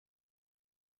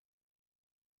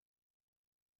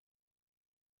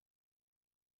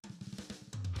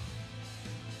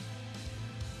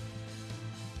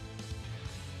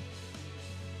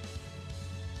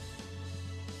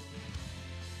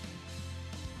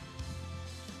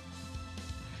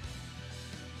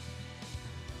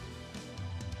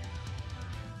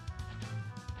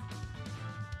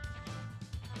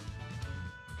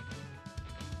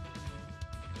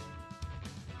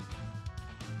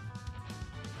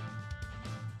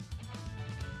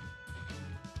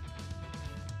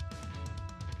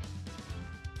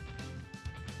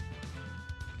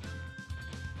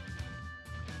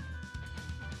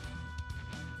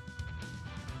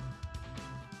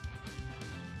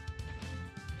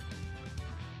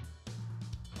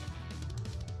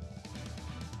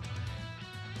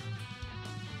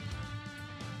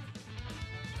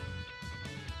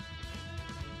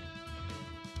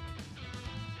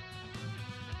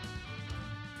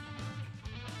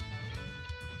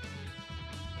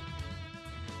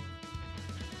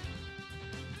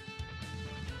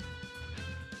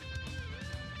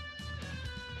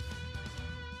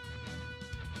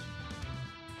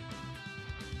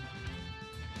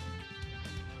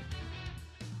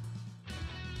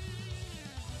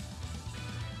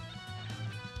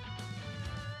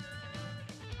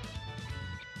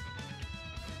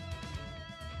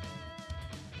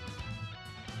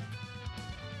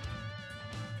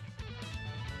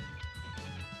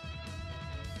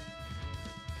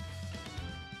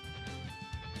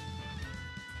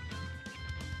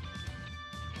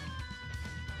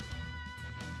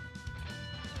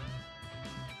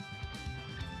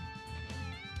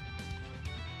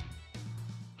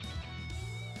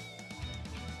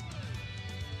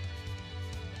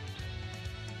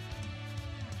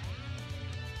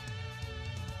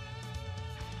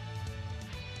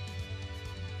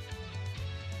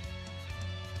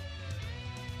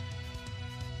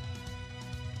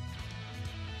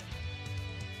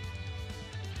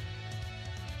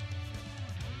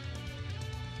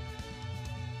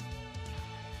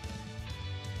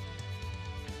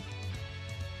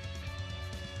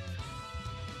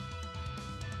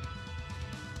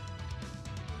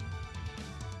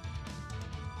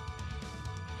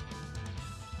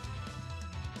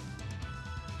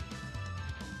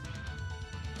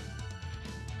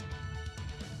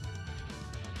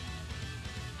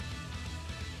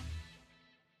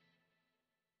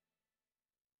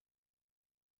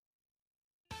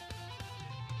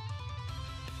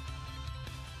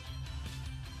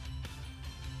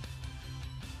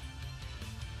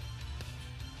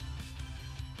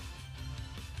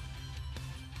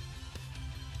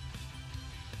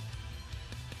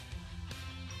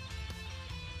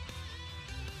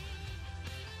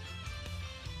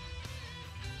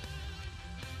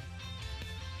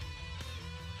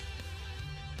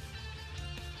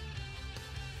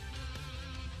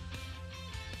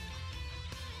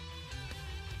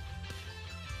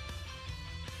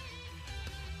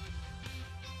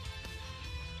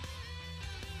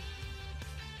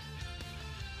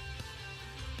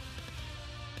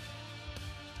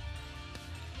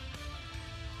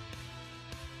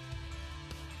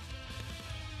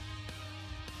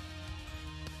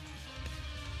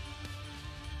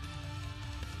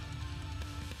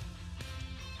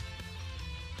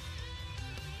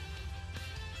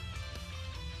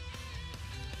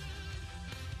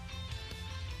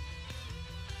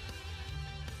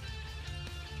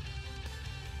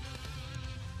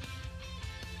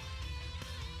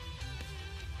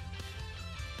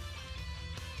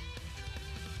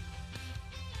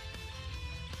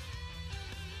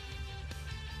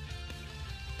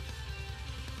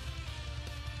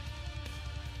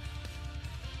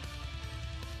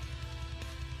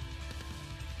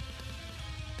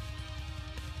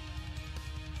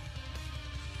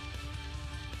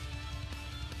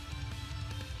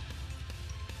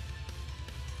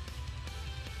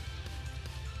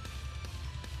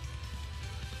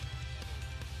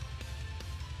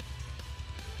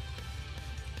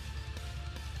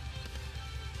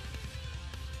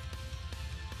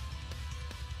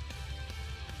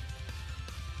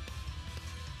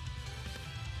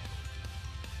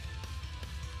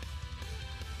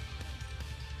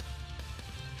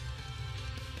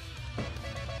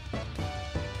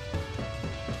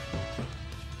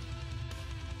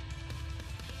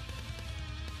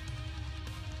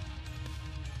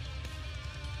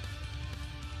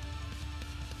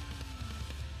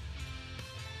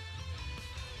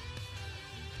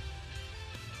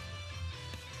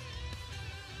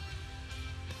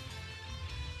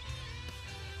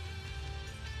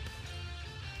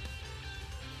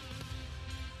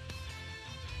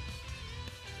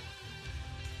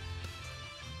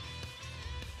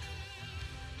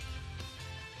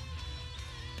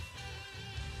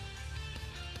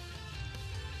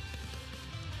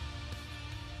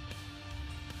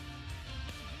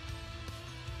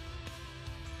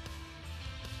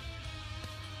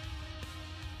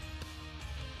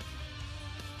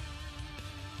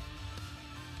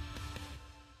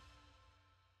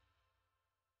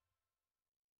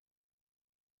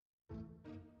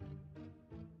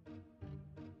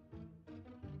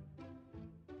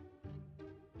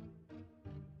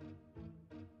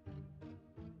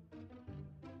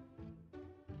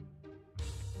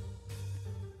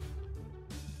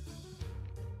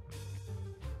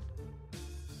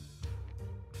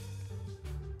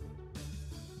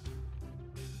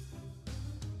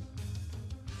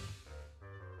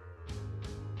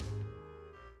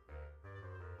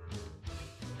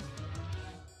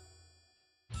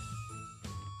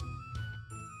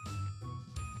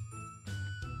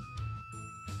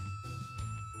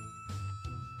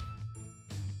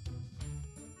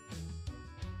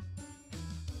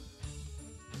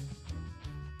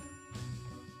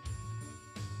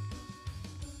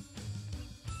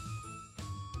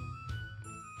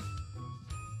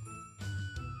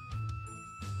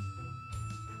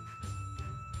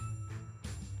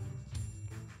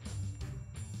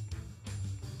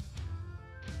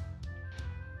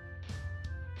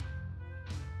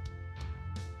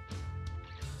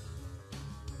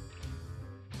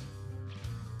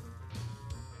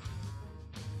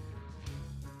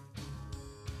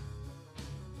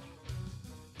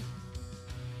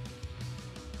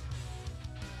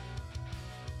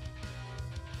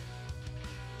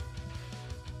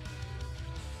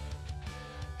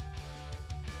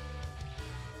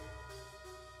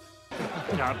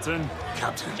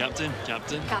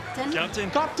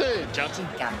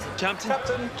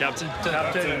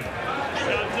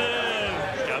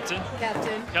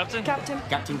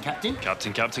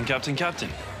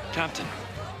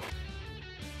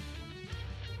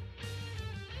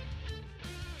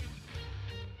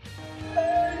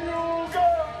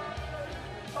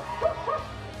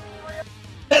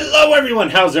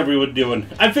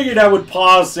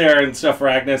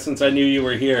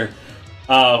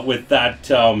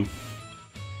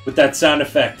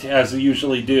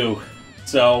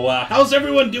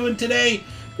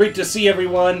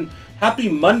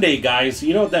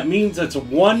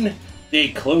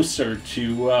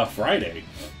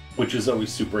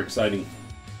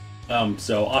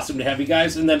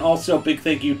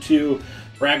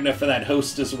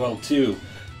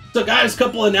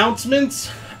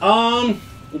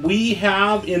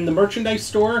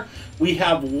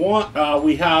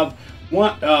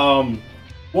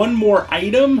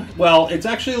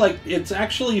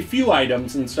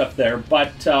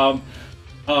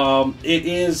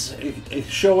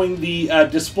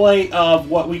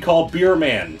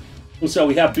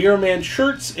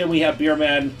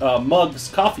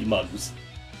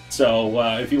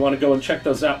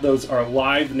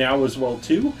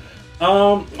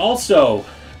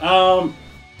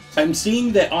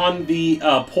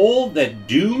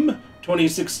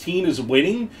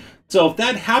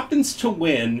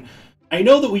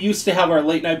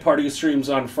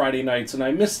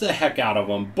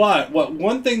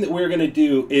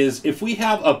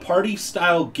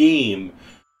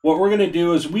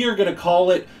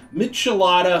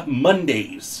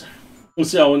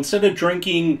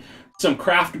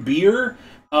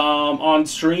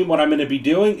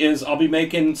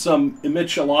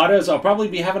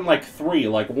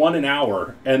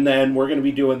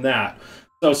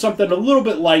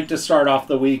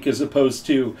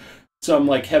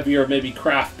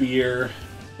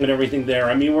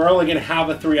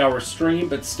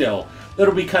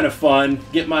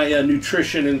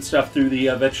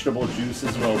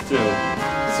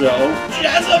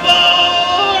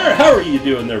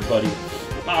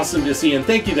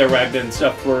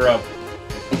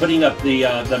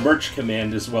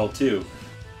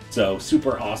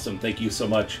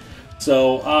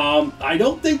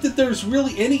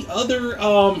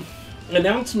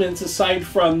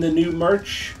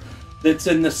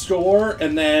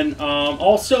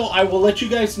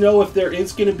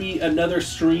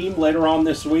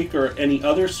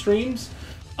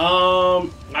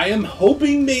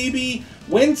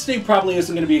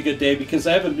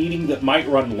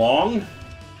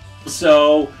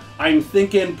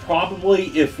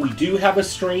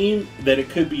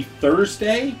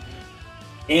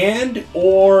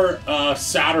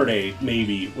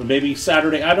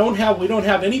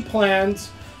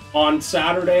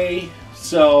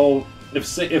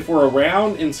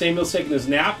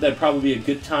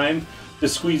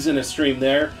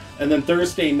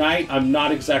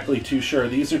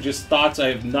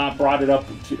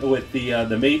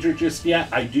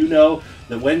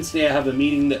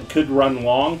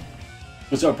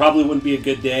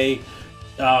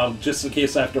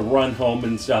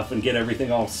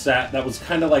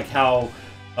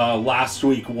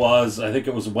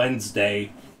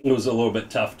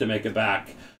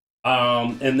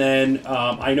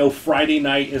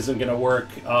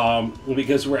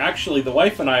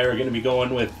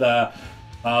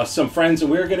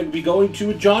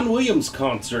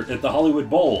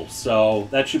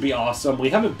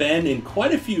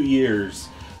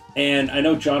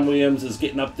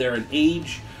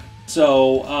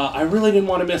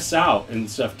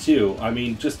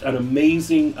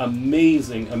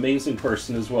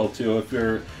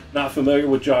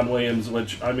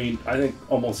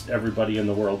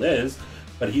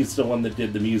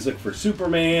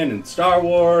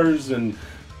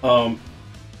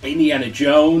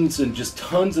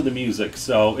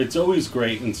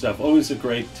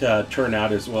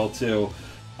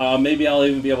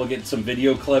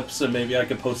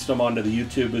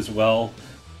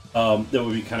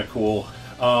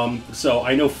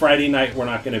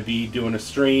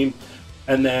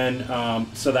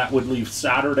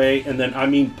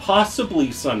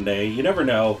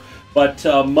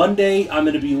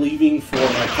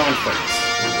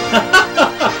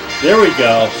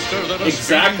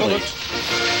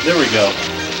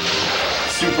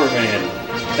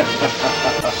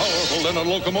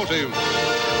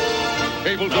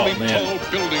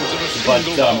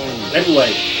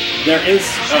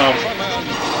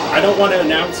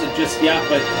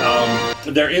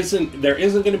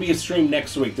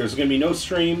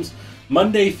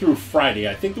Monday through Friday.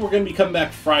 I think we're going to be coming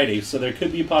back Friday, so there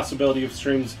could be a possibility of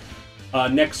streams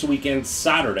next weekend,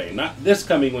 Saturday. Not this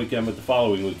coming weekend, but the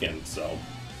following weekend. So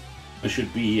it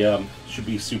should be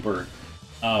super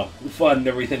fun and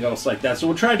everything else like that. So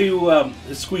we'll try to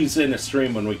squeeze in a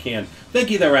stream when we can.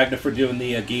 Thank you there, Ragnar, for doing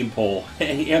the game poll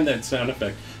and that sound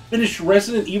effect. Finished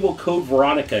Resident Evil Code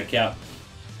Veronica, Cap.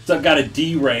 So I've got a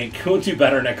D rank. We'll do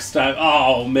better next time.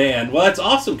 Oh, man. Well, that's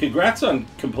awesome. Congrats on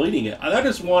completing it. That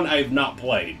is one I have not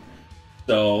played.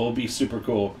 So it'll be super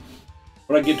cool.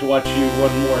 But I get to watch you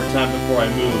one more time before I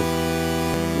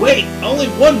move. Wait, only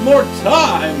one more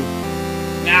time?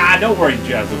 Nah, don't worry,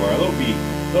 Jazzamar.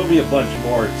 There'll be a bunch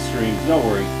more streams. Don't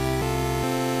worry.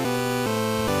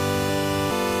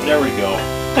 There we go.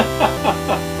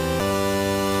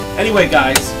 Anyway,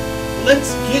 guys,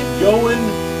 let's get going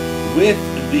with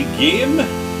the game.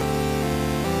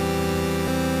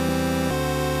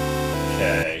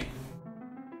 Okay.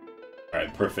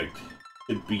 Alright, perfect.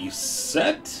 Should be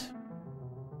set.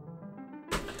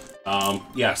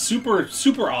 Yeah,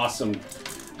 super awesome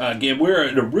game. We're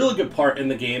at a really good part in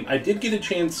the game. I did get a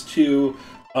chance to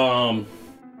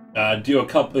do a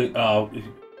couple,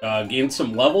 gain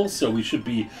some levels, so we should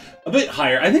be a bit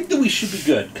higher. I think that we should be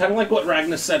good. Kind of like what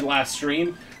Ragnar said last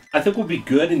stream. I think we'll be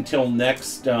good until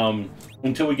next,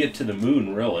 until we get to the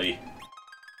moon, really.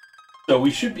 So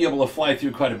we should be able to fly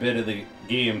through quite a bit of the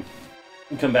game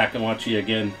and come back and watch you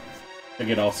again to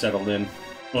get all settled in.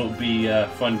 It'll be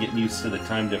fun getting used to the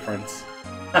time difference.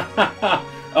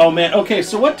 Oh man, okay,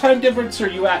 so what time difference are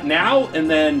you at now? And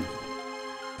then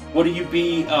what do you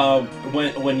be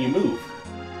when you move?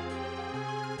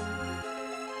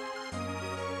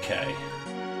 Okay.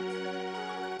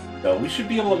 So we should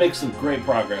be able to make some great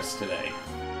progress today.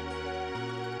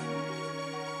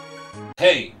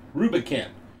 Hey, Rubicon.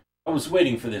 I was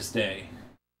waiting for this day.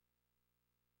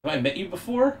 Have I met you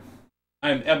before?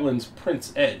 I'm Evelyn's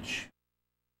Prince Edge.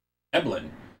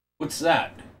 Evelyn? What's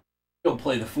that? Don't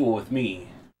play the fool with me.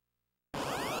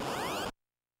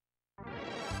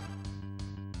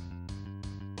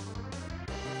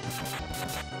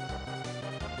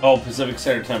 Oh, Pacific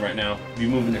Standard Time right now. You're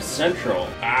moving to Central.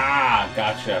 Ah,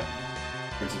 gotcha.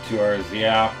 It's 2 hours,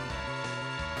 yeah.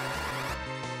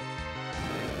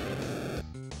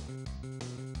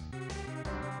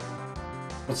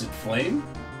 Was it flame?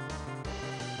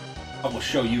 I will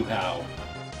show you how.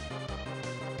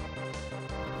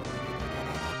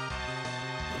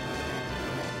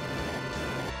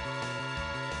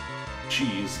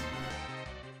 Cheese.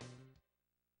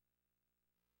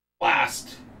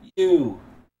 Blast! You!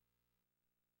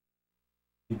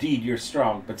 Indeed, you're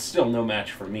strong, but still no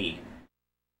match for me.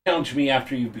 Challenge me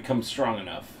after you've become strong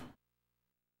enough.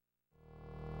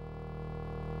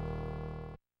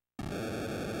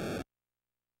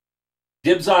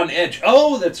 Dibs on Edge.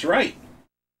 Oh, that's right.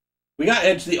 We got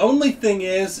Edge. The only thing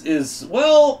is,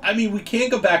 well, I mean, we can't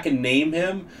go back and name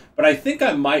him, but I think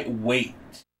I might wait.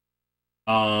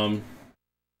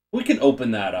 We can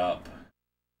open that up.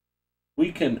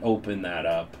 We can open that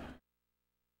up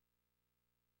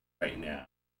right now.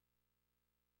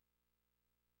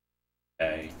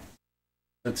 Okay.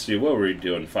 Let's see, what were we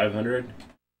doing? 500? I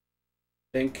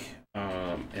think.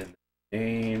 And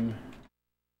name.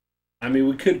 I mean,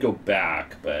 we could go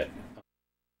back, but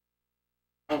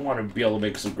I want to be able to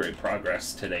make some great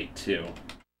progress today, too.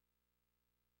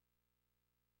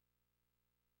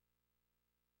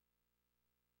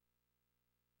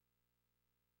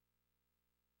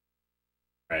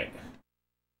 Right.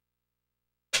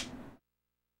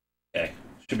 Okay,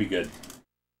 should be good.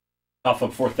 Alpha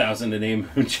 4000 to name.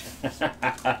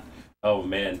 Oh,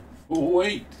 man.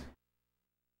 Wait.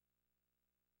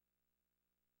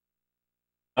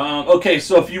 Okay,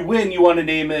 so if you win, you want to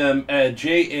name him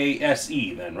Jase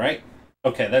then, right?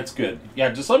 Okay, that's good.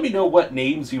 Yeah, just let me know what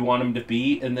names you want him to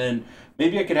be, and then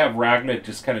maybe I could have Ragnar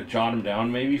just kind of jot them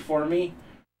down maybe for me,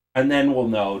 and then we'll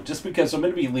know. Just because I'm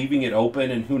going to be leaving it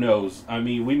open, and who knows? I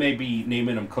mean, we may be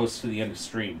naming them close to the end of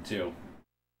stream, too.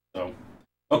 So,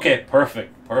 okay,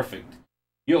 perfect, perfect.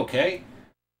 You okay?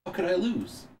 How could I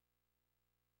lose?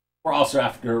 We're also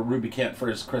after Ruby Kent for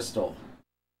his crystal.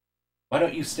 Why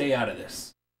don't you stay out of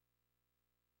this?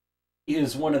 He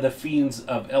is one of the fiends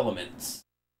of elements.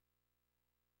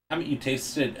 Haven't you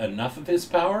tasted enough of his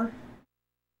power?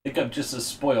 Think I'm just a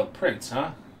spoiled prince,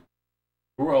 huh?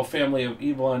 The royal family of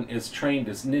Evelyn is trained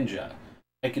as ninja.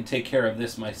 I can take care of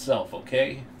this myself,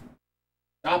 okay?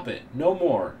 Stop it. No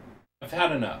more. I've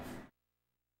had enough.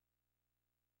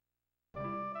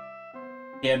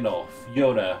 Gandalf,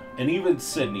 Yoda, and even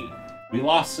Sydney. We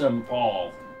lost them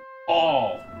all.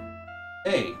 All.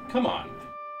 Hey, come on.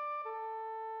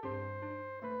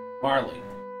 Marley.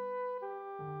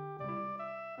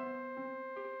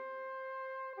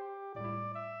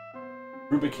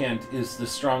 Rubicant is the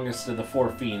strongest of the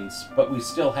 4 fiends, but we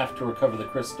still have to recover the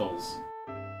crystals.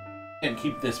 Can't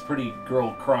keep this pretty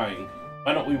girl crying.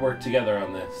 Why don't we work together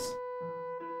on this?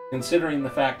 Considering the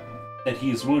fact that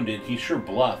he's wounded, he sure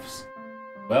bluffs.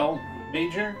 Well,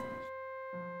 Major?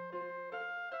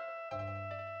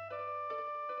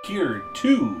 Here,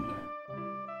 too.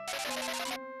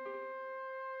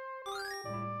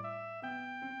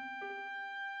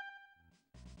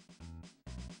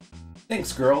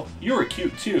 Thanks, girl. You were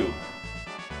cute, too.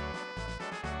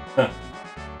 Huh.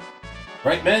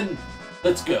 Right, men?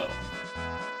 Let's go.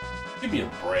 Give me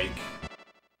a break.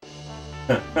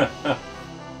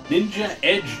 Ninja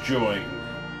Edge Join.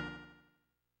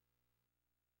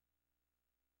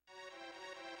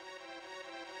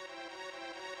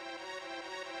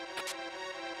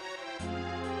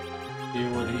 See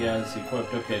what he has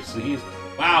equipped. Okay, so he's...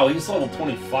 Wow, he's level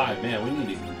 25. Man, we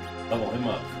need to level him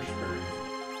up for sure.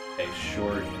 Okay,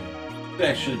 short. Maybe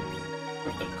I should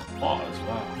equip the claws.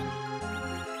 Wow.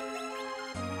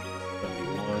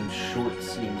 71. Short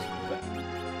seems better.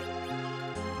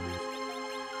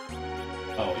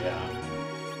 Oh, yeah.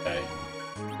 Okay.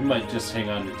 We might just hang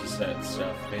on to just that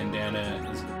stuff. Bandana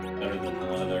is better than the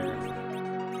leather.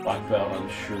 Black belt, I'm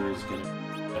sure, is going to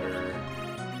be better.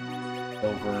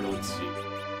 Silver, let's see.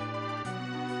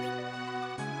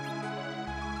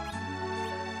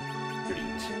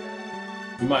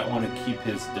 We might want to keep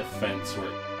his defense where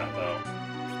it's at, though.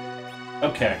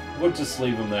 Okay, we'll just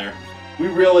leave him there. We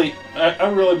really... I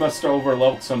really must have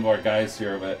over-leveled some of our guys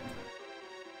here a bit.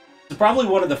 It's probably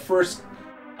one of the first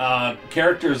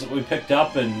characters that we picked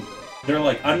up, and they're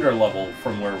like under-leveled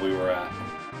from where we were at.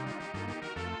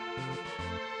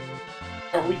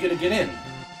 Are we gonna get in?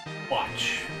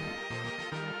 Watch.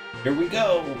 Here we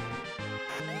go!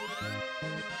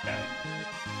 Okay.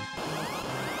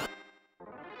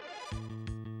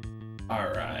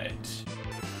 Alright.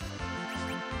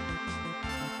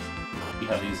 See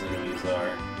how these enemies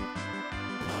are.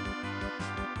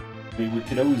 I mean, we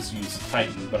could always use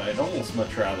Titan, but I'd almost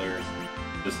much rather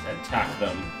just attack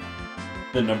them.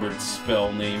 The numbered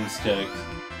spell names to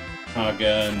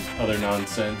Kaga and other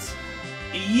nonsense.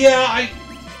 Yeah,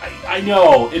 I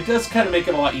know. It does kind of make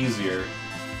it a lot easier.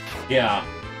 Yeah.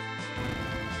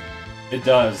 It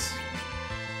does.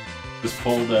 Just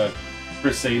pulled a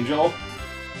Chris Angel.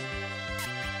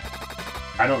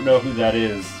 I don't know who that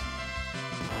is.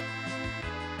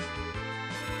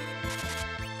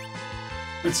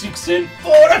 It seeks in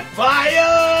Fortifier!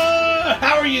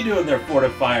 How are you doing there,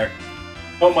 Fortifier?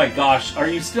 Oh my gosh, are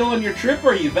you still on your trip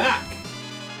or are you back?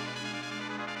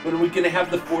 When are we gonna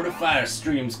have the Fortifier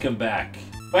streams come back?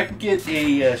 If I could get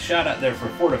a shout out there for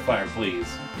Fortifier, please.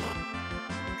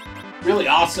 Really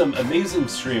awesome, amazing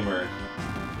streamer.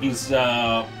 He's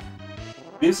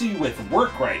busy with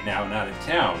work right now and out of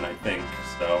town, I think,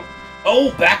 so.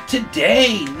 Oh, back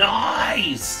today!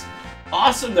 Nice!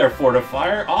 Awesome there,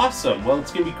 Fortifier. Awesome. Well,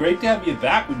 it's going to be great to have you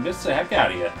back. We missed the heck out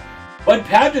of you. Bud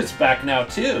Padgett's back now,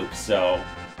 too, so.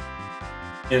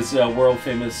 His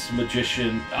world-famous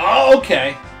magician. Oh,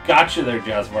 okay. Gotcha there,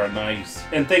 Jazzvar. Nice.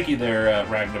 And thank you there,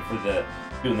 Ragnar, for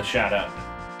doing the shout-out.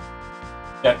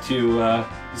 Got to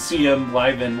see him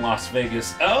live in Las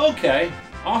Vegas. Oh, okay.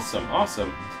 Awesome,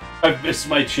 awesome. I've missed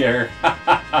my chair.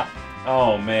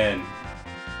 Oh, man.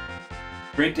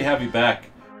 Great to have you back.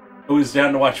 I was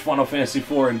down to watch Final Fantasy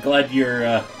IV, and glad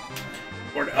you're,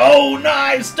 Oh,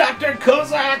 nice! Dr.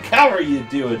 Kozak! How are you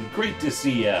doing? Great to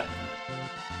see ya.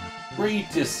 Great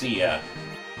to see ya.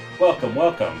 Welcome,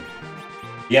 welcome.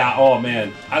 Yeah, oh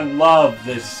man. I love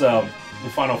this,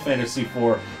 Final Fantasy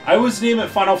IV. I always name it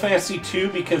Final Fantasy II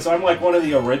because I'm like one of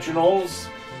the originals,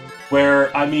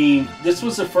 where, I mean, this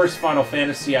was the first Final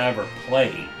Fantasy I ever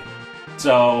played.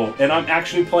 So, and I'm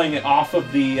actually playing it off of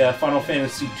the Final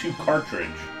Fantasy II cartridge.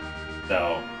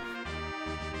 So,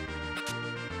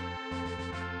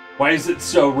 why is it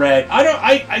so red?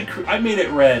 I made it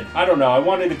red. I don't know. I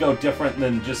wanted to go different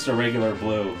than just a regular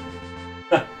blue.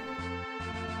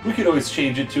 We could always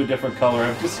change it to a different color.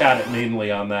 I've just had it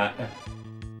mainly on that.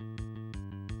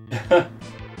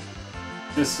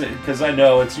 Just because I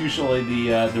know it's usually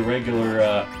the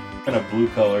regular kind of blue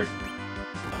color.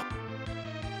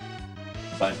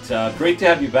 But great to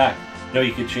have you back. No,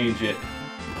 you could change it.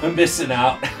 I'm missing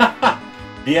out.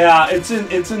 Yeah, it's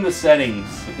in the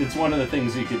settings. It's one of the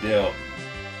things you could do.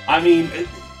 I mean,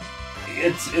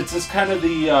 it's just kind of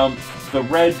the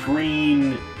red,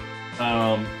 green,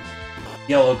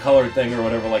 yellow color thing or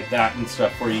whatever like that and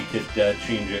stuff where you could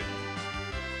change it.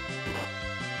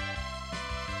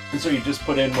 And so you just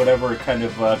put in whatever kind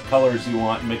of colors you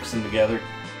want and mix them together.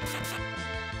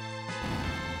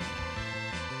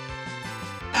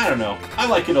 I don't know. I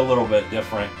like it a little bit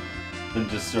different than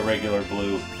just a regular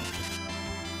blue.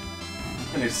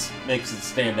 And it makes it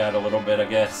stand out a little bit, I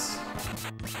guess.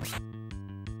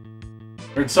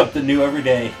 Learn something new every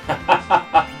day.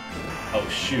 Oh,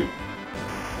 shoot.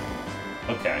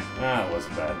 Okay. That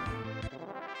wasn't bad.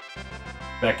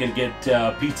 Back and get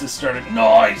pizza started.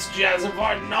 Nice,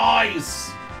 Jazzivar,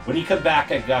 nice! When you come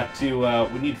back, I got to,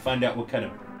 we need to find out what kind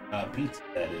of pizza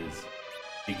that is.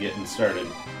 Be getting started.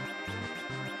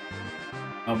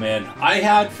 Oh man, I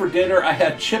had for dinner, I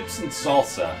had chips and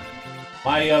salsa.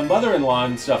 My mother-in-law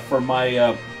and stuff for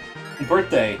my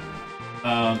birthday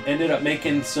ended up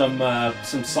making some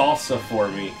salsa for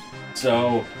me.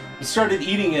 So I started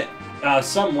eating it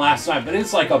some last night, but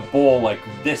it's like a bowl like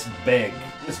this big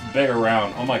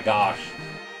around. Oh my gosh.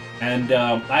 And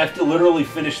I have to literally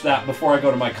finish that before I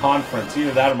go to my conference.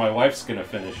 Either that or my wife's gonna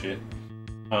finish it.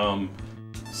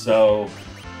 So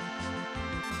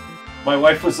my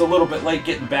wife was a little bit late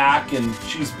getting back, and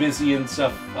she's busy and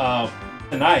stuff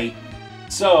tonight.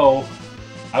 So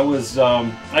I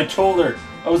told her,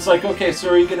 I was like, okay, so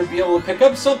are you gonna be able to pick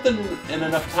up something in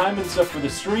enough time and stuff for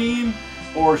the stream,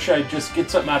 or should I just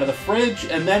get something out of the fridge?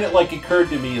 And then it like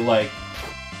occurred to me like,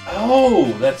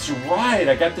 oh, that's right,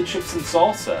 I got the chips and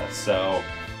salsa. So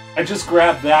I just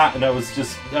grabbed that, and I was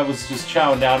just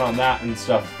chowing down on that and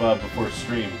stuff before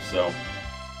stream. So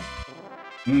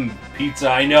pizza,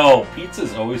 I know,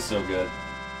 pizza's always so good.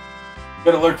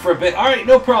 Gonna lurk for a bit. All right,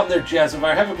 no problem there,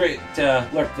 Jazzivar. Have a great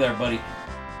lurk there, buddy.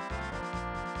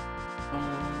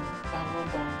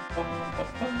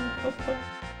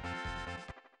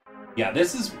 Yeah,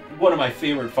 this is one of my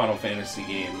favorite Final Fantasy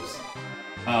games.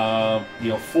 You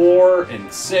know, 4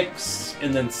 and 6,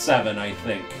 and then 7, I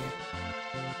think.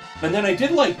 And then I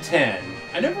did like 10.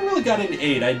 I never really got into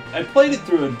 8. I played it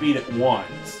through and beat it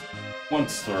once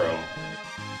through.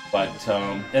 But,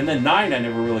 and then 9 I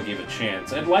never really gave a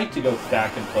chance. I'd like to go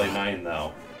back and play 9,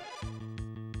 though.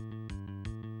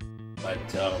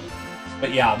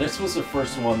 But yeah, this was the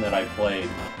first one that I played.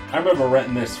 I remember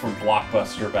renting this from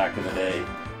Blockbuster back in the day,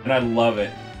 and I love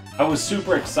it. I was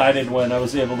super excited when I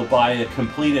was able to buy a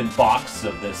completed box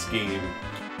of this game,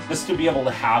 just to be able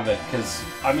to have it, because,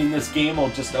 I mean, this game will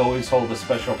just always hold a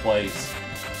special place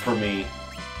for me.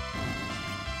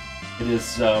 It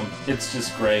is, it's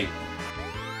just great.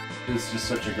 It's just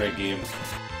such a great game.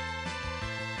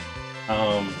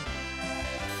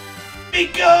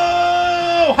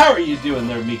 Miko! How are you doing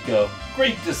there, Miko?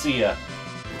 Great to see ya.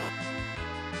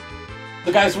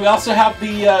 So guys, we also have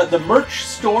the merch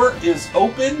store is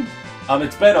open.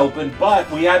 It's been open, but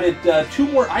we added 2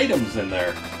 more items in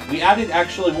there. We added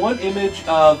actually 1 image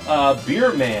of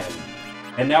Beer Man.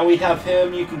 And now we have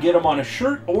him, you can get him on a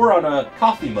shirt or on a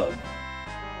coffee mug.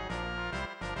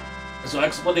 So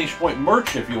exclamation point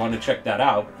merch if you want to check that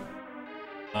out.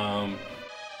 And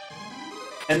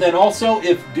then also,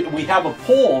 if we have a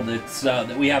poll that's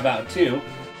that we have out too.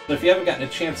 So if you haven't gotten a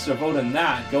chance to vote on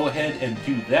that, go ahead and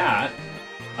do that.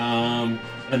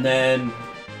 And then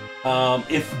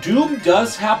if Doom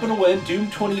does happen to win, Doom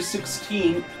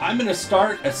 2016, I'm going to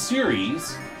start a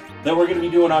series that we're going to be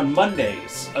doing on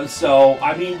Mondays. So,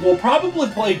 I mean, we'll probably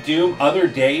play Doom other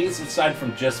days aside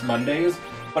from just Mondays.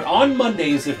 But on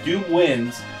Mondays, if Doom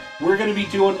wins, we're going to be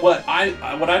doing what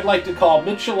I'd like to call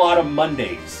Michelada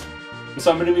Mondays.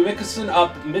 So I'm going to be mixing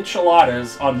up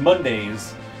micheladas on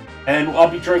Mondays, and I'll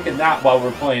be drinking that while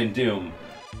we're playing Doom.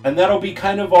 And that'll be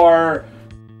kind of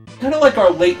like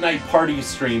our late night party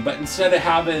stream, but instead of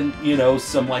having, you know,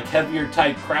 some like heavier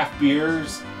type craft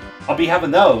beers, I'll be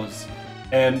having those,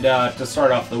 and to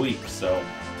start off the week. So,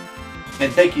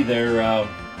 and thank you there.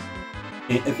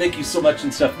 Thank you so much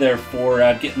and stuff there for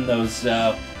getting those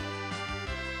for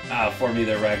me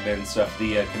there, Ragman, and stuff,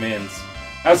 the commands.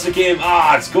 How's the game?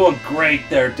 It's going great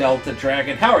there, Delta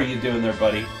Dragon. How are you doing there,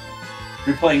 buddy?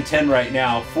 You're playing 10 right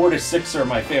now. 4 to 6 are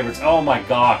my favorites. Oh my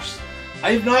gosh.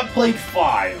 I have not played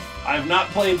 5. I have not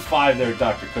played 5 there,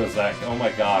 Dr. Kozak. Oh my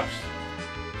gosh.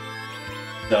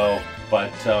 So,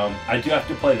 but I do have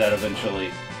to play that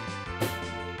eventually.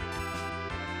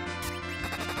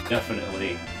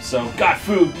 Definitely. So, got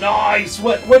food. Nice!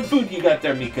 What food you got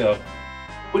there, Miko?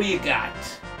 What do you got?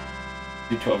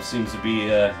 212 seems to be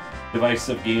a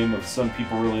divisive game. Of some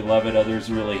people really love it,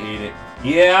 others really hate it.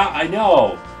 Yeah, I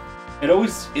know.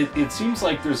 It seems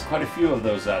like there's quite a few of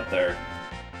those out there.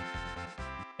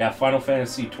 Yeah, Final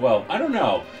Fantasy 12. I don't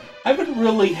know. I haven't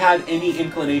really had any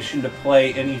inclination to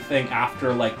play anything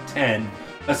after like 10.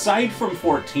 Aside from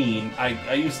 14,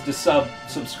 I used to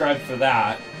subscribe for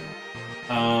that.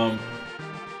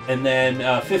 And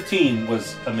then 15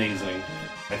 was amazing,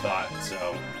 I thought,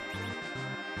 so.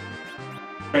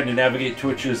 Trying to navigate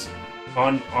Twitch's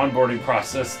onboarding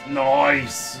process.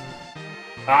 Nice.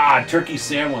 Ah, turkey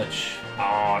sandwich.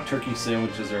 Ah, turkey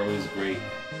sandwiches are always great.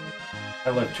 I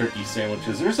love turkey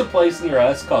sandwiches. There's a place near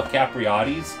us called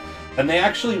Capriotti's, and they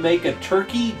actually make a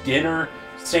turkey dinner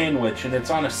sandwich, and it's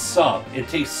on a sub. It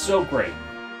tastes so great.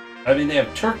 I mean, they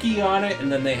have turkey on it,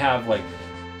 and then they have, like,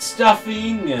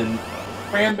 stuffing and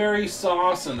cranberry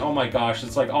sauce, and oh my gosh,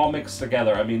 it's, like, all mixed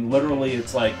together. I mean, literally,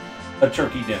 it's like a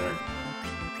turkey dinner.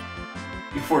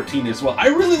 14 as well. I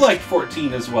really liked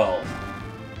 14 as well.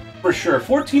 For sure.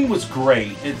 14 was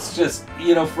great. It's just,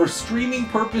 you know, for streaming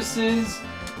purposes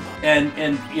and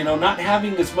you know, not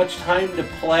having as much time to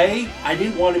play, I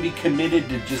didn't want to be committed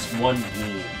to just one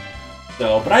game.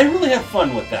 So, but I really had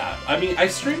fun with that. I mean, I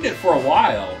streamed it for a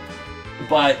while,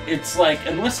 but it's like,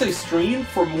 unless I streamed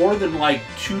for more than like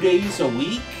 2 days a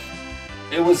week,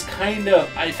 it was kind of,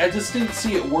 I just didn't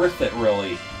see it worth it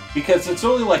really. Because it's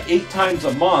only like 8 times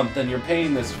a month and you're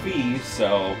paying this fee,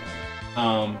 so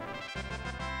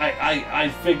I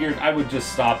figured I would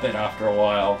just stop it after a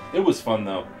while. It was fun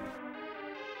though.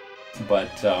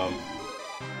 But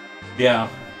yeah,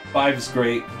 5's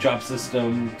great. Job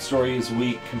system, story is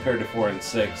weak compared to 4 and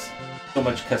 6. So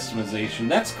much customization.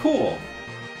 That's cool.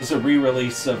 There's a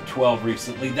re-release of 12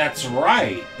 recently. That's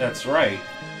right. That's right.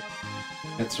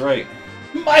 That's right.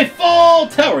 My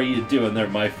fault! How are you doing there,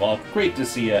 my fault? Great to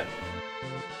see you.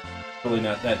 Really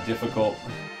not that difficult.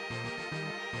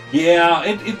 Yeah,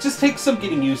 it just takes some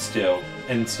getting used to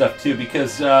and stuff too,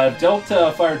 because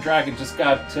Delta Fire Dragon just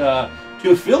got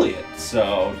 2 affiliates,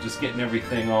 so just getting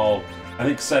everything all, I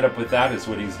think, set up with that is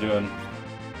what he's doing.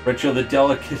 Rachel the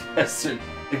Delicatessen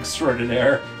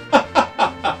Extraordinaire.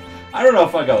 I don't know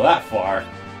if I go that far.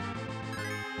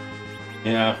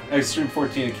 Yeah, I stream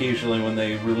 14 occasionally when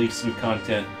they release new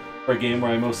content for a game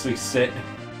where I mostly sit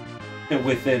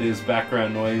with it as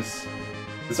background noise.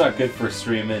 It's not good for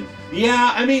streaming.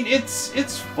 Yeah, I mean,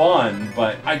 it's fun,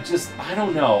 but I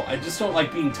don't know. I just don't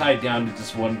like being tied down to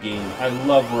just one game. I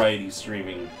love variety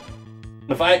streaming.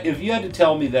 If you had to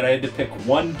tell me that I had to pick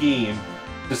one game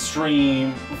to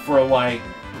stream for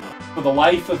the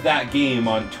life of that game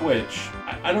on Twitch,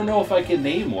 I don't know if I can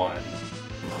name one.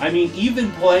 I mean,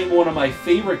 even playing one of my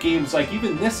favorite games, like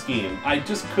even this game, I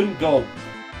just couldn't go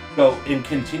and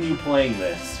continue playing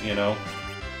this, you know?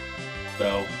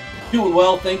 So, doing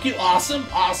well, thank you. Awesome.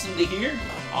 Awesome to hear.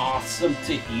 Awesome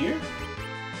to hear.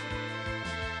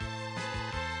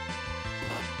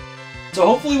 So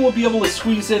hopefully we'll be able to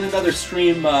squeeze in another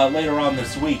stream later on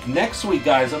this week. Next week,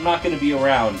 guys, I'm not going to be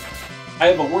around. I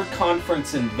have a work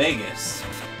conference in Vegas.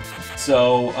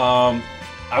 So,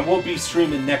 I will be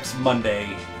streaming next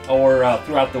Monday, or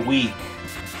throughout the week.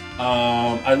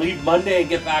 I leave Monday and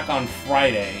get back on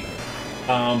Friday.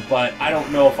 But I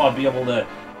don't know if I'll be able to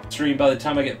stream by the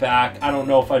time I get back. I don't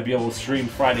know if I'd be able to stream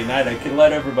Friday night. I can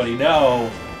let everybody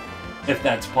know if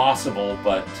that's possible,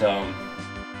 but,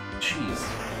 jeez.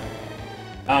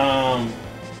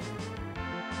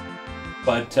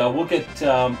 But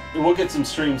we'll get some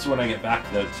streams when I get back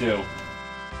though too.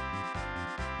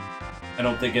 I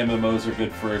don't think MMOs are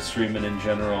good for streaming in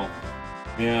general.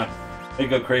 Yeah, they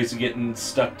go crazy getting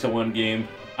stuck to one game.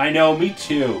 I know, me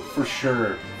too, for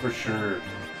sure, for sure.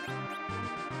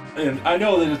 And I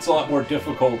know that it's a lot more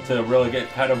difficult to really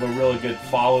get kind of a really good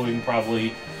following,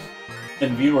 probably,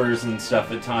 and viewers and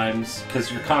stuff at times,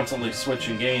 because you're constantly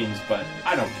switching games, but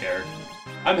I don't care.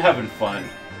 I'm having fun.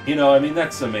 You know, I mean,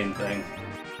 that's the main thing.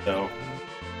 So,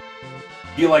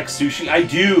 do you like sushi? I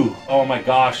do! Oh my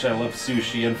gosh, I love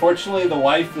sushi. Unfortunately, the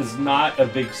wife is not a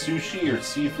big sushi or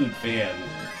seafood fan.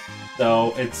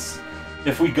 So,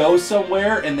 if we go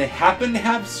somewhere and they happen to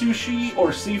have sushi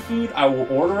or seafood, I will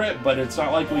order it, but it's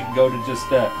not like we can go to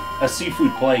just a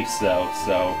seafood place, though,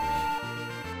 so.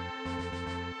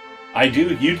 I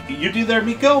do. You do there,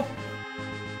 Miko?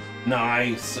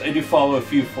 Nice. I do follow a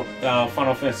few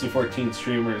Final Fantasy XIV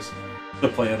streamers to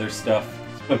play other stuff.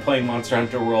 I've been playing Monster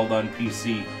Hunter World on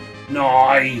PC.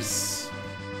 Nice!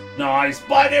 Nice!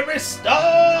 Buddy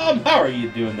Ristom! How are you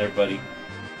doing there, buddy?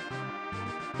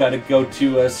 Gotta go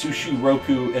to Sushi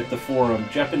Roku at the forum.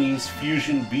 Japanese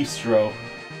Fusion Bistro.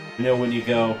 You know when you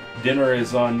go, dinner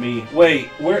is on me. Wait,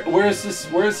 where is this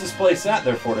place at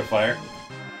there, Fortifier?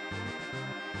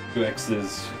 2X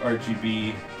is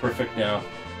RGB perfect now.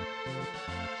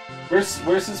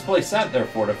 Where's this place at there,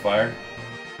 Fortifier?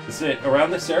 Is it around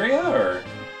this area, or?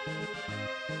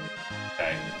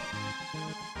 Okay.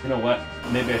 You know what?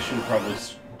 Maybe I should have probably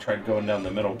tried going down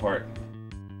the middle part.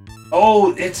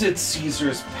 Oh, it's at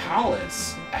Caesar's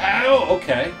Palace. Oh,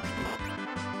 okay.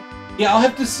 Yeah, I'll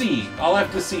have to see. I'll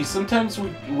have to see. Sometimes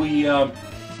I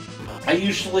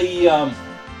usually, well,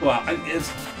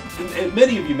 and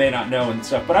many of you may not know and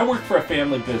stuff, but I work for a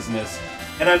family business,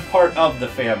 and I'm part of the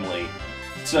family.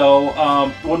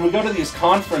 So when we go to these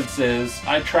conferences,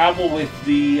 I travel with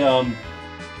the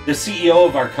CEO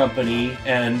of our company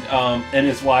and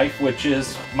his wife, which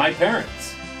is my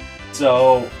parents.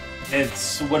 So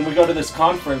it's when we go to this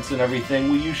conference and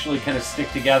everything, we usually kind of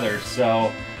stick together.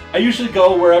 So I usually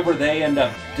go wherever they end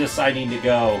up deciding to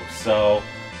go. So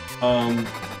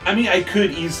I mean, I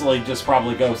could easily just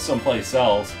probably go someplace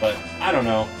else, but I don't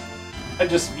know. I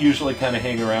just usually kind of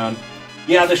hang around.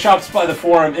 Yeah, the shop's by the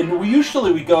Forum, and we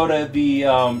go to the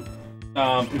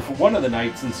for one of the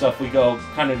nights and stuff. We go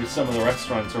kind of to some of the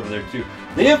restaurants over there too.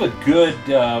 They have a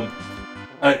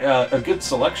good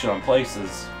selection on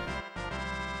places.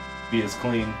 Be as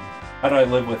clean. How do I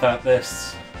live without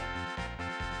this?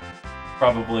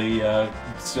 Probably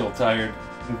still tired.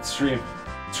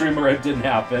 Streamer, it didn't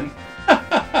happen.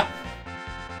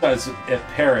 Because at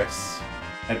Paris.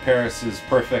 And Paris is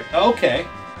perfect. Okay.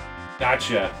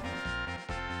 Gotcha.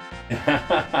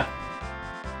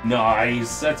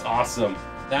 Nice. That's awesome.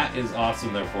 That is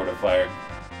awesome there, Fortifier.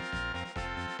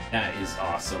 That is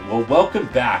awesome. Well, welcome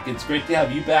back. It's great to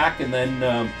have you back, and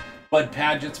then Bud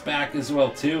Padgett's back as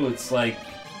well too. It's like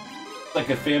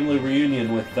a family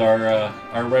reunion with our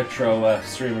retro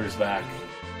streamers back.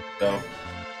 So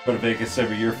go to Vegas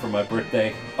every year for my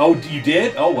birthday. Oh, you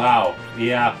did? Oh wow.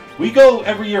 Yeah. We go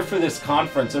every year for this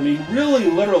conference. I mean, really,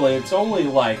 literally, it's only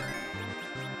like,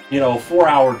 you know,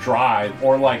 4-hour drive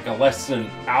or like a less than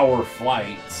hour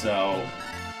flight. So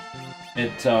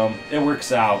it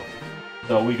works out.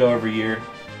 So we go every year.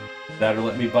 That'll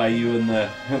let me buy you and the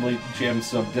Emily Jam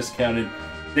some discounted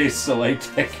Days Soleil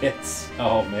tickets.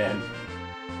 Oh man.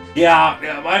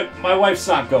 Yeah, my wife's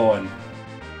not going.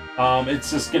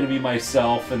 It's just going to be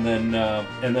myself and then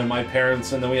my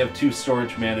parents, and then we have 2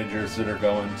 storage managers that are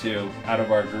going too out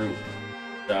of our group.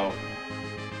 So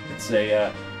it's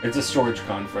a storage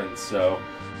conference. So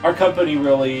our company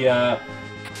really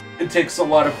it takes a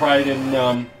lot of pride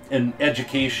in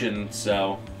education,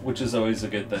 so which is always a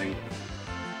good thing.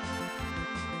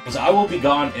 So I will be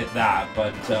gone at that,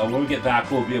 but when we get back,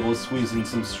 we'll be able to squeeze in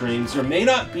some streams. There may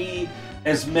not be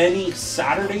as many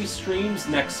Saturday streams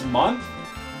next month,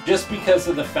 just because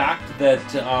of the fact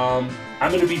that I'm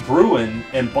going to be brewing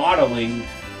and bottling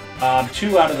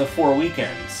 2 out of the 4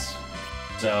 weekends.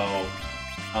 So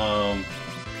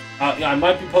I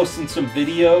might be posting some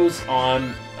videos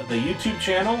on the YouTube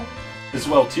channel as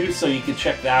well too, so you can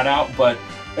check that out. But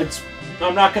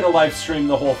I'm not going to live stream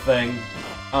the whole thing.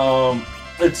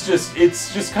 It's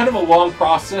just kind of a long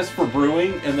process for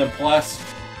brewing, and then plus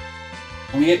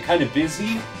we get kind of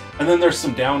busy, and then there's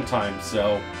some downtime,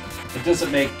 so it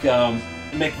doesn't make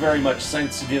very much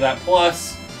sense to do that.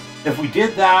 Plus, if we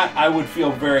did that, I would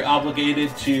feel very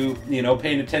obligated to, you know,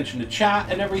 paying attention to chat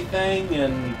and everything,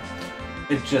 and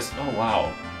it just, oh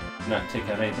wow, not take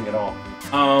out anything at all.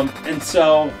 And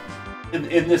so,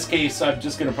 in this case, I'm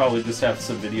just gonna probably just have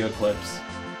some video clips.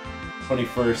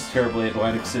 21st, terribly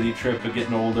Atlantic City trip, but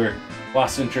getting older,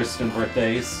 lost interest in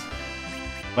birthdays.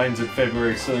 Mine's in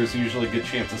February, so there's usually a good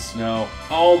chance of snow.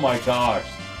 Oh my gosh.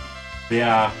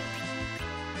 Yeah.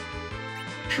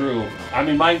 True. I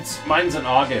mean, mine's in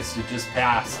August. It just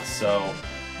passed, so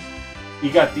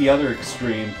you got the other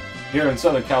extreme. Here in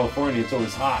Southern California, it's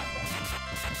always hot.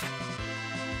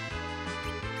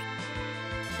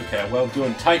 Okay, well,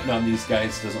 doing Titan on these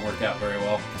guys doesn't work out very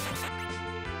well.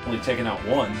 Only taking out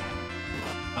 1.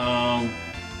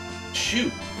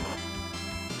 Shoot.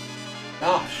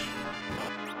 Gosh.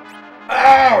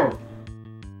 Ow!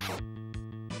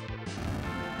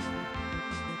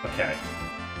 Okay.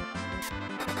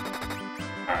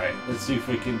 Alright, let's see if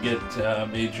we can get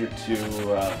Major to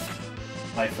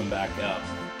life him back up.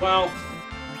 Well,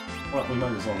 we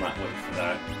might as well not wait for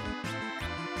that.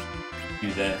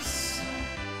 Do this.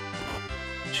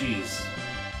 Jeez.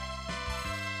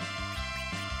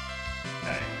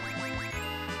 Okay.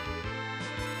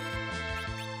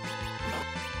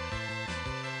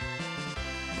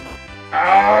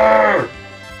 Alright,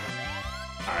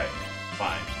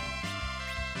 fine.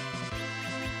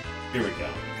 Here we go.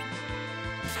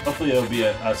 Hopefully there'll be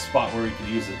a spot where we could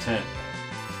use a tent.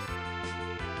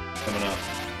 Coming up.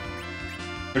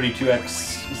 32X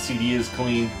CD is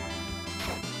clean.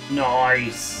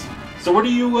 Nice! So what are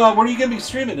you gonna be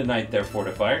streaming tonight there,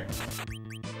 Fortifier?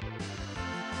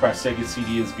 Press Sega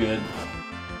CD is good.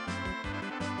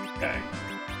 Okay.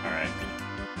 Alright.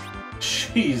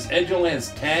 Jeez, Edge only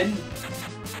has 10?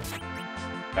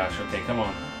 Gosh, okay, come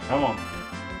on. Come on.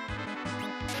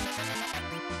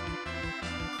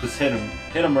 Just hit him.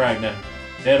 Hit him, Ragnar.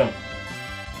 Hit him.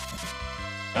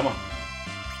 Come on.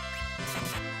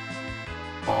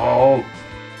 Oh.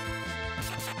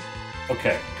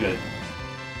 Okay, good.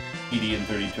 PD and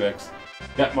 32X.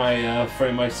 Got my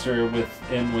FrameMeister with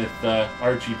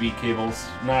RGB cables.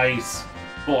 Nice.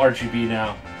 Full RGB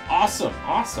now. Awesome,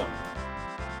 awesome.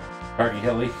 Cargy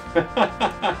Hilly.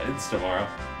 It's tomorrow.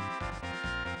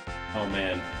 Oh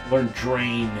man. Learn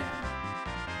Drain.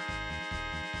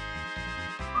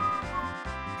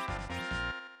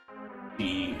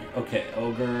 Okay,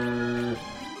 Ogre.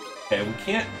 Okay, we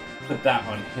can't put that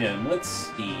on him. Let's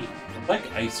see. I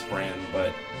like Ice Brand,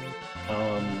 but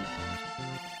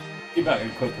see about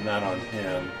equipping that on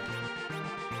him.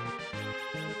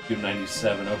 Do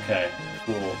 97. Okay,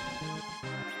 cool.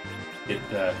 Get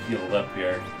healed up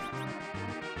here.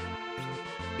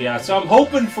 Yeah, so I'm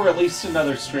hoping for at least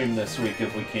another stream this week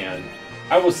if we can.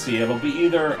 I will see. It'll be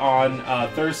either on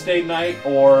Thursday night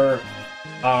or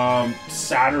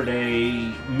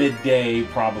Saturday midday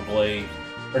probably,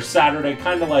 or Saturday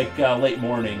kind of like late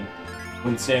morning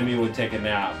when Sammy would take a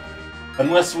nap.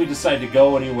 Unless we decide to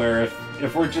go anywhere.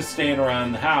 If we're just staying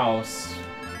around the house,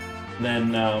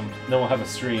 then we'll have a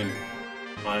stream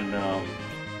on.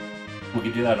 We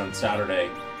could do that on Saturday,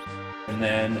 and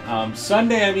then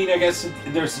Sunday. I mean, I guess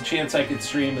there's a chance I could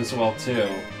stream as well too,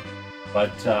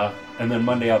 but and then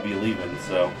Monday I'll be leaving,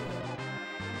 so.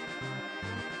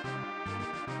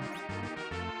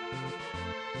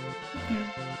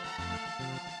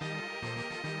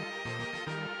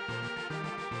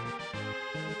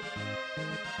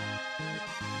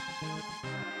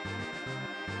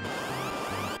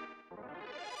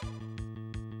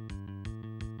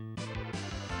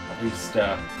 At least, we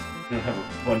don't have a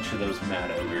bunch of those mad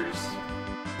ogres.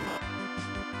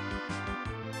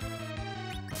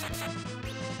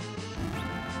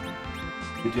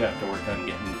 We do have to work on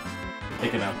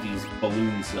taking out these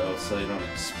balloons, though, so they don't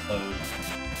explode.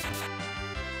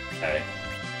 Okay.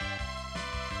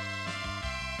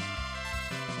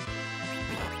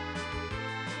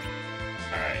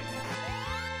 Alright.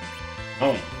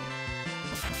 Oh.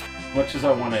 As much as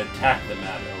I want to attack the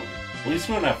mad ogre, at least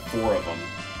we don't have 4 of them.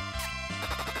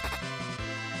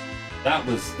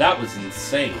 That was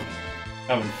insane,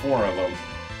 having 4 of them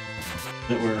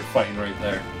that we were fighting right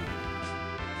there.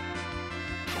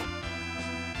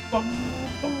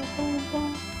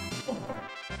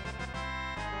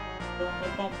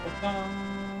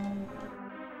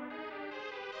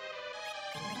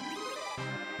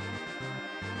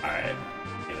 Alright,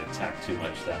 gonna attack too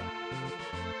much then.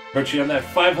 Aren't you on that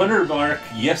 500 mark?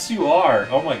 Yes, you are.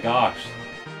 Oh my gosh.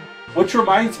 Which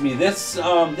reminds me, this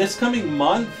coming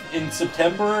month in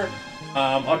September,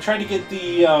 I'll try to get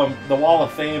the Wall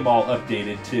of Fame all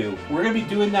updated too. We're gonna be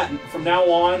doing that from now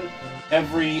on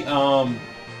every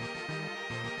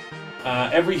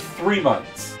 3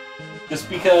 months. Just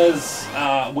because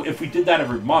if we did that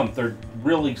every month, there'd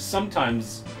really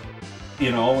sometimes,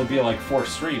 only be like 4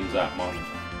 streams that month.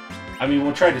 I mean,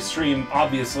 we'll try to stream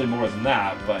obviously more than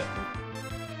that, but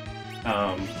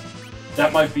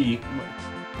that might be.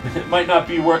 It might not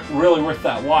be really worth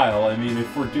that while. I mean,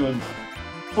 if we're doing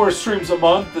 4 streams a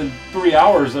month and 3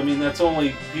 hours, I mean, that's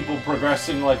only people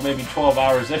progressing like maybe 12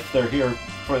 hours if they're here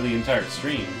for the entire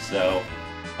stream. So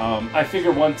I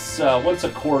figure once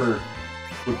a quarter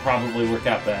would probably work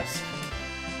out best.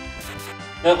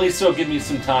 At least it'll give me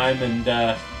some time,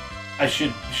 and I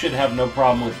should have no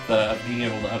problem with being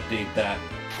able to update that.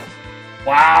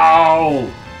 Wow!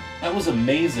 That was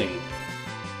amazing.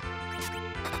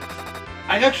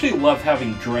 I actually love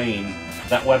having Drain,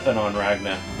 that weapon on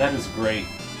Ragna. That is great.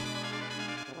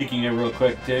 Peeking it real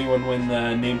quick. Did anyone win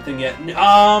the name thing yet? You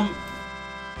know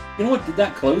what? Did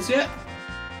that close yet?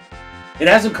 It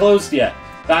hasn't closed yet.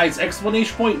 Guys,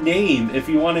 exclamation point name if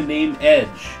you want to name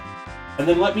Edge. And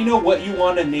then let me know what you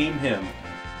want to name him.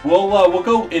 We'll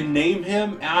go and name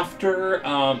him after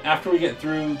we get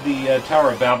through the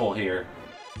Tower of Babel here.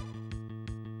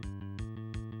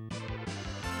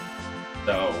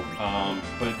 So,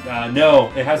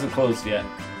 no, it hasn't closed yet.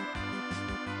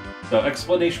 So,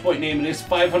 exclamation point name, it is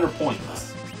 500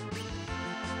 points.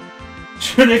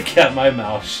 Should have kept my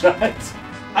mouth shut.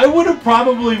 I would have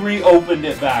probably reopened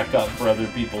it back up for other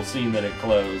people seeing that it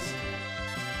closed.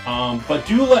 But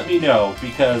do let me know,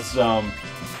 because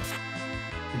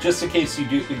just in case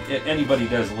anybody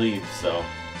does leave, so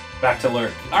back to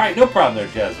lurk. Alright, no problem there,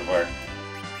 Jazavar.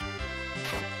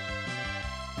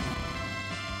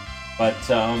 But,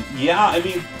 yeah, I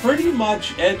mean, pretty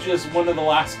much Edge is one of the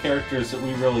last characters that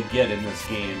we really get in this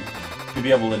game to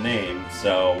be able to name.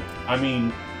 So, I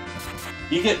mean,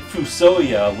 you get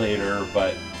Fusoya later,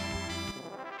 but,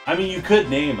 I mean, you could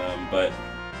name him, but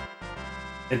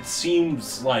it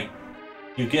seems like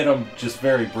you get him just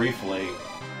very briefly.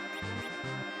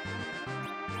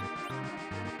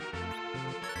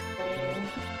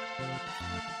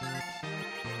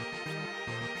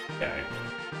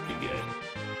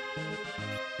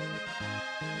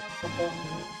 Oh,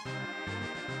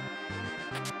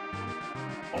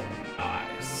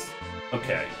 nice.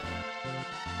 Okay.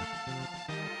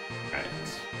 Alright.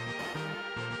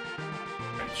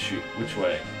 Alright, shoot. Which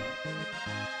way?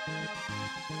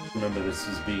 Remember, this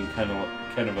is being kind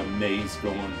of a maze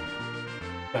going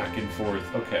back and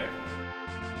forth. Okay.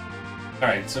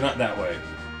 Alright, so not that way.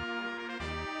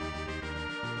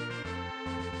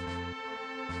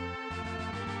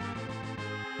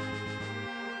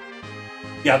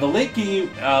 Yeah, the late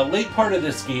part of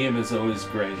this game is always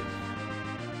great.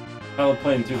 I love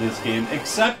playing through this game,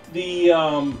 except the,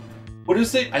 what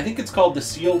is it? I think it's called the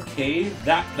Sealed Cave.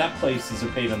 That place is a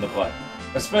pain in the butt.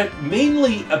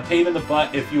 Mainly a pain in the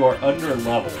butt if you are under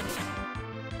leveled.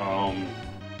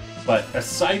 But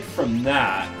aside from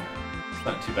that, it's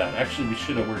not too bad. Actually, we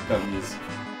should have worked on these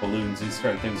balloons. These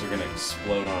kind of things are going to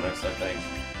explode on us, I think.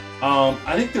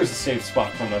 I think there's a safe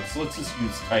spot coming up, so let's just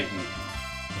use Titan.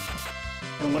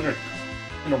 I wonder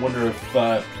if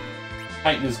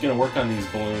Titan is going to work on these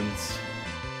balloons.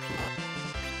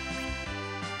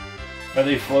 Are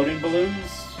they floating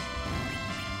balloons?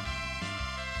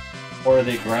 Or are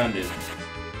they grounded?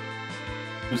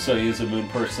 Usui is a moon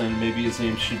person. Maybe his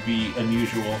name should be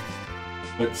unusual.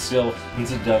 But still,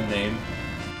 it's a dumb name.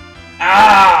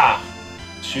 Ah!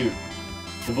 Shoot.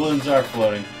 The balloons are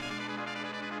floating.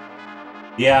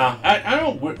 Yeah, I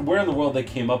don't know where in the world they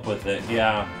came up with it.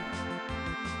 Yeah.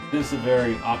 It is a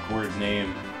very awkward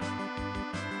name.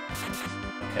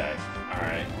 Okay.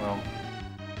 Alright, well.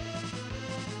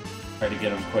 Try to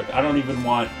get him quick. I don't even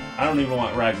want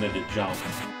Ragnar to jump.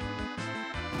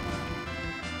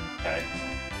 Okay.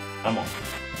 I'm on.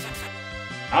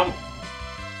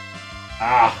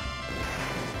 Ah!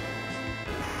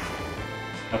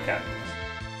 Okay.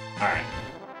 Alright.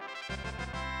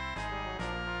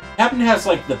 Captain has,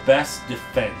 like, the best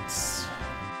defense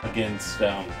against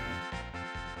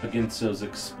those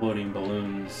exploding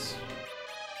balloons.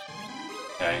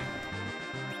 Okay.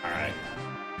 Alright.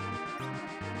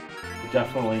 We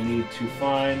definitely need to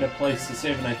find a place to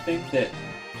save, and I think that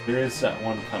there is that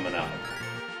one coming up.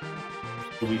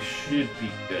 So we should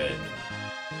be good.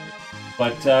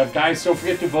 But, guys, don't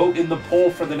forget to vote in the poll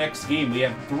for the next game. We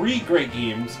have 3 great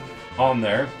games on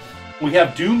there. We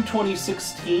have Doom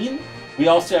 2016. We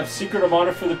also have Secret of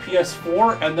Mana for the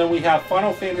PS4. And then we have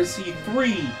Final Fantasy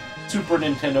III Super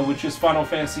Nintendo, which is Final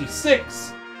Fantasy VI.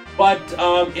 But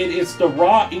it is the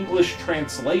raw English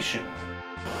translation.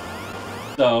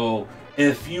 So,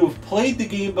 if you've played the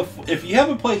game before, if you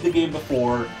haven't played the game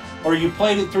before, or you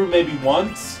played it through maybe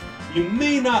once, you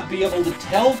may not be able to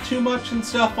tell too much and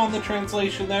stuff on the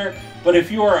translation there, but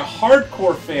if you are a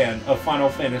hardcore fan of Final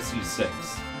Fantasy VI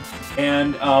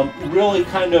and really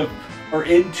kind of are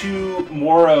into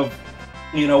more of,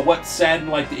 you know, what's said in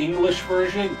like the English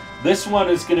version, this one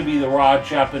is going to be the raw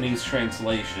Japanese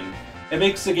translation. It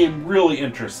makes the game really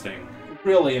interesting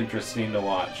to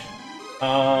watch.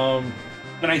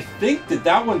 And I think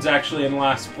that one's actually in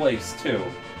last place too.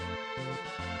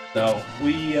 So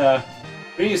we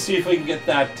need to see if we can get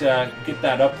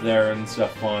that up there and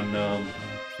stuff on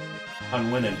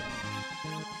winning.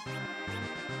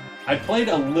 I played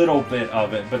a little bit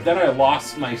of it, but then I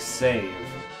lost my save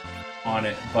on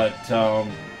it. But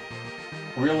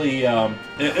really,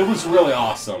 it was really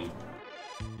awesome.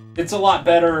 It's a lot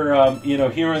better, you know,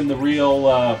 hearing the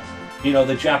real, you know,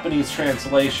 the Japanese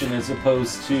translation as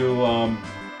opposed to,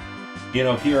 you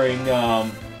know, hearing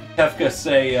Kefka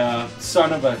say,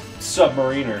 "son of a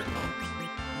submariner."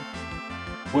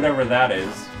 Whatever that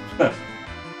is.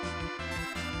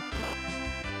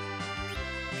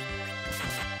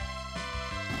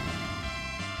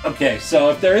 Okay,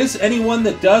 so if there is anyone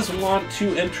that does want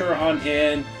to enter on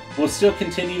in, we'll still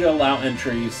continue to allow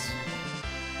entries.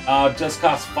 It does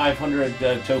cost 500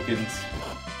 tokens.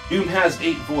 Doom has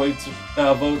 8 votes.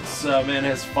 Man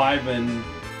has 5, and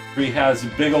 3 has a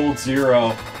big old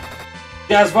 0.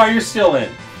 Jazvar, you're still in.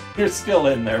 You're still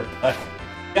in there, but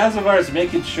Jazvar is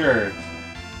making sure.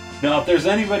 Now, if there's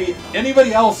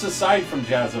anybody else aside from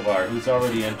Jazvar who's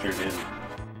already entered in,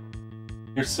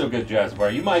 you're so good,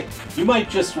 Jazvar. You might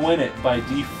just win it by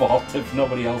default if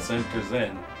nobody else enters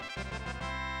in.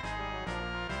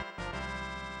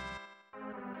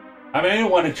 I mean, I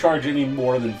don't want to charge any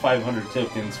more than 500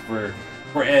 tokens for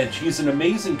Edge. He's an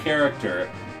amazing character,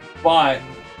 but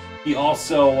he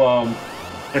also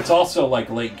it's also like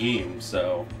late game,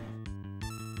 so.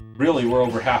 Really, we're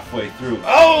over halfway through.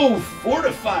 Oh!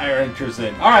 Fortifier enters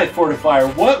in. Alright,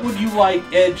 Fortifier, what would you like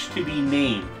Edge to be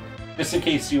named? Just in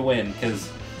case you win,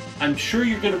 because I'm sure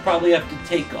you're going to probably have to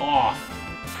take off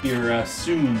here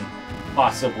soon,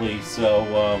 possibly.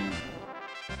 So,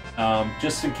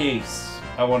 just in case.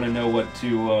 I want to know what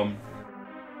to.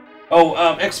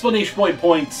 Explanation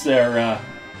points there,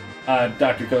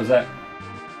 Dr. Kozak.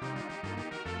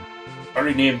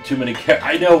 Already named too many characters.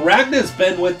 I know, Ragna's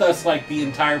been with us like the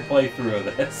entire playthrough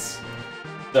of this.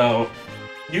 So,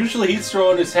 usually he's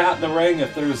throwing his hat in the ring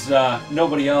if there's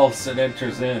nobody else that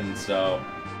enters in, so...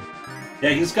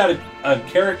 Yeah, he's got a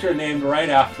character named right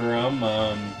after him.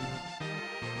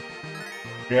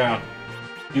 Yeah.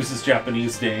 Uses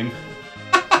Japanese name.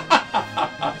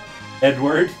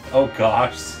 Edward? Oh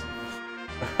gosh.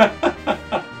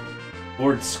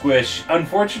 Lord Squish.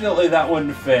 Unfortunately, that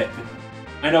wouldn't fit.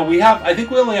 I know I think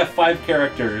we only have 5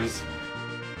 characters.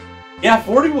 Yeah,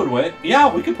 40 would win.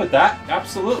 Yeah, we could put that.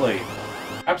 Absolutely.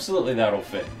 Absolutely, that'll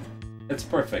fit. It's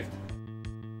perfect.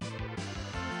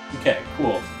 Okay,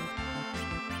 cool.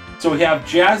 So we have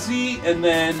Jazzy and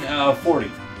then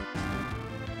 40.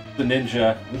 The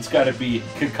ninja. It's got to be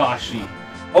Kakashi.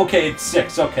 Okay, it's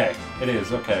 6. Okay, it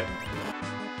is. Okay.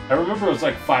 I remember it was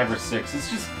like 5 or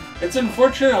 6. It's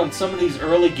unfortunate on some of these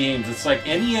early games. It's like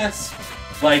NES,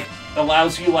 like,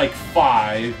 allows you like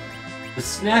 5. The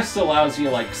SNES allows you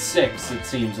like 6, it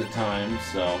seems at times,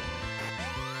 so...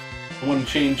 I want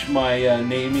to change my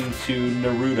naming to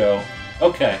Naruto.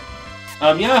 Okay.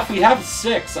 Yeah, if we have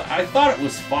 6, I thought it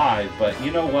was 5, but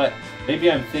you know what?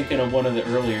 Maybe I'm thinking of one of the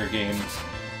earlier games.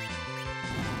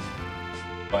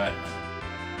 But,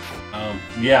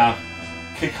 yeah,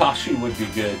 Kakashi would be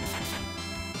good.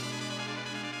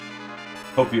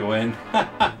 Hope you win.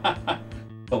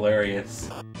 Hilarious.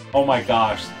 Oh my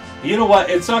gosh. You know what?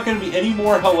 It's not going to be any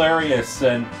more hilarious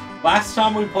than last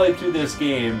time we played through this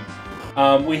game.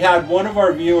 We had one of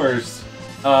our viewers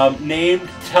named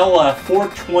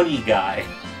Tella420 Guy.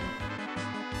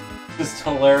 Just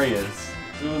hilarious.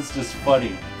 It was just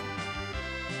funny.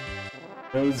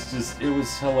 It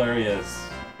was hilarious.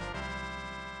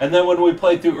 And then when we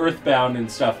played through Earthbound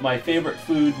and stuff, my favorite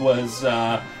food was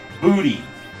booty.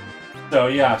 So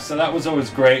yeah, so that was always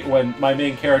great when my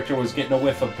main character was getting a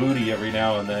whiff of booty every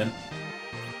now and then.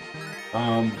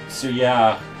 So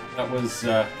yeah, that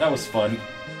was fun.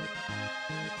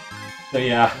 So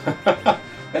yeah,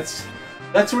 that's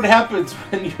what happens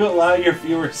when you allow your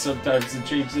viewers sometimes to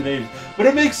change the names. But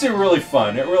it makes it really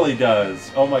fun. It really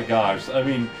does. Oh my gosh. I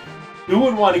mean, who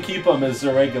would want to keep them as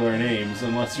their regular names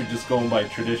unless you're just going by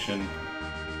tradition?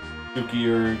 Suki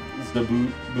or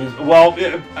Zabu. Well,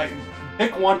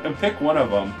 pick one of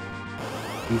them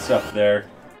and stuff there.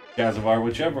 Jazavar,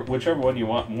 whichever one you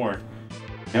want more.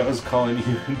 That was calling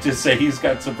you to say he's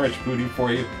got some fresh booty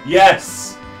for you.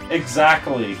 Yes,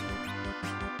 exactly.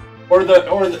 Or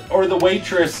the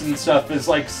waitress and stuff is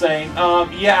like saying,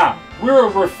 yeah, we're a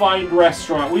refined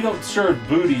restaurant. We don't serve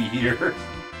booty here.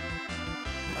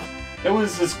 It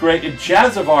was just great. And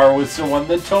Jazavar was the one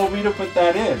that told me to put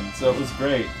that in, so it was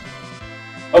great.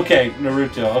 Okay,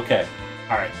 Naruto. Okay.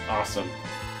 Alright, awesome.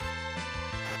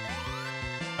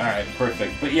 Alright,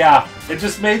 perfect. But yeah, it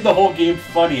just made the whole game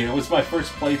funny, and it was my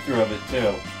first playthrough of it,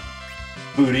 too.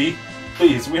 Booty,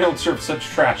 please, we don't serve such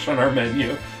trash on our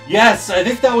menu. Yes, I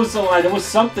think that was the line. It was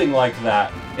something like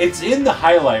that. It's in the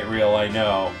highlight reel, I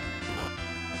know.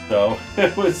 So,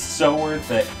 it was so worth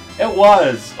it. It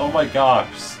was! Oh my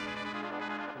gosh.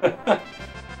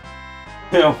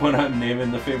 You know, when I'm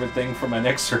naming the favorite thing for my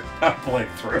next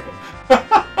playthrough.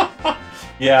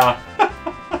 Yeah.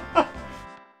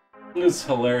 It was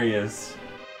hilarious.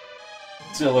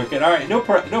 Still lurking. Alright, no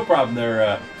problem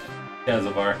there,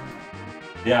 Jazavar.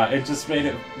 Yeah, it just made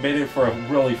it for a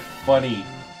really funny,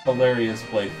 hilarious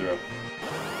playthrough.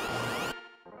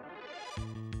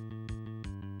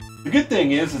 The good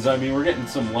thing is I mean, we're getting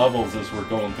some levels as we're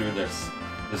going through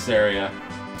this area.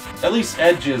 At least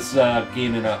Edge is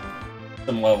gaining up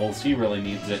some levels. He really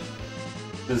needs it.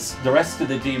 Because the rest of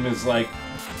the team is like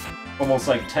almost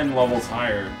like 10 levels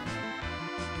higher.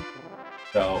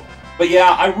 So, but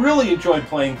yeah, I really enjoyed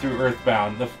playing through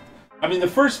Earthbound. I mean, the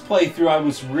first playthrough, I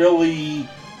was really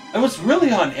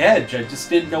on edge. I just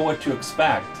didn't know what to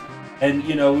expect. And,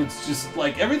 you know, it's just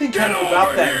like everything kind of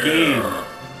about that game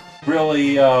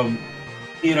really,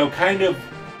 you know, kind of,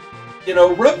 you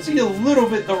know, rubs you a little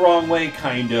bit the wrong way,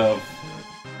 kind of.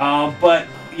 But,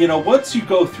 you know, once you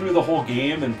go through the whole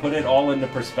game and put it all into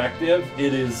perspective,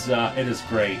 it is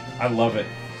great. I love it.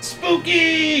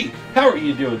 Spooky! How are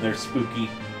you doing there, Spooky?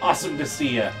 Awesome to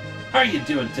see you. How are you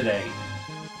doing today?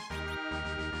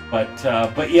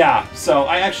 But yeah, so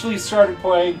I actually started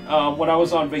playing when I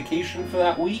was on vacation for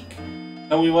that week,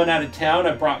 and we went out of town.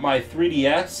 I brought my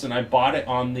 3DS and I bought it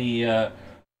on the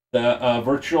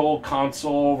virtual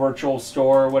console, virtual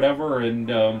store, or whatever,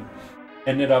 and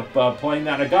ended up playing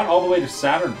that. I got all the way to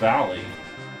Saturn Valley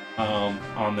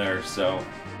on there, so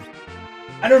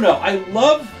I don't know. I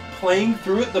love playing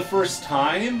through it the first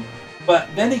time, but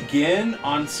then again,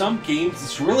 on some games,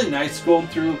 it's really nice going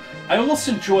through. I almost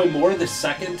enjoy more the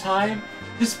second time,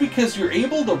 just because you're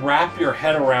able to wrap your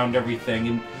head around everything,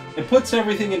 and it puts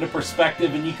everything into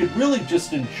perspective, and you could really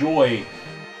just enjoy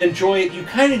it. You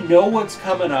kind of know what's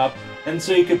coming up, and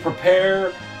so you could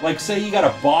prepare. Like, say you got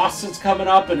a boss that's coming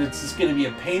up, and it's just going to be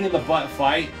a pain in the butt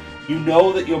fight. You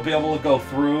know that you'll be able to go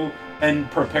through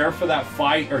and prepare for that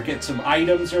fight or get some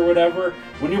items or whatever.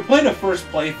 When you're playing a first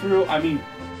playthrough, I mean,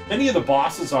 many of the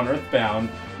bosses on Earthbound,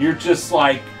 you're just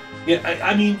like,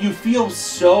 I mean, you feel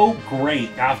so great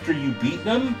after you beat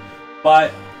them,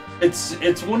 but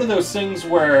it's one of those things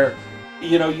where,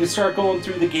 you know, you start going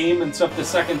through the game and stuff the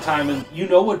second time, and you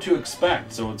know what to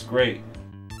expect, so it's great.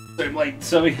 So I'm like,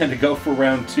 so we had to go for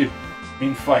round 2. I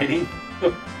mean, fighting.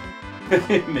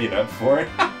 Made up for it.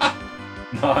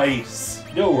 Nice.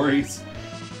 No worries.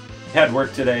 Had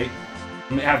work today.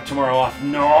 I'm gonna have tomorrow off.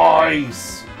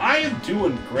 Nice. I am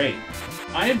doing great.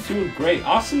 I am doing great.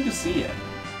 Awesome to see it.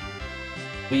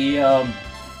 We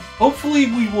hopefully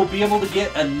we will be able to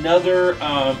get another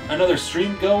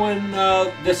stream going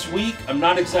this week. I'm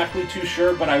not exactly too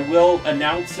sure, but I will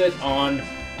announce it on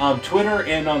Twitter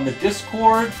and on the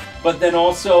Discord. But then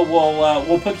also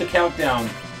we'll put the countdown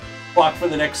clock for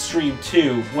the next stream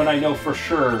too when I know for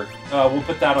sure. We'll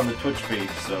put that on the Twitch page.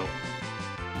 So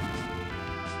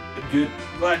good.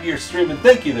 Glad you're streaming.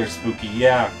 Thank you there, Spooky.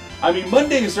 Yeah. I mean,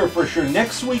 Mondays are for sure.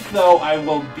 Next week, though, I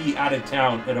will be out of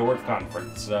town at a work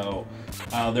conference, so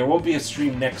there won't be a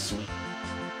stream next week.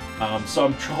 So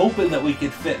I'm hoping that we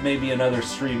could fit maybe another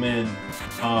stream in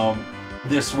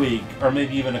this week, or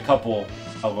maybe even a couple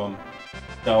of them.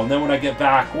 So, and then when I get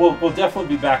back, we'll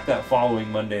definitely be back that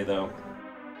following Monday, though.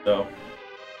 So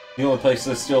the only place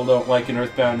I still don't like in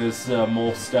Earthbound is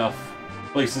mole stuff.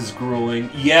 Place is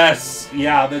grueling. Yes,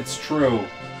 yeah, that's true.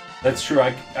 That's true.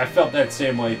 I felt that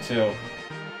same way too.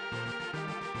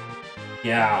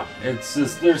 Yeah, it's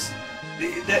just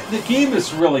the game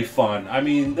is really fun. I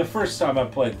mean, the first time I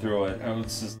played through it, I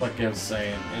was just like I was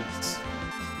saying,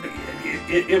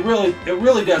 it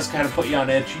really does kind of put you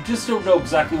on edge. You just don't know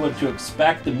exactly what to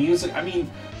expect. The music, I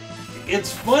mean,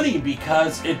 it's funny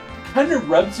because it kind of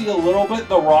rubs you a little bit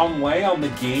the wrong way on the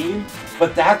game,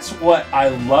 but that's what I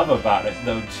love about it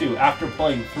though too. After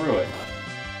playing through it.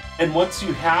 And once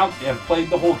you have played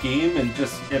the whole game and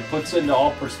just it puts into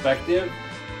all perspective,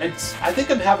 I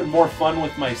think I'm having more fun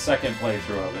with my second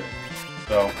playthrough of it.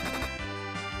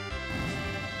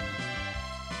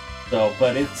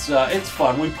 But it's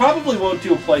fun. We probably won't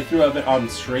do a playthrough of it on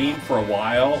stream for a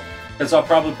while, because I'll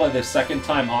probably play the second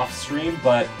time off stream.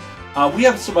 But we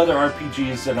have some other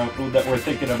RPGs that we're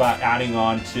thinking about adding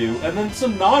on to, and then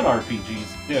some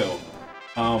non-RPGs too.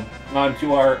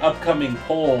 Onto our upcoming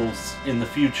polls in the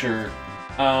future.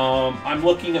 I'm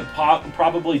looking at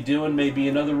probably doing maybe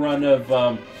another run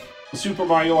of Super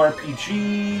Mario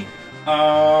RPG.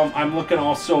 I'm looking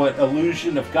also at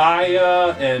Illusion of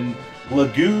Gaia and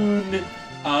Lagoon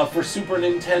for Super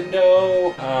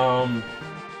Nintendo.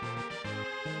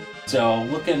 So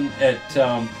looking at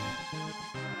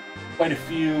quite a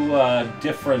few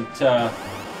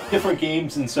different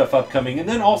games and stuff upcoming, and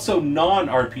then also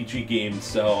non-RPG games.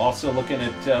 So also looking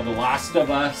at The Last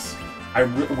of Us.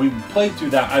 We played through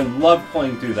that. I love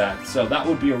playing through that. So that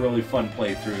would be a really fun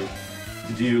playthrough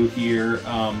to do here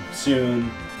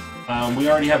soon. We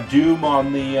already have Doom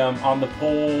on the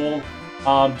poll.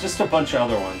 Just a bunch of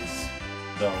other ones.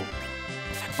 So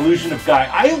Illusion of Gaia.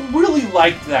 I really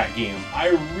liked that game. I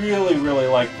really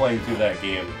liked playing through that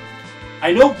game.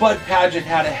 I know Bud Padgett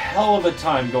had a hell of a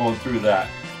time going through that.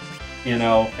 You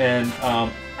know, and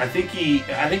I think he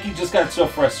just got so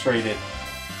frustrated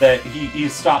that he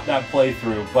stopped that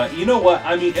playthrough. But you know what?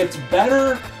 I mean, it's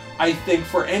better, I think,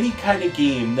 for any kind of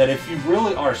game that if you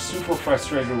really are super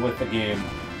frustrated with the game,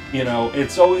 you know,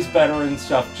 it's always better and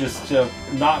stuff just to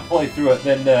not play through it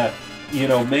than to, you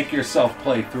know, make yourself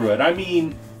play through it. I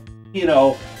mean, you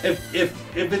know, if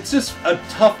it's just a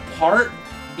tough part,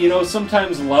 you know,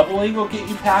 sometimes leveling will get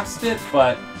you past it,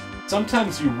 but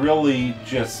sometimes you really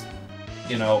just,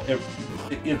 you know,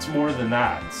 it's more than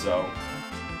that. So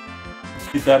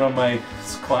keep that on my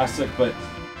classic, but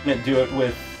can't do it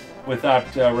without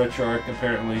RetroArch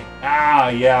apparently. Ah,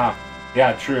 yeah,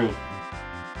 true.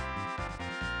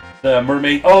 The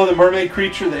mermaid. Oh, the mermaid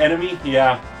creature, the enemy.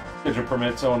 Yeah, schedule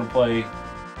permits. I want to play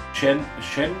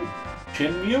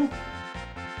Shenmue.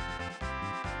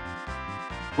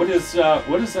 What is that?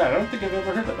 I don't think I've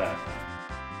ever heard of that.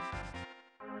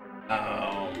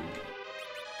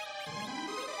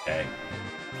 Okay.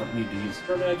 Don't need to use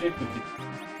her magic. We could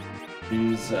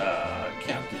use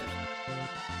Captain.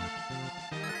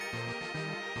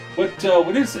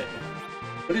 What is it?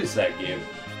 What is that game?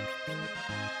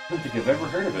 I don't think I've ever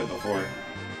heard of it before.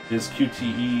 Is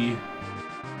QTE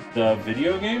the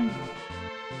video game?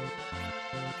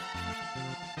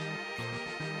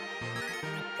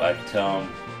 But,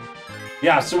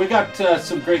 yeah, so we got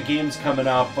some great games coming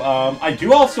up. I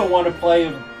do also want to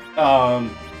play...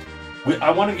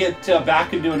 I want to get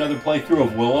back and do another playthrough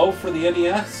of Willow for the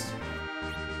NES.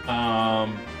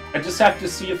 I just have to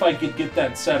see if I could get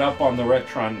that set up on the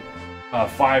Retron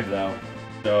 5, though.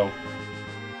 So...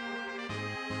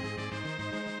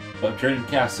 But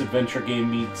Dreamcast adventure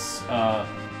game meets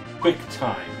Quick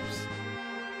Times.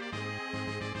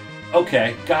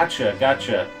 Okay, gotcha.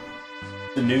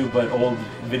 The new but old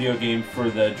video game for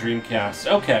the Dreamcast.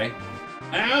 Okay.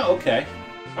 Okay.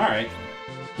 Alright.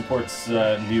 Supports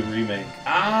new remake.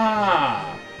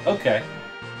 Okay.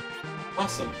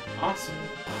 Awesome.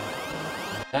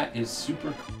 That is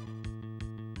super cool.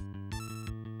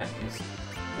 That is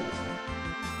cool.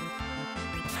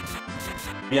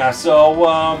 Yeah, so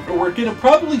we're going to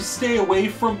probably stay away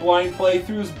from blind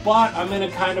playthroughs, but I'm going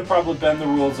to kind of probably bend the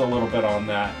rules a little bit on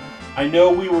that. I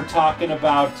know we were talking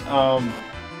about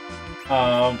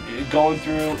going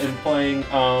through and playing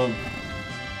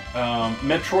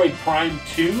Metroid Prime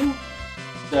 2,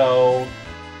 so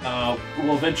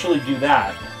we'll eventually do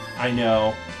that. I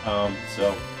know,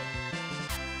 so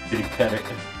getting petted,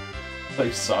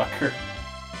 play soccer.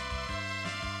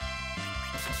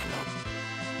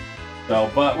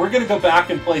 So, but we're going to go back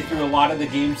and play through a lot of the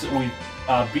games that we've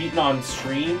beaten on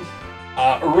stream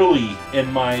early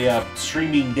in my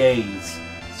streaming days.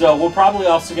 So we'll probably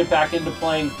also get back into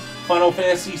playing Final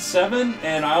Fantasy VII,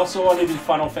 and I also want to do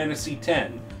Final Fantasy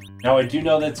X. Now, I do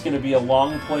know that's going to be a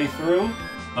long playthrough,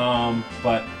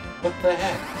 but what the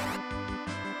heck?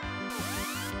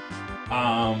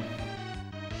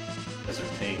 Those are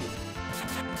pain.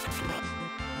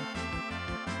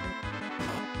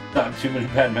 Not too many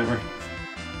bad memories.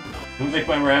 We'll make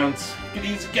my rounds. Get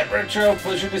easy, get retro.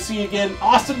 Pleasure to see you again.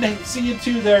 Awesome to see you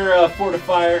too there,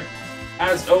 Fortifier.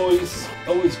 As always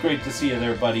great to see you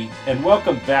there, buddy. And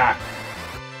welcome back.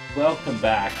 Welcome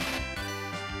back.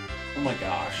 Oh my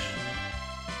gosh.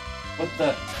 What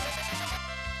the...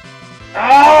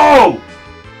 Oh!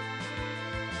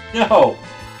 No!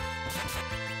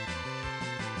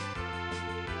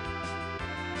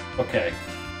 Okay.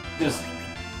 Just...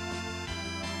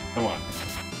 Come on.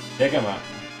 Take him out.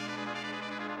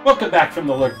 Welcome back from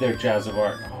the lurk there,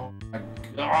 Jazzavar. Oh my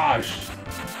gosh.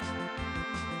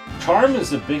 Charm is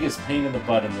the biggest pain in the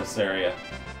butt in this area.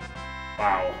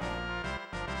 Wow.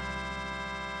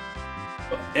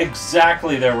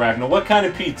 Exactly there, Ragnar. What kind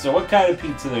of pizza? What kind of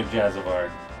pizza there, Jazzavar?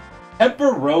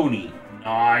 Pepperoni.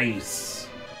 Nice.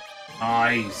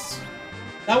 Nice.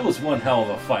 That was one hell of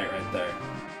a fight right there.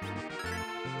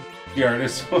 The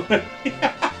artist.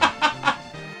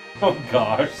 Oh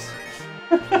gosh.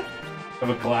 Have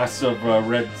a glass of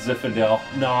red Zinfandel.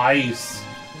 Nice.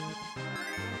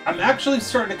 I'm actually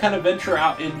starting to kind of venture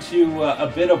out into a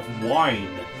bit of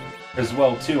wine as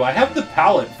well too. I have the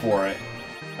palate for it.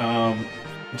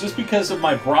 Just because of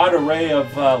my broad array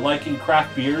of liking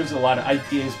craft beers, a lot of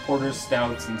IPAs, porters,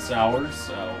 stouts, and sours.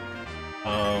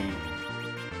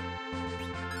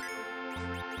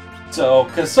 So,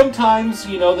 because sometimes,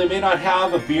 you know, they may not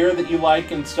have a beer that you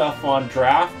like and stuff on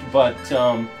draft, but,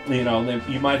 you know,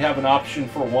 you might have an option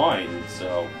for wine,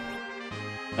 so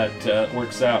that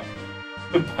works out.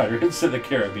 Pirates of the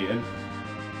Caribbean.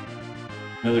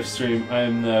 Another stream.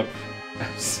 I'm the...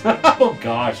 Oh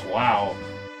gosh, wow.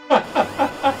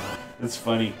 That's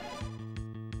funny.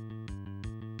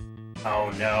 Oh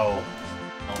no.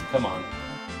 Oh, come on.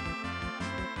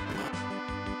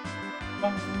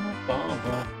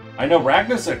 I know,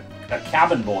 Ragnar's a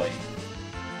cabin boy.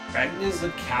 Ragnar's a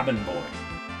cabin boy.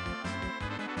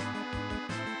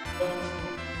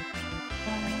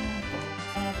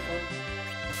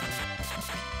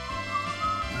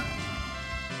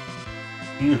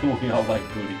 We all like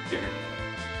booty here.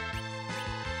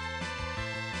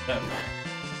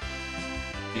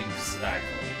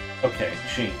 Exactly. Okay,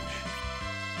 change.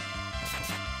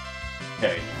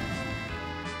 Okay.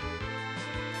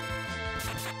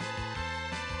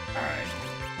 Alright.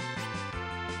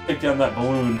 Take down that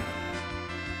balloon.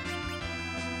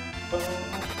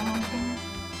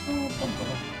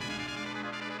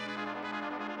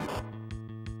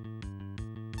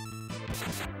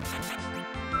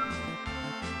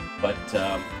 But,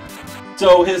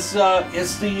 so is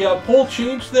the poll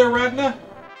changed there, Ragna?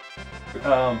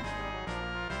 On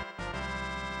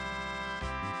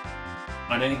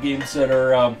any games that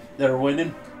are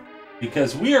winning?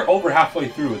 Because we are over halfway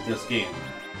through with this game.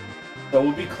 So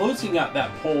we'll be closing out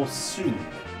that poll soon.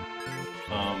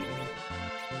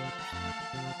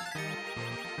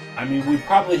 I mean, we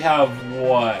probably have,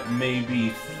 what, maybe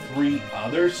 3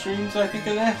 other streams, I think,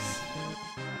 of this?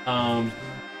 Coming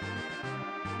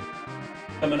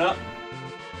up.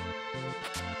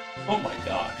 Oh my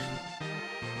gosh.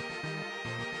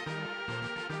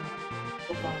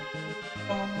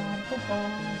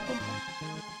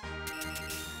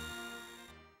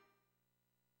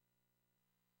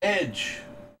 Edge.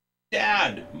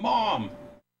 Dad. Mom.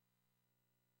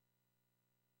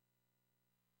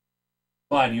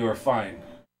 Glad you are fine.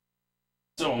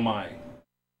 So am I.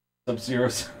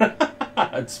 Sub-Zero's.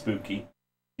 It's spooky.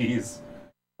 Jeez.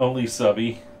 Only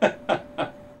subby.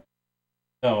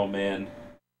 Oh, man.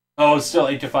 Oh, it's still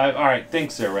 8 to 5? Alright,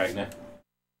 thanks there, Ragna.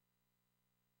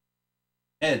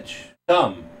 Edge.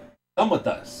 Come. Come with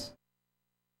us.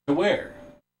 To where?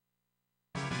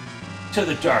 To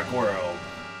the dark world.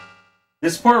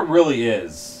 This part really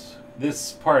is.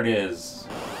 This part is.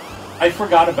 I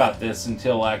forgot about this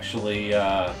until actually,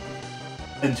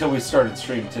 until we started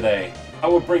stream today. I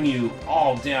will bring you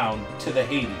all down to the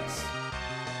Hades.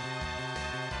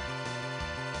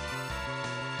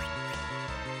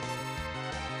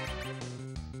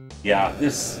 Yeah,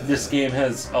 this game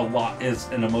has a lot, is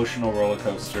an emotional roller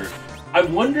coaster. I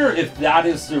wonder if that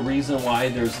is the reason why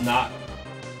there's not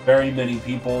very many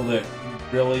people that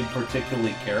really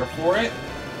particularly care for it.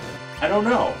 I don't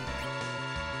know.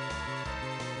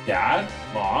 Dad?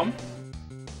 Mom?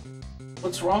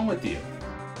 What's wrong with you?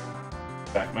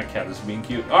 In fact, my cat is being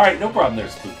cute. Alright, no problem there,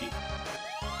 Spooky.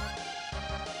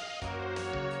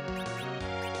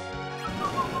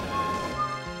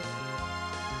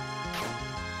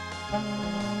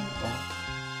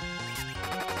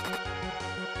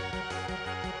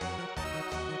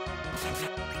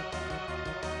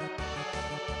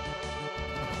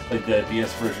 Played the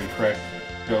DS version, correct?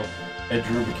 Go. Edge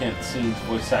Rubicant scenes,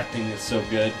 voice acting is so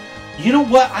good. You know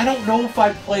what? I don't know if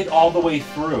I played all the way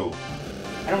through.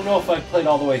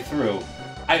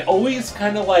 I always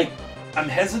kind of like, I'm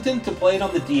hesitant to play it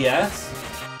on the DS,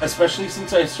 especially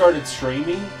since I started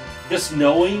streaming. Just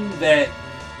knowing that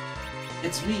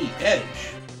it's me,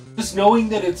 Edge. Just knowing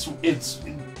that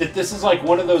that this is like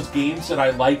one of those games that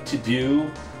I like to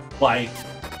do, like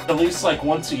at least like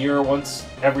once a year, once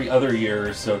every other year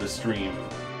or so to stream.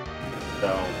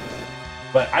 So,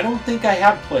 but I don't think I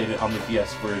have played it on the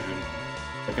DS version.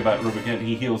 Like about Rubicon,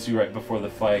 he heals you right before the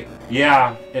fight.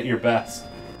 Yeah, at your best.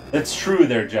 That's true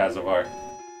there, Jazavar.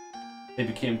 They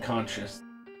became conscious.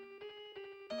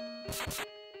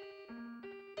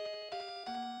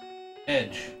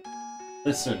 Edge,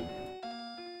 listen.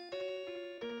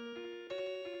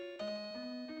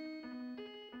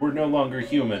 We're no longer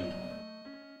human.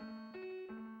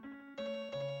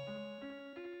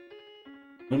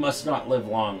 We must not live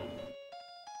long.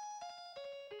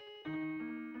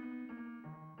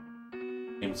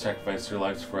 Even sacrifice your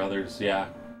lives for others, yeah.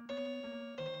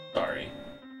 Sorry.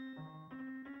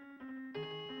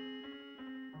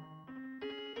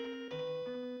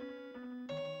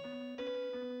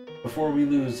 Before we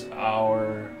lose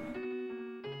our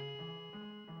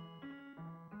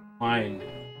mind,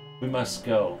 we must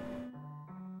go.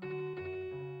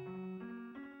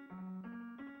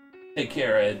 Take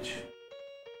care, Edge.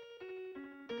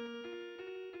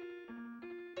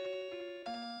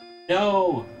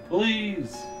 No,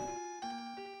 please.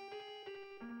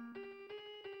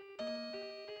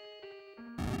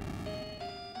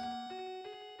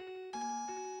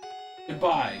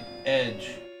 Goodbye,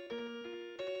 Edge.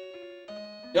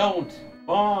 Don't,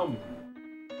 Mom.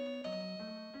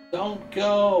 Don't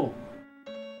go.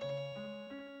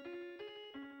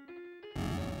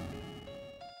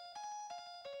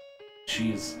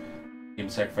 Jeez. Game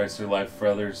sacrificed their life for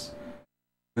others.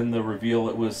 Then the reveal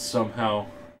it was somehow,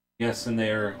 yes, and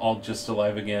they're all just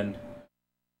alive again.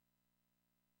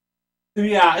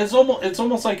 Yeah, it's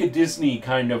almost like a Disney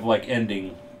kind of like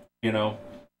ending, you know.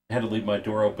 I had to leave my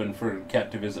door open for a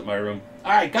cat to visit my room.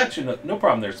 Alright, gotcha. No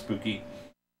problem there, Spooky.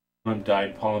 One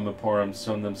died, Polymoporum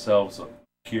stoned themselves,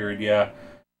 cured, yeah.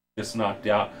 Just knocked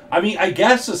out. I mean, I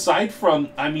guess aside from,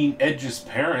 Edge's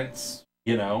parents,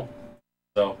 you know.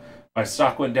 So, my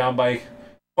stock went down by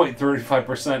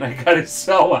 0.35%. I gotta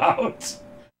sell out.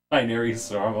 Binary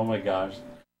Storm, oh my gosh.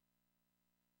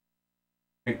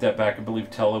 Take that back. I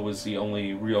believe Tella was the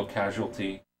only real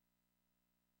casualty.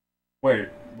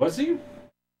 Where was he?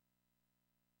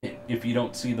 If you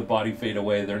don't see the body fade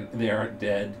away, they aren't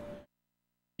dead.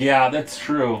 Yeah, that's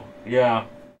true. Yeah,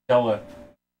 Tella.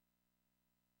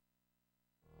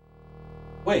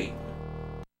 Wait.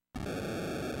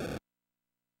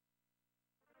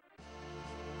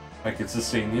 I could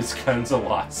sustain these kinds of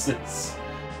losses.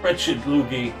 Wretched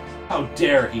Luigi, How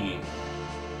dare he?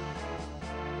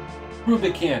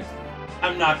 Rubicant,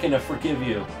 I'm not gonna forgive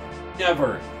you.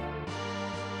 Never.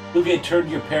 Lugia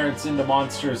turned your parents into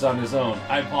monsters on his own.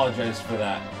 I apologize for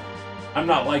that. I'm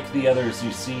not like the others,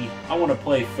 you see. I want to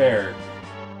play fair.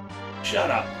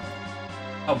 Shut up.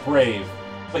 How brave.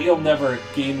 But you'll never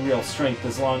gain real strength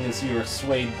as long as you are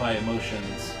swayed by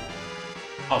emotions.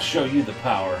 I'll show you the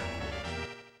power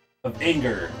of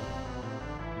anger.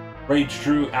 Rage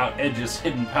drew out Edge's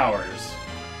hidden powers.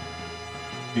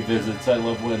 He visits. I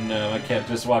love when my cat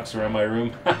just walks around my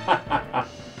room.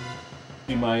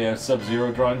 See my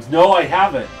Sub-Zero drawings? No, I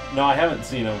haven't. No, I haven't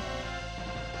seen them.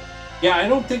 Yeah, I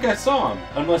don't think I saw them.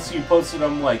 Unless you posted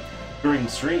them, like, during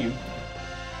stream.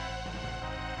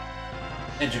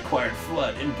 Edge acquired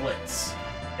Flood and Blitz.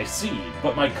 I see,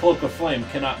 but my Cloak of Flame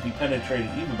cannot be penetrated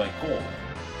even by cold.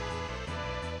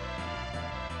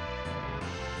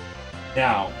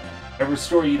 Now, I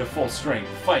restore you to full strength.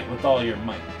 Fight with all your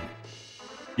might.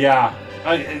 Yeah,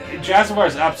 Jazavar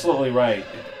is absolutely right.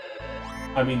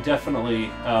 I mean,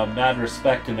 definitely mad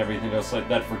respect and everything else like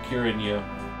that for curing you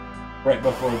right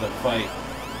before the fight.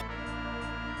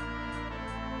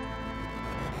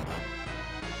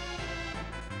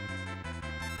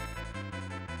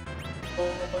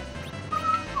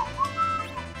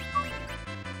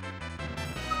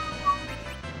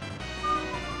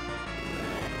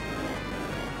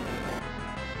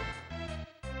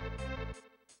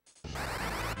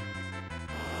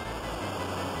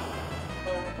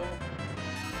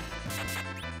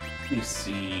 Let me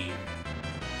see.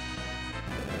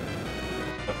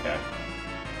 Okay.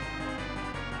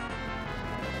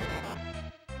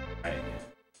 Right.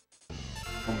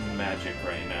 Magic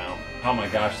right now. Oh my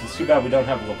gosh, it's too bad we don't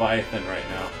have Leviathan right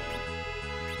now.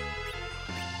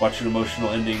 Watch an emotional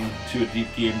ending to a deep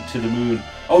game to the moon.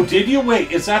 Oh, did you?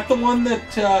 Wait, is that the one that,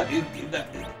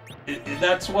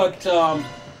 that's what,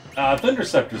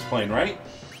 Thunderceptor's playing, right?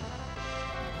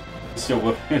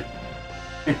 So,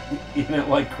 eating it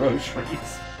like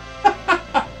groceries.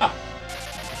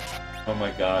 Oh my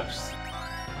gosh.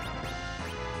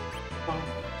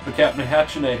 The Captain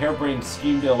hatching a harebrained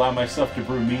scheme to allow myself to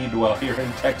brew mead while here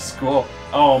in tech school.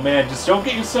 Oh man, just don't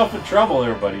get yourself in trouble,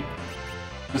 everybody.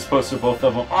 Just posted both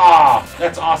of them. Ah,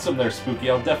 that's awesome there, Spooky.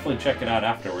 I'll definitely check it out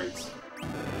afterwards.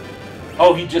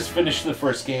 Oh, he just finished the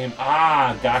first game.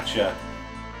 Ah, gotcha.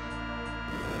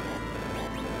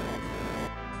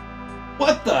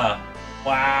 What the?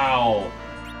 Wow.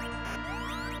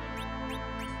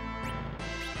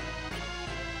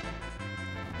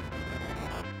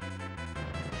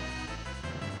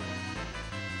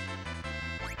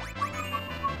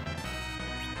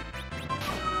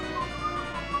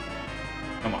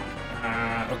 Come on.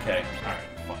 Okay. Alright,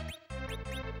 fine.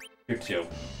 Here too.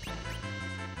 I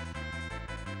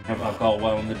have alcohol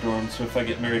while in the dorm, so if I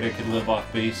get married I could live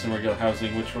off base and regular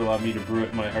housing, which will allow me to brew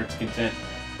it in my heart's content,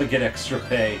 but get extra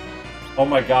pay. Oh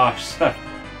my gosh.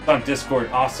 It's on Discord.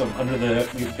 Awesome. Under the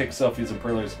you can pick selfies and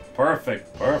perlers.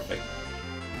 Perfect. Perfect.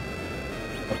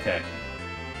 Okay.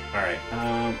 Alright.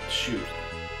 Shoot.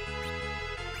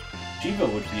 Shiva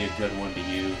would be a good one to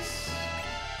use.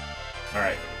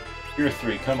 Alright. Here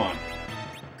 3, come on.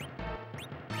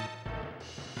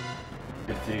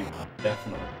 Here 3,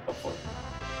 definitely. Go for it.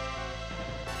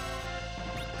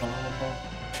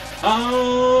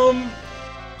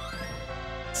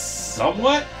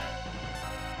 Somewhat?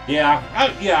 Yeah,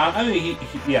 yeah, I mean,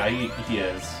 he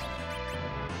is.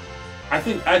 I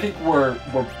think we're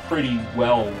pretty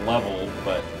well leveled,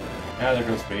 but yeah, there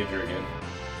goes Major again.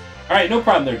 Alright, no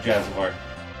problem there, Jazavar.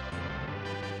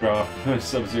 Draw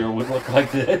Sub-Zero would look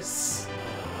like this.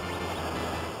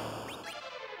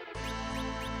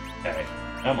 Okay,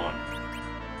 come on.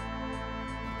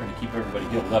 Trying to keep everybody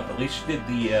healed up. At least you did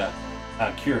the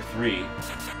Cure 3.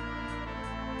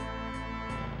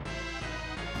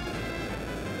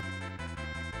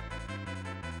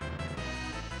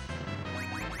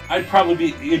 It'd probably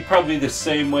be the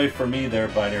same way for me there,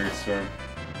 Binary Storm.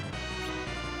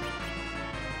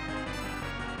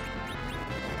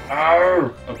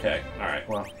 Arr! Okay, alright,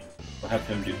 well, we'll have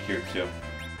him do Cure 2.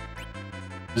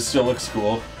 This still looks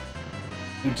cool.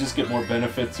 You just get more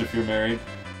benefits if you're married.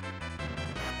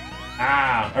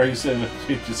 Ah! Are you saying that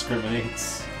it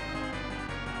discriminates?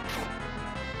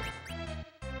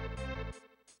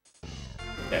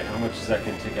 Okay, how much is that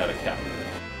going to take out of Captain?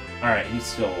 Alright, he's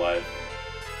still alive.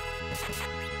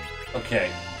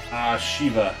 Okay.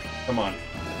 Shiva. Come on.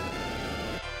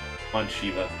 Come on,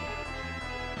 Shiva.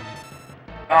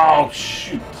 Oh,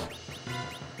 shoot!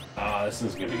 This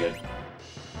is gonna be good.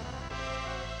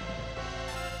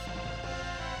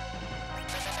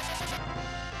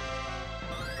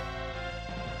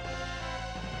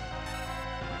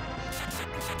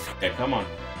 Okay, come on.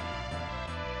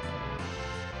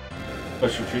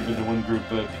 Special treatment to one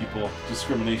group of people.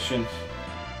 Discrimination.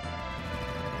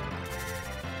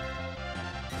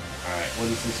 Alright, what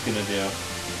is this gonna do?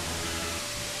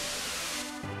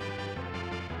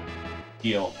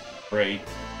 Heal. Great.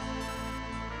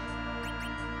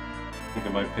 Look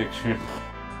at my picture.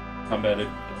 Combat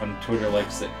on Twitter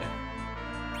likes it.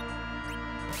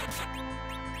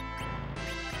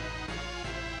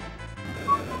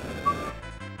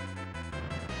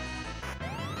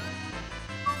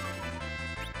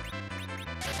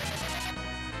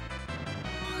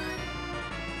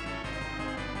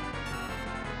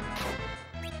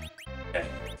 Okay.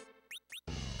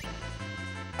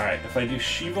 Alright, if I do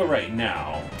Shiva right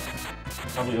now,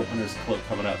 probably open his cloak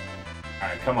coming up.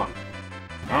 Alright, come on.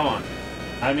 Come on.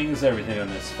 Timing is everything on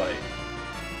this fight.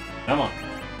 Come on.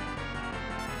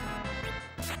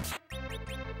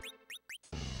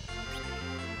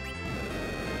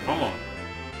 Come on.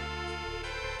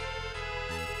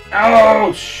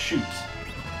 Oh, shoot.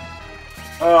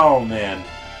 Oh, man.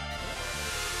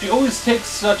 She always takes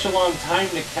such a long time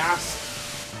to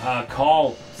cast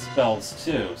call spells,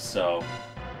 too, so...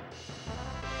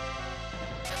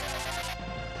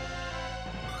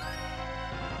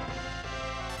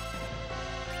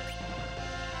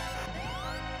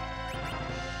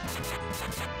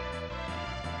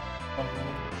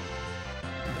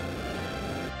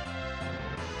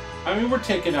 I mean, we're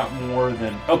taking out more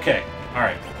than... Okay,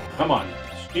 alright. Come on.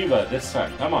 Shiva, this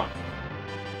time. Come on.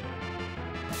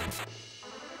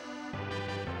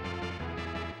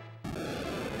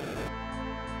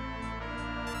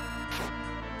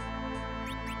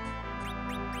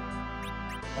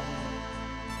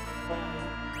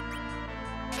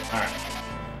 Alright.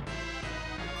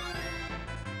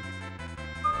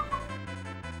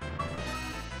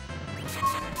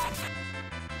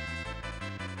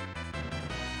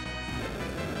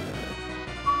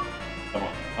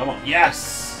 Come on.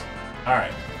 Yes!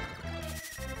 Alright.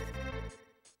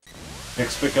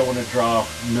 Next pick I want to draw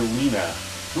Melina.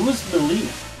 Who is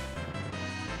Melina?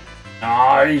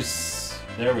 Nice!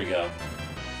 There we go.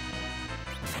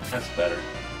 That's better.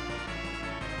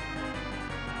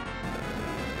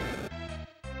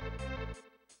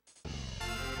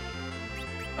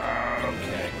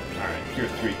 Okay. Alright, Tier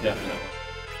 3 definitely.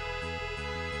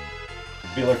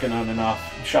 Be looking on and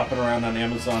off, shopping around on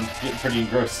Amazon, getting pretty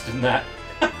engrossed in that.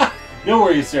 No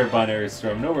worries there, Binary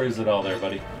Storm. No worries at all there,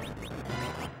 buddy.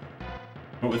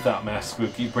 But without Mask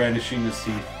Spooky brandishing his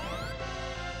teeth.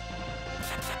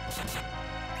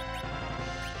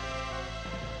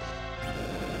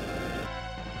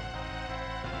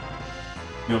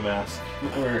 No mask.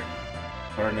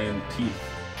 Or no teeth.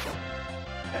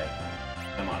 Okay.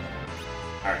 Come on.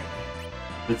 Alright.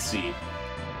 Let's see.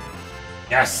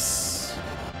 Yes!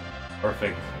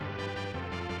 Perfect.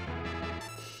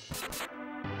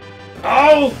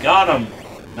 Oh, got him!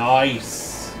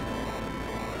 Nice!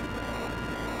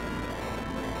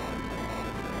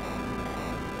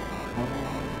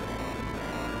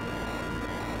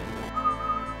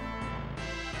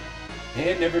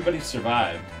 And everybody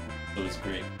survived. It was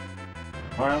great.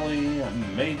 Marley,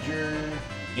 Major,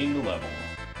 gained a level.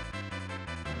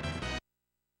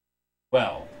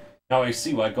 Well, now I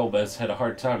see why Golbez had a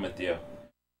hard time with you.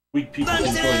 Weak people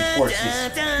can join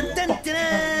forces.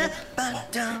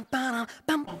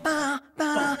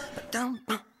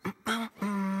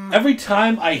 Every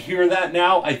time I hear that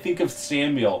now, I think of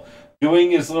Samuel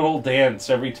doing his little dance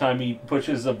every time he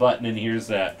pushes a button and hears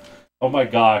that. Oh my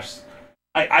gosh.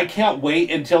 I can't wait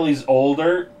until he's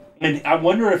older, and I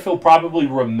wonder if he'll probably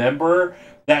remember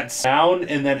that sound,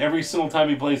 and then every single time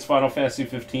he plays Final Fantasy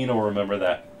 15, he'll remember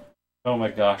that. Oh my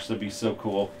gosh, that'd be so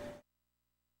cool.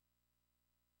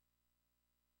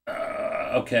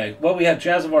 Okay, well, we have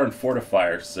Jazavar and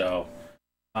Fortifier, so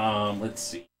let's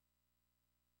see.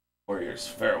 Warriors,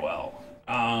 farewell.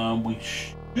 We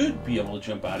should be able to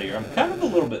jump out of here. I'm kind of a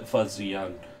little bit fuzzy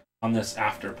on this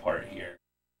after part here.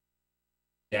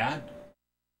 Dad?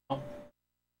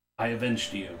 I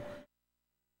avenged you.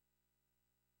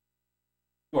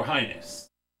 Your Highness.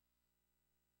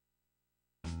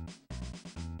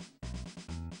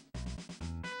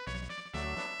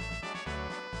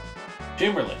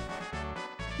 Chamberlain,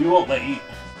 we won't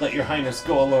let your Highness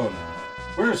go alone.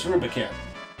 Where's Rubicon?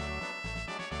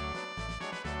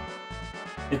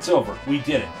 It's over. We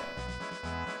did it.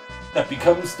 That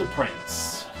becomes the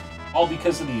prince. All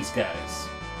because of these guys.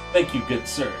 Thank you, good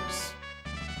sirs.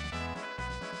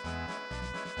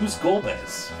 Who's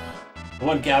Golbez? The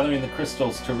one gathering the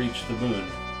crystals to reach the moon.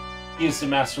 He is the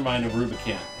mastermind of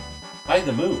Rubicon. By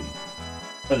the moon.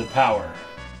 For the power.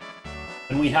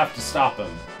 And we have to stop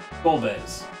him.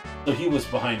 Golbez. So he was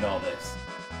behind all this.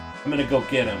 I'm gonna go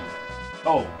get him.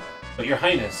 Oh, but your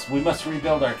highness, we must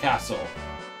rebuild our castle.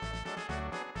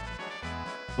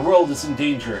 The world is in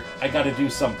danger. I gotta do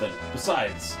something.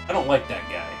 Besides, I don't like that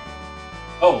guy.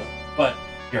 Oh, but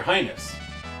your highness.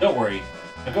 Don't worry.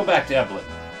 I'll go back to Evelyn.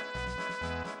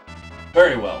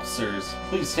 Very well, sirs.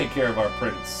 Please take care of our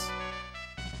prince.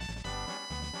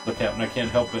 Look, Captain, I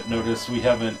can't help but notice we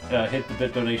haven't hit the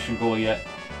bit donation goal yet.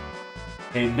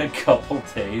 In a couple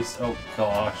days. Oh,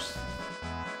 gosh.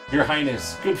 Your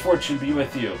Highness, good fortune be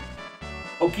with you.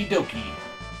 Okie dokie.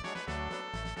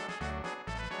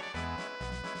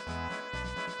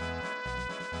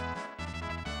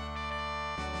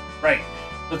 Right.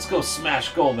 Let's go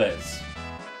smash Golbez.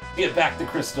 Get back the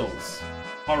crystals.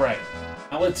 Alright.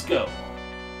 Now let's go.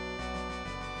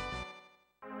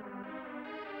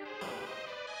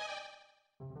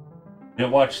 Now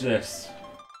watch this.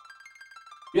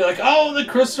 You're like, oh, the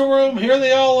crystal room, here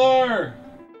they all are.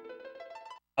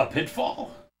 A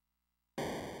pitfall?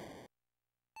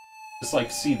 Just like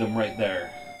see them right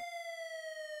there.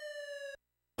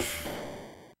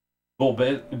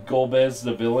 Golbez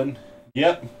the villain.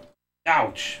 Yep.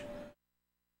 Ouch.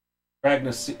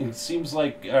 Ragnus, it seems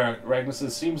like Ragnus,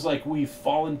 it seems like we've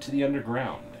fallen to the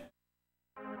underground.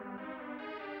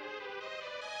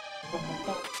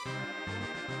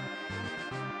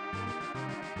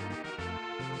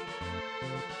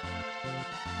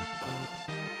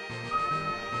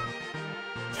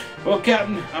 Well,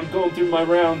 Captain, I'm going through my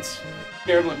rounds.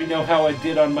 Karen, let me know how I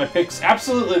did on my picks.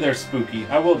 Absolutely, they're spooky.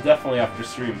 I will definitely after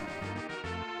stream.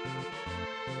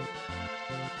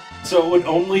 So it would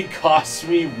only cost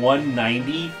me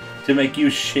 $190 to make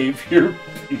you shave your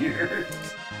beard.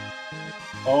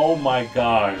 Oh my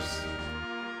gosh.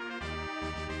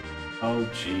 Oh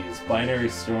jeez, Binary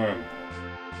Storm.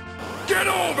 Get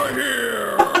over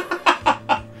here!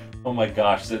 Oh my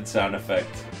gosh, that sound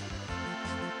effect.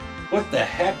 What the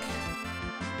heck?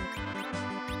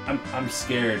 I'm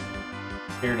scared.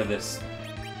 Scared of this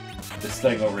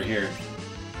thing over here.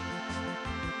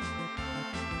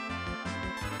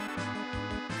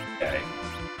 Okay.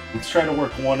 Let's try to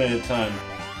work one at a time.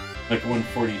 Like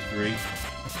 143.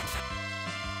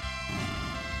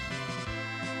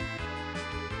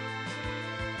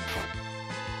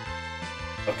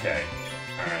 Okay.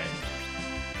 Alright.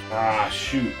 Ah,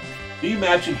 shoot. Can you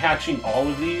imagine hatching all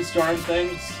of these darn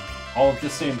things? All at the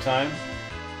same time?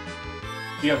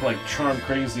 You have like Charm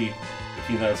Crazy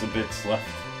 15,000 bits left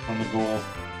on the goal.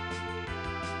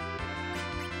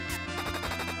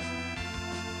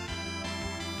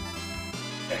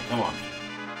 Okay, come on.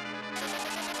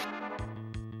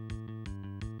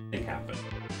 Thing happened.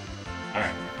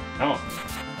 Alright, come on.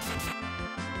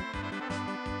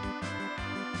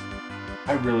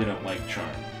 I really don't like Charm.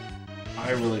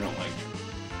 I really don't like Charm.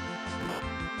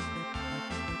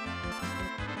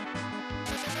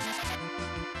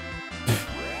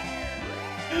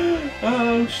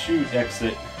 Oh shoot,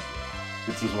 exit.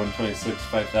 This is 126,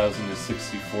 5,000 is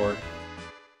 64.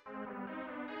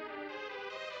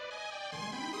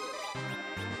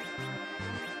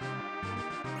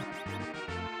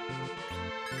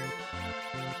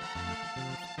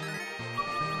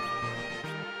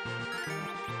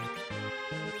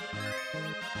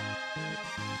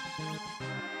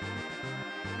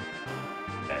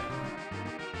 Okay.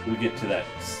 We get to that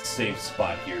safe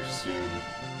spot here soon.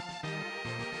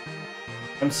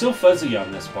 I'm so fuzzy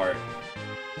on this part.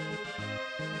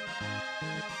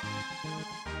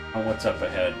 On what's up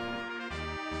ahead.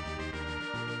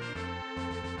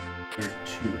 Tier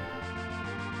 2.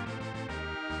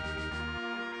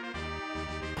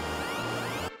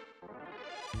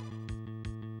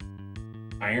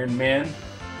 Iron Man?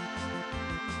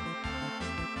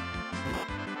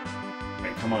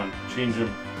 Alright, come on, change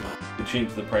them. I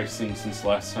changed the pricing since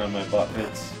last time I bought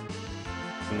bits.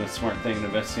 And the smart thing to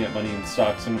investing that money in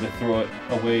stocks, I'm gonna throw it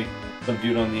away. Some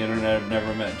dude on the internet I've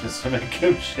never met just to make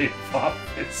him shave off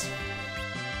his.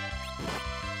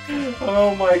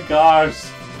 Oh my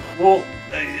gosh. Well,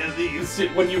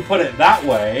 when you put it that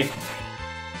way.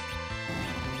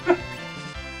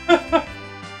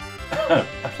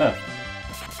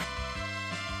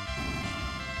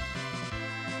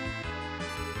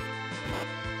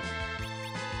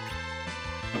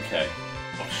 Okay.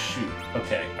 Oh shoot.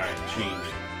 Okay, alright, change.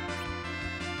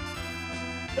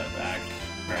 That back.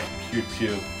 Alright,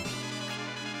 Q2.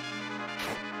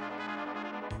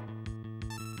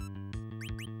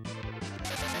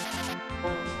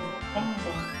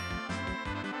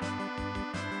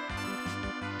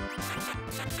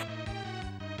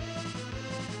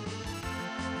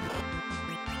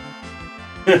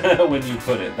 When you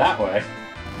put it that way.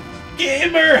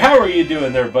 Gamer, how are you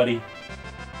doing there, buddy?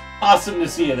 Awesome to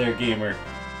see you there, Gamer.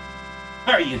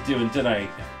 How are you doing tonight?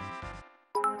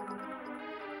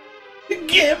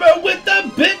 Gamer with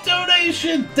the bit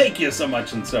donation! Thank you so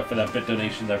much and stuff for that bit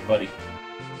donation there, buddy.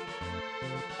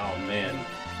 Oh, man.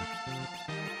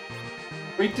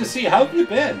 Great to see you. How have you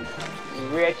been?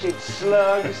 Wretched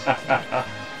slugs.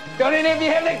 Don't any of you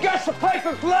have the guts to play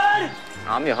for blood?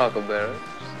 I'm your huckleberry.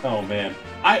 Oh, man.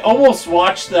 I almost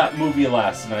watched that movie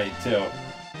last night, too.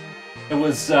 It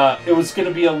was going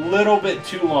to be a little bit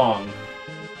too long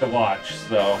to watch,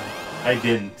 so I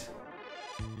didn't.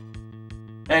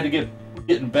 I had to get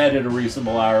in bed at a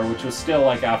reasonable hour, which was still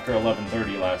like after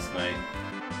 11:30 last night.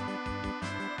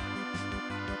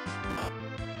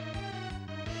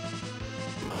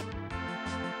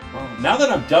 Well, now that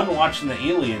I'm done watching the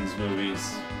Aliens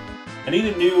movies, I need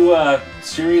a new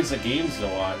series of games to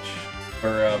watch,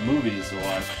 or movies to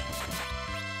watch.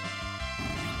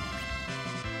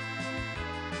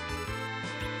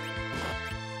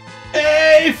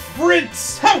 Hey,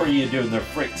 Fritz! How are you doing there,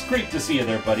 Fritz? Great to see you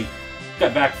there, buddy.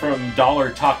 Got back from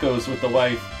Dollar Tacos with the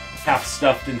wife, half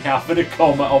stuffed and half in a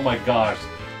coma. Oh my gosh.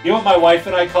 You know what my wife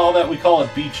and I call that? We call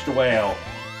it beached whale.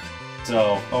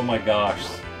 So, oh my gosh.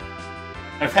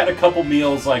 I've had a couple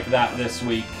meals like that this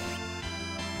week.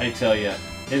 I tell you,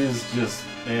 it is just,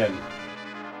 man.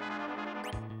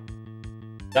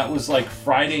 That was like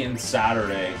Friday and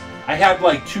Saturday. I had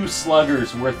like 2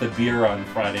 sluggers worth of beer on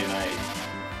Friday night.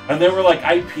 And there were like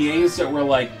IPAs that were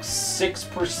like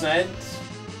 6%.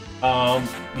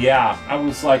 Yeah, I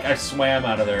was like, I swam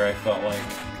out of there, I felt like.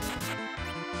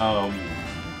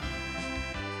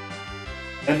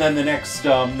 And then the next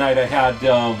night I had,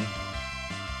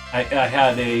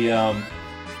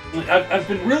 I've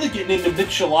been really getting into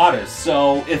micheladas,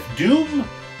 so if Doom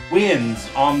wins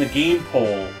on the game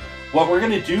poll, what we're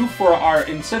going to do for our,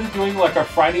 instead of doing like our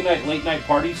Friday night late night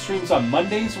party streams on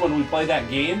Mondays when we play that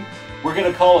game, we're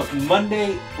going to call it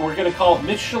Michelada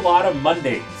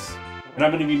Mondays. And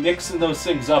I'm going to be mixing those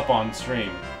things up on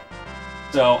stream.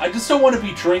 So I just don't want to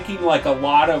be drinking like a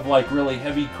lot of like really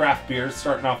heavy craft beers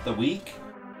starting off the week.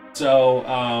 So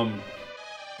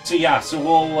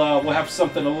we'll have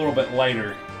something a little bit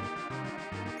lighter.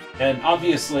 And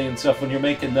obviously and stuff, when you're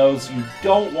making those, you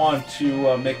don't want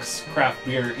to mix craft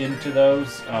beer into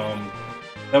those.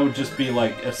 That would just be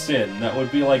like a sin. That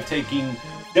would be like taking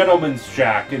Gentleman's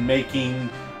Jack and making,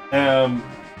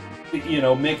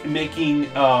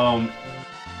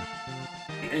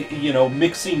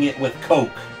 mixing it with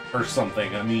Coke or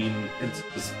something. I mean, it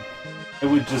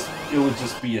would just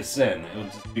be a sin. It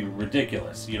would just be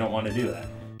ridiculous. You don't want to do that.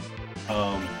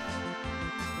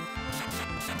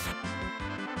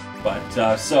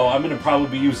 So I'm gonna probably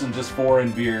be using just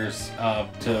foreign beers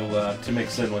to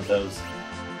mix in with those.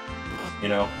 You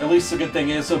know, at least the good thing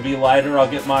is it'll be lighter. I'll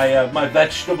get my my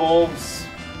vegetables,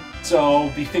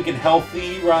 so be thinking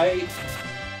healthy, right?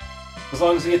 As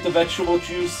long as I get the vegetable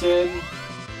juice in.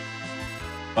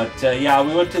 But yeah,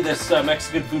 we went to this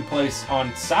Mexican food place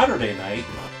on Saturday night,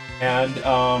 and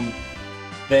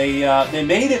they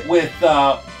made it with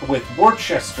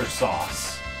Worcester sauce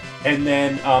and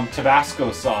then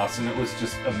Tabasco sauce, and it was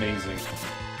just amazing.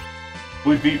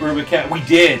 We beat Rubik Cat. We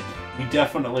did. We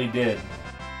definitely did.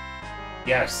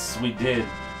 Yes, we did.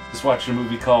 Just watched a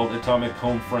movie called Atomic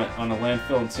Homefront on a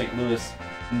landfill in St. Louis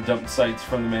and dumped sites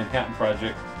from the Manhattan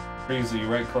Project. Crazy,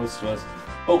 right close to us.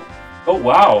 Oh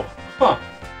wow. Huh.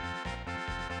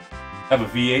 Have a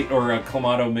V8 or a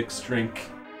Clamato mixed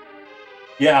drink.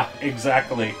 Yeah,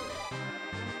 exactly.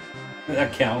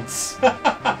 That counts.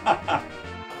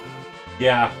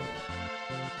 Yeah.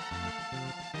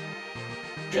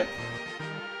 Ship.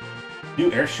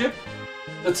 New airship?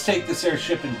 Let's take this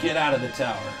airship and get out of the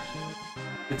tower.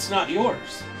 It's not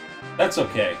yours. That's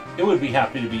okay. It would be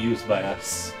happy to be used by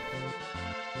us.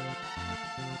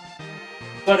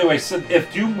 So anyway, so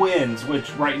if Doom wins,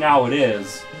 which right now it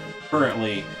is,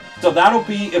 currently, so that'll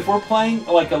be, if we're playing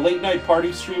like a late night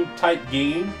party stream type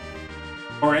game,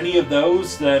 or any of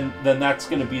those, then that's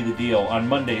going to be the deal. On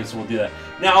Mondays we'll do that.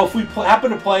 Now, if we happen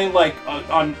to play like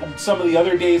on some of the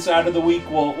other days out of the week,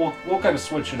 we'll kind of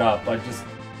switch it up. I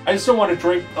just don't want to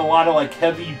drink a lot of like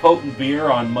heavy potent beer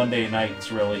on Monday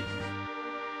nights, really.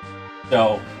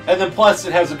 So, and then plus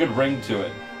it has a good ring to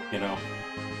it, you know.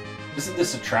 Isn't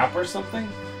this a trap or something?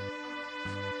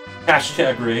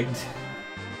 Hashtag rigged.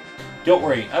 Don't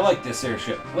worry, I like this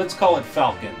airship. Let's call it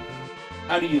Falcon.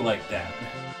 How do you like that?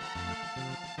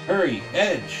 Hurry,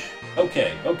 Edge.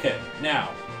 Okay,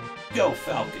 now, go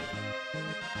Falcon.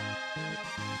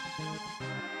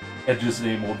 Edge's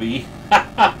name will be.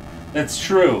 That's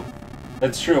true.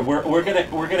 That's true. We're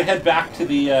gonna head back to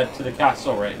the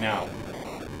castle right now.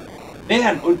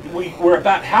 Man, we're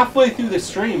about halfway through the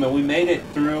stream and we made it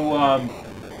through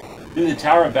the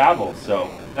Tower of Babel, so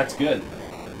that's good.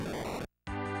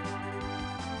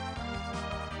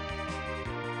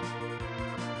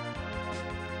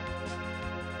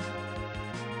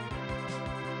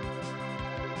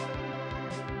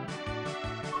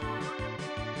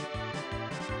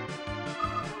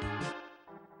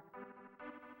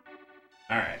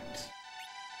 Alright.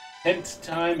 10th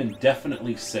time and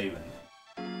definitely saving.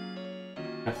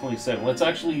 Definitely saving. Let's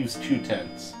actually use 2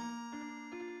 10s.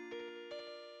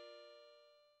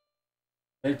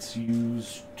 Let's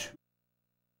use 2.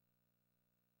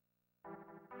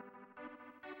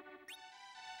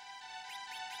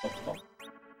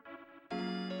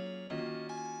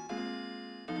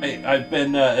 Hey, I've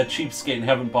been a cheapskate and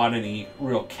haven't bought any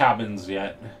real cabins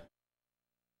yet.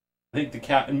 I think the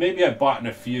cabin, maybe I've bought in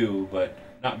a few, but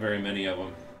not very many of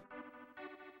them.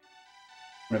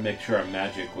 I'm gonna make sure our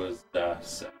magic was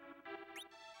set.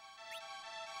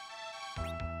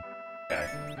 Okay.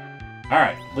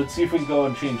 Alright, let's see if we can go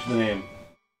and change the name.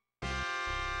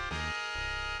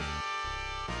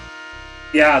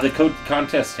 Yeah, the code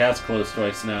contest has closed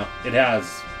twice now. It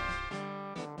has.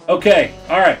 Okay,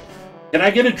 alright. Can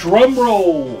I get a drum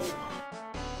roll?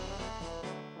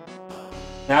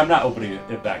 Now I'm not opening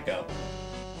it back up.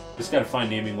 Just gotta find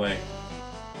naming way.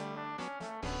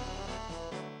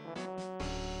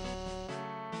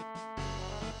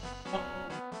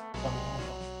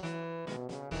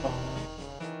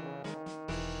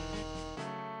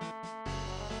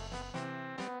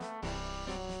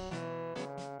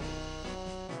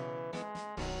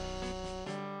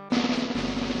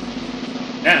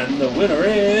 And the winner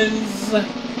is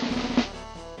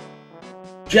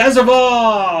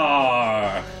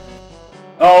Jazzavar!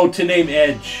 Oh, to name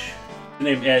Edge. To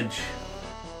name Edge.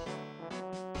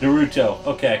 Naruto.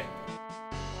 Okay.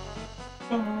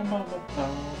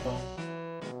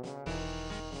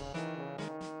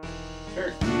 There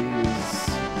is.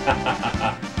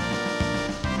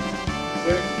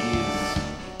 There is.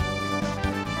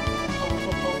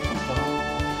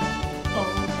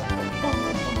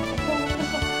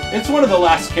 It's one of the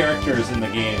last characters in the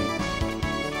game.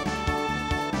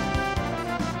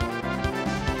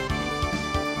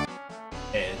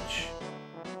 Edge.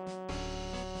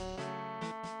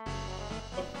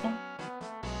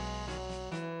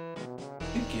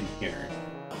 Think in here.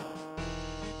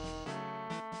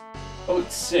 Oh,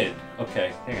 it's Sid.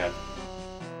 Okay, hang on.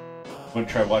 I'm gonna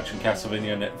try watching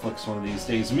Castlevania on Netflix one of these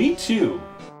days. Me too.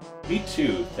 Me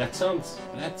too. That sounds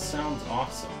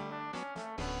awesome.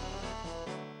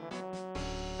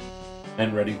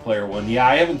 And Ready Player One. Yeah,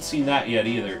 I haven't seen that yet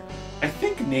either. I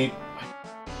think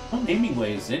Naming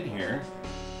Way is in here.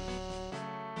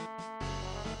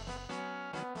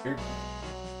 Here.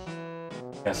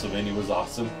 Castlevania was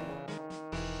awesome.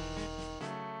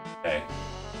 Okay.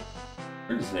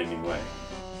 Where's Naming Way?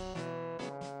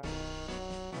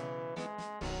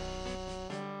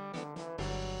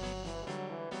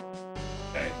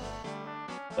 Okay.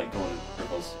 Like going in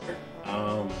circles here.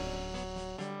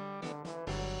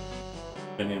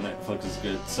 Netflix is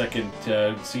good. Second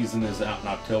season is out in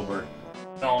October.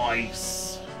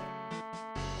 Nice.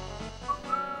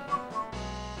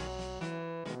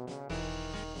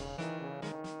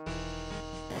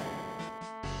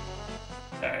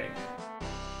 Okay.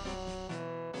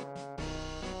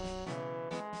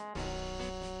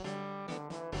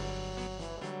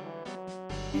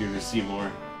 Eager to see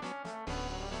more.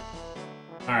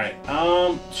 Alright,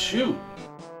 shoot.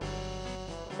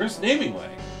 Where's Naming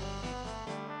Way?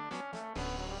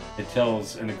 It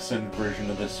tells an extended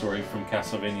version of this story from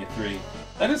Castlevania 3.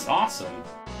 That is awesome.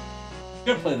 I'm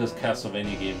gonna play those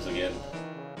Castlevania games again.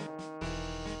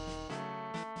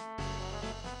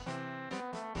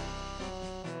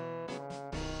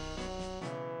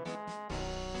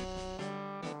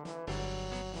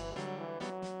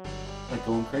 Like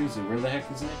going crazy. Where the heck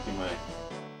is Naming Way?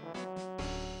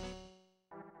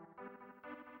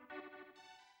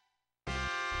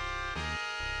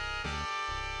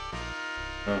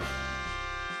 Oh,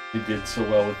 he did so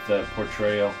well with the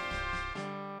portrayal.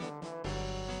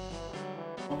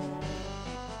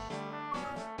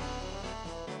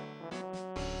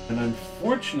 And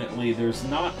unfortunately, there's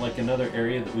not like another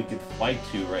area that we could fly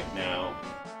to right now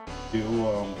to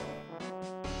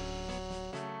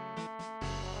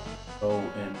go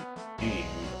and aim.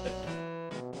 But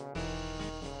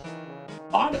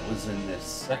I thought it was in this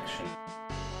section.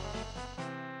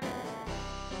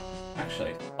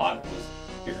 Actually, I thought it was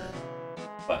here,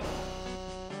 but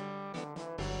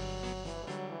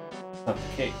it's not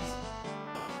the case.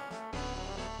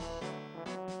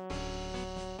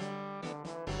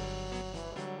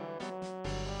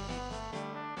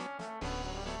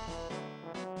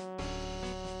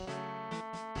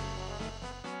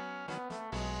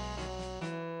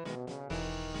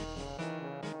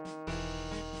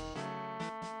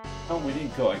 Oh, we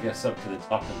didn't go, I guess, up to the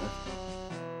top of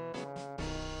this.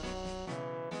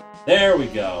 There we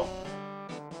go.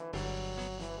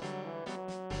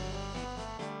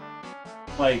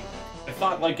 Like, I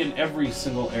thought like in every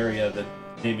single area that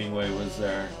Naming Way was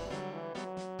there.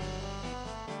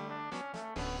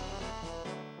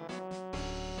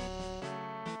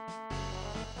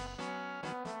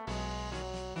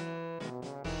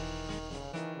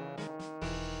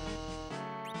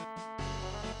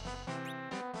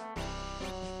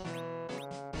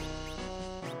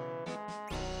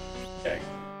 Okay.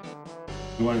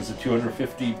 You want is a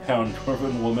 250-pound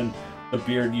dwarven woman, the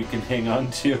beard you can hang on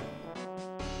to.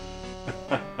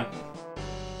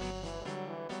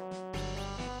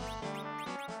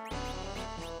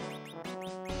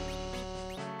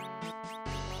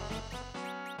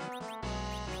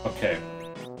 Okay,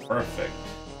 perfect.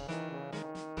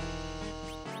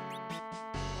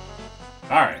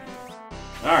 Alright.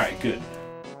 Alright, good.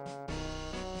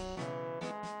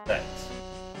 Thanks.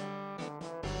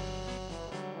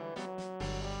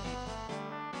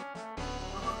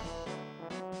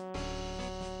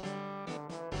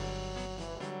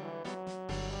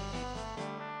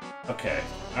 Okay,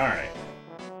 alright.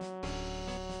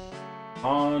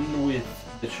 On with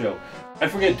the show. I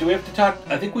forget, do we have to talk?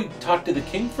 I think we talked to the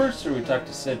king first, or we talked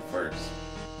to Sid first?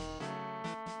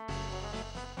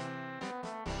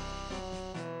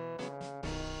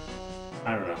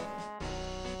 I don't know.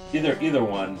 Either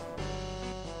one.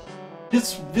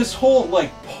 This whole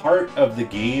like part of the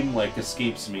game like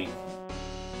escapes me.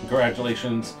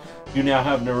 Congratulations, you now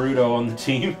have Naruto on the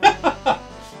team.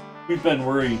 We've been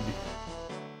worried.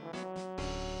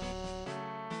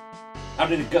 How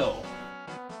did it go?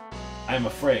 I'm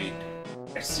afraid.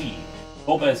 I see.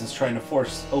 Golbez is trying to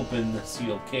force open the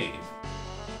sealed cave.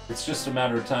 It's just a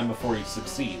matter of time before he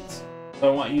succeeds.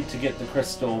 So I want you to get the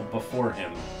crystal before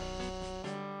him.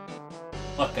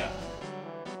 Lucca.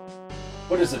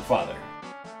 What is it, father?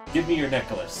 Give me your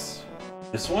necklace.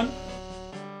 This one?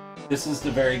 This is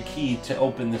the very key to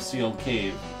open the sealed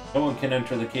cave. No one can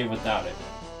enter the cave without it.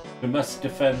 We must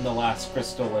defend the last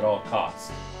crystal at all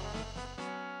costs.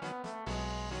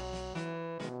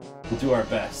 We'll do our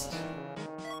best.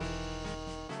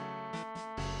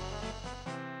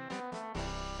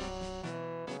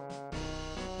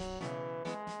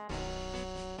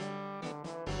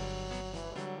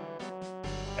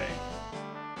 Okay.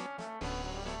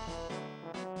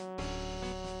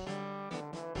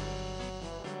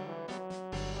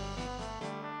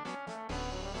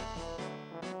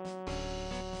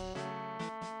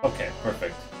 Okay,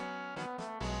 perfect.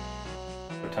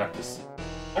 We'll talk to Sid.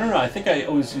 I don't know, I think I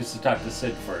always used to talk to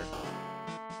Sid first.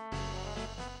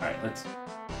 Alright, let's...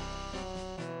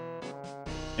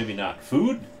 Maybe not.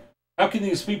 Food? How can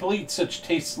these people eat such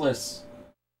tasteless...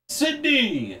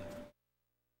 Sydney!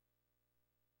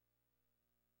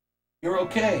 You're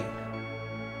okay.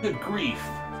 Good grief.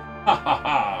 Ha ha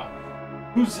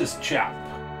ha. Who's this chap?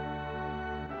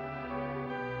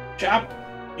 Chap?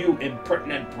 You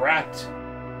impertinent brat?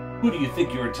 Who do you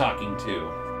think you are talking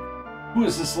to? Who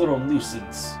is this little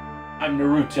nuisance? I'm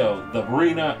Naruto, the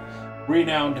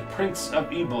renowned Prince of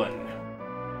Eblin.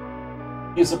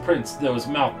 He's a prince, though his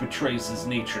mouth betrays his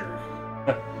nature.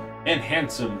 And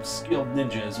handsome, skilled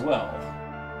ninja as well.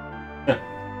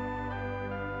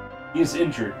 He is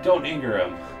injured, don't anger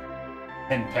him.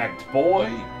 Henpecked boy?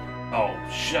 Oh,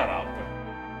 shut up.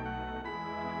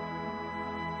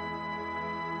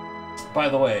 By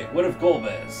the way, what of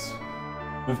Golbez?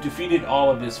 We've defeated all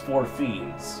of his 4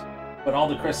 fiends. But all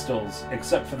the crystals,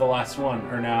 except for the last one,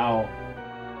 are now...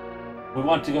 We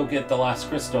want to go get the last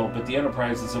crystal, but the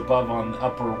Enterprise is above on the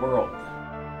upper world.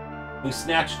 We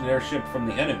snatched an airship from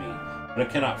the enemy, but it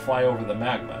cannot fly over the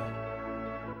magma.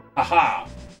 Aha!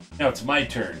 Now it's my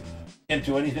turn. Can't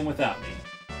do anything without me.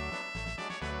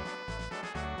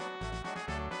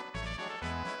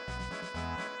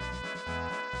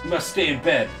 You must stay in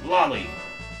bed. Lolly!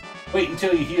 Wait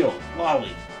until you heal.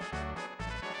 Lolly!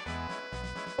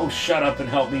 Oh, shut up and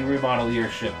help me remodel the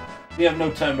airship. We have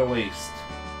no time to waste.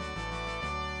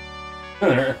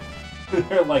 They're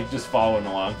like just following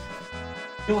along.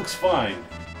 He looks fine.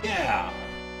 Yeah.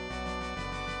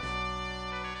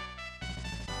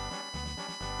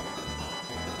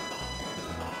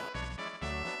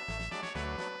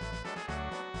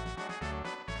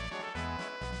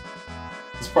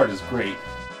 This part is great.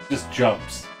 Just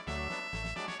jumps.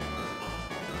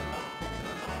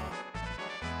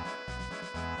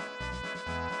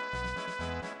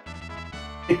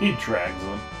 He drags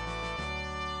him.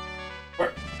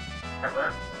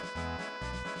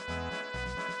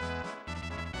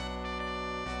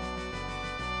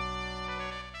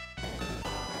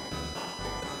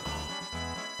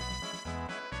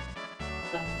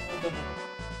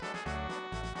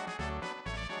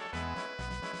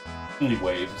 Only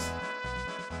waves.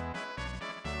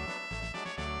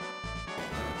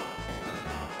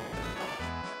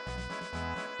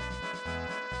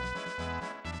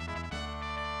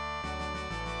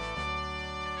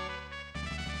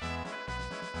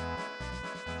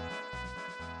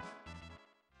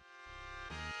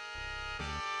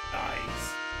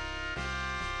 Nice.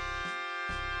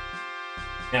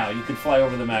 Now you can fly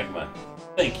over the magma.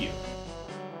 Thank you.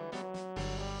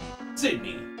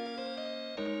 Sydney.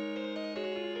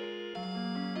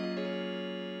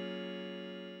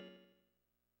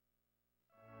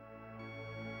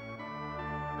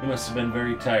 He must have been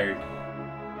very tired.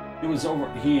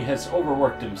 He has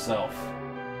overworked himself.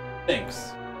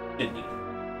 Thanks, Sydney.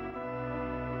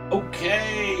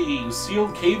 Okay,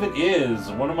 Sealed Cave it is.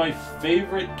 One of my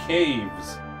favorite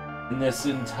caves in this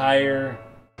entire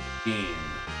game.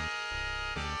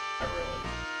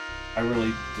 I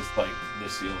really dislike the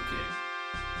Sealed Cave.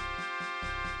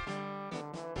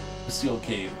 The Sealed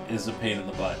Cave is a pain in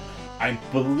the butt. I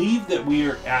believe that we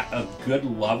are at a good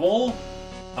level,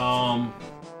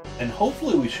 and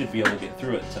hopefully we should be able to get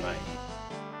through it tonight.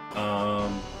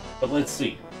 But let's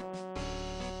see.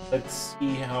 Let's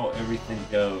see how everything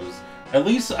goes. At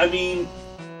least, I mean,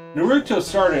 Naruto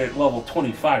started at level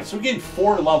 25, so we gained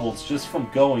 4 levels just from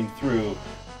going through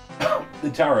the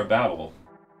Tower of Babel.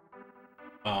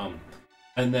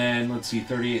 And then, let's see,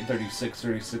 38, 36,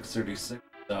 36, 36,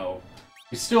 so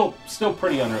he's still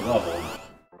pretty under leveled.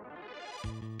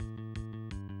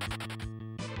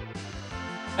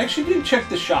 I actually didn't check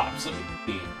the shops. Let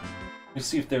me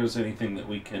see if there was anything that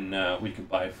we can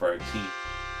buy for our team.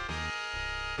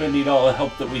 Gonna need all the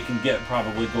help that we can get,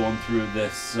 probably going through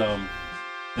this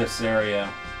this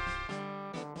area.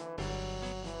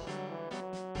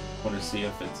 Want to see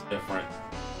if it's different.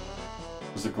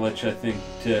 There's a glitch, I think,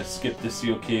 to skip the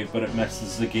Seal Cave, but it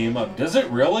messes the game up. Does it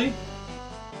really?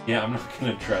 Yeah, I'm not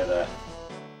gonna try that.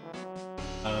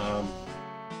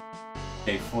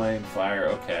 Okay, flame, fire,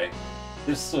 okay.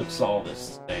 This looks all the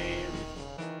same.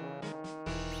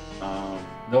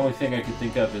 The only thing I can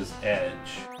think of is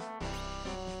edge.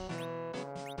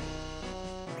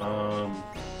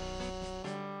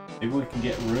 Maybe we can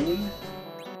get rune?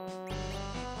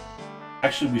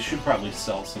 Actually, we should probably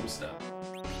sell some stuff.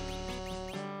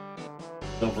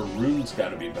 Silver rune's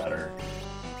gotta be better.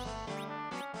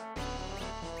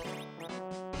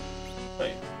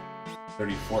 Wait.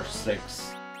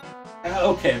 34.6.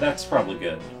 Okay, that's probably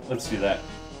good. Let's do that.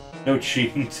 No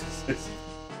cheating.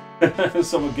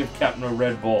 Someone give Captain a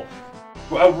Red Bull.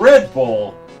 A Red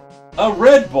Bull! A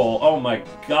Red Bull! Oh my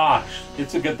gosh.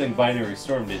 It's a good thing Binary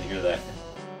Storm didn't hear that.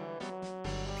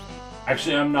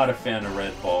 Actually, I'm not a fan of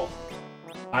Red Bull.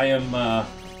 I am a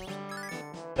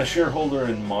shareholder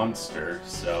in Monster,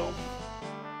 so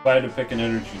if I had to pick an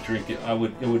energy drink, it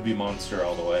would be Monster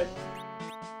all the way.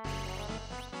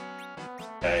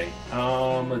 Okay,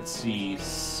 let's see,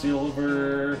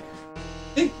 silver,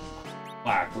 I think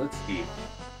black, let's see.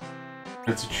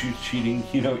 That's cheating,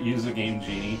 you don't use a Game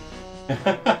Genie.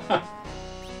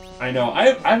 I know,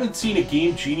 I haven't seen a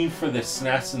Game Genie for the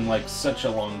SNES in like such a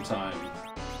long time.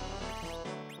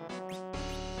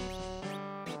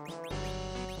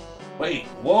 Wait,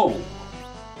 whoa!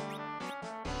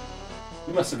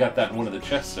 We must have got that in one of the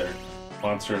chests there.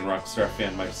 Monster and Rockstar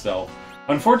fan myself.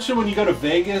 Unfortunately, when you go to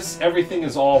Vegas, everything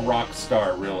is all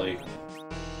Rockstar, really.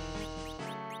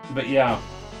 But yeah.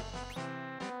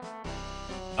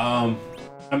 I'm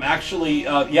actually,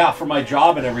 yeah, for my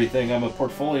job and everything, I'm a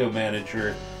portfolio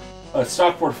manager, a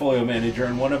stock portfolio manager,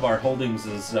 and one of our holdings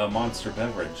is Monster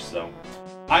Beverage, so.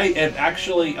 I am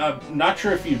actually, not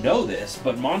sure if you know this,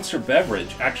 but Monster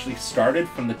Beverage actually started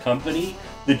from the company,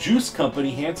 the juice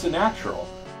company, Hansa Natural.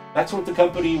 That's what the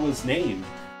company was named,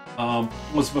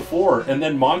 was before, and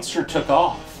then Monster took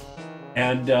off.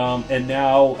 And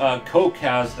now Coke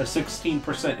has a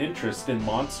 16% interest in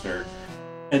Monster,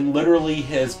 and literally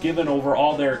has given over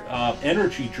all their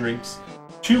energy drinks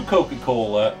to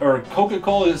Coca-Cola, or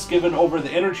Coca-Cola has given over the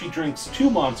energy drinks to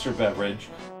Monster Beverage,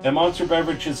 and Monster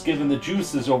Beverage has given the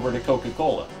juices over to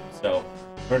Coca-Cola. So,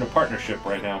 we're in a partnership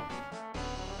right now.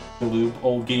 The Lube,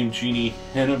 old Game Genie,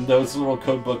 and those little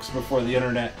code books before the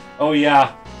internet. Oh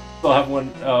yeah, still have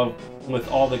one with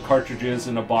all the cartridges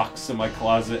in a box in my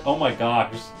closet. Oh my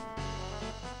gosh.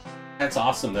 That's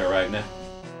awesome there right now.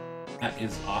 That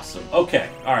is awesome.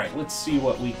 Okay, alright, let's see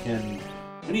what we can...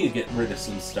 We need to get rid of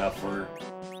some stuff.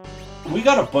 We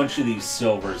got a bunch of these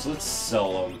silvers. Let's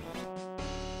sell them.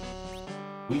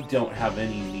 We don't have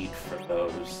any need for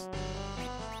those.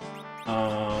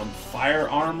 Fire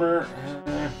armor.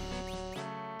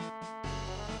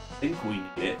 think we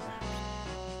need it.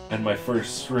 And my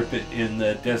first rip it in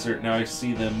the desert, now I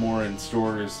see them more in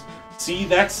stores. See,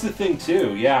 that's the thing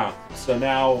too, yeah. So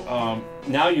now,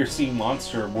 now you're seeing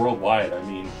Monster worldwide. I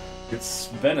mean, it's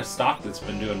been a stock that's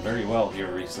been doing very well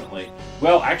here recently.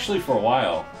 Well, actually for a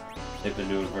while, they've been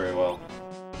doing very well.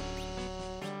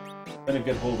 Been a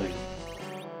good holding.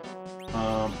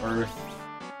 Earth.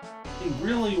 I mean,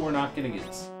 really, we're not gonna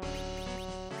get...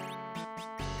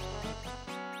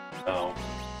 Oh.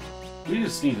 We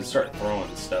just need to start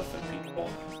throwing stuff at people.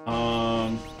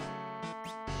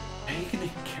 You can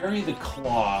carry the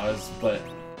claws, but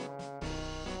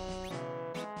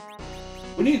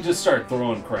we need to just start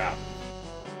throwing crap.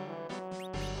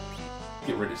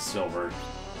 Get rid of silver.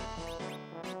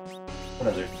 What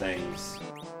other things?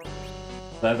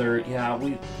 Leather, yeah,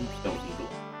 we don't need it.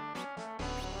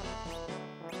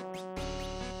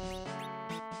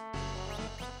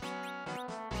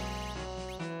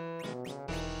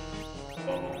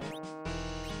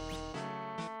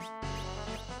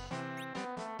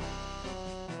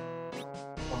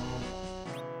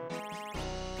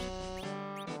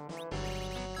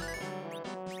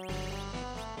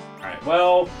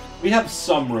 Well, we have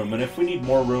some room, and if we need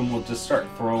more room, we'll just start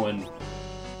throwing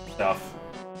stuff.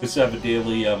 Just have a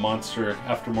daily monster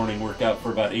after morning workout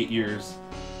for about 8 years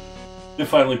to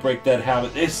finally break that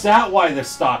habit. Is that why the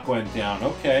stock went down?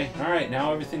 Okay, alright,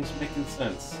 now everything's making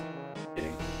sense.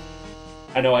 Kidding.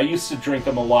 I know, I used to drink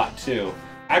them a lot too.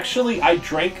 Actually, I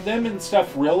drank them and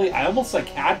stuff, really. I almost like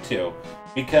had to,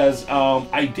 because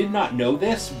I did not know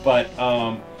this, but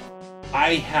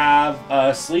I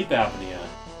have sleep apnea.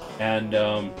 And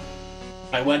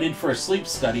I went in for a sleep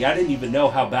study. I didn't even know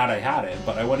how bad I had it,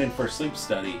 but I went in for a sleep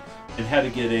study and had to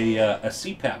get a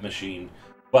CPAP machine.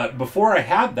 But before I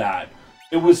had that,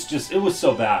 it was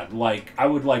so bad. Like, I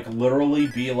would, like, literally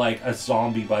be, like, a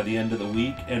zombie by the end of the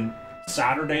week. And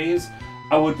Saturdays,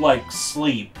 I would, like,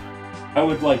 sleep. I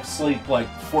would, like, sleep, like,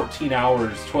 14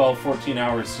 hours, 12, 14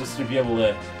 hours, just to be able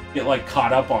to get, like,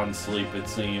 caught up on sleep, it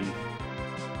seemed.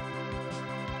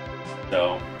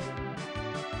 So...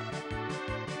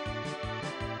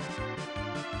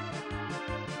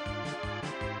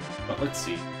 let's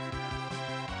see.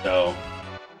 So,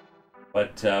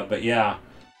 but yeah.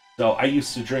 So I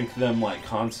used to drink them like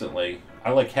constantly. I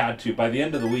like had to. By the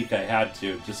end of the week, I had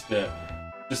to just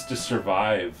to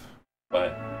survive.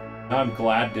 But now I'm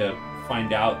glad to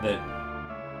find out that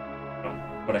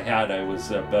what I had, I was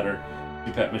a better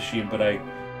CPAP machine. But I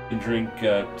can drink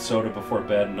soda before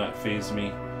bed and not faze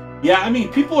me. Yeah, I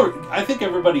mean, people are. I think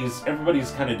everybody's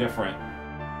kind of different.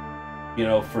 You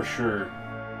know, for sure.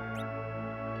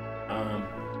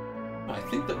 I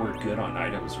think that we're good on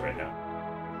items right now.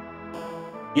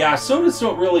 Yeah, sodas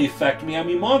don't really affect me. I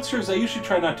mean, Monsters, I usually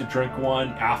try not to drink one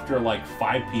after like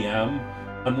 5 p.m.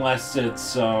 unless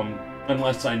it's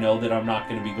unless I know that I'm not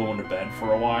going to be going to bed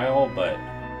for a while. But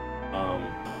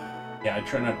yeah, I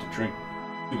try not to drink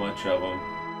too much of them.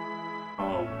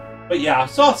 But yeah,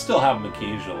 so I'll still have them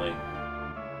occasionally.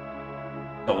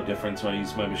 Tell the difference when I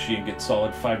use my machine, get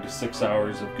solid 5 to 6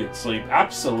 hours of good sleep.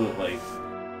 Absolutely.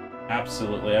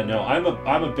 Absolutely, I know. I'm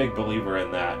a big believer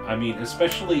in that. I mean,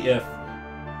 especially if,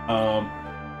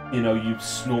 you know, you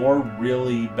snore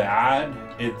really bad,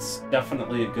 it's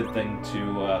definitely a good thing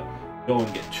to go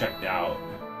and get checked out.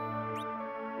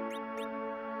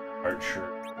 Archer.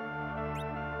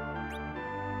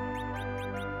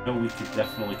 No, we could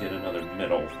definitely get another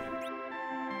middle.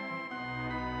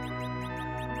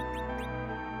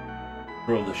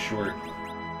 Throw the short.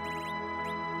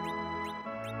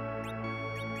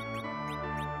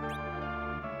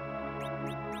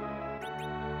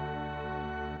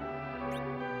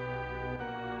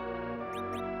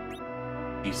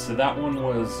 So that one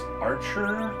was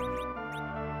Archer.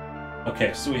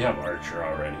 Okay, so we have Archer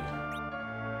already.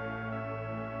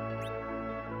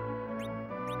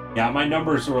 Yeah, my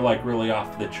numbers were like really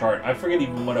off the chart. I forget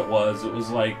even what it was. It was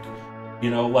like, you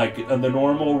know, like in the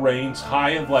normal range,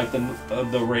 high of like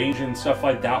the range and stuff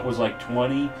like that was like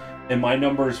 20, and my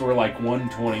numbers were like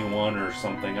 121 or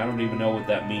something. I don't even know what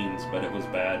that means, but it was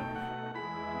bad.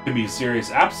 To be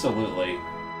serious, absolutely.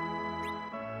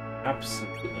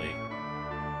 Absolutely.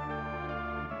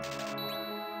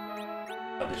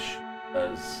 This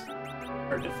does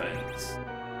our defense.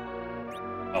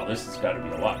 Oh, this has got to be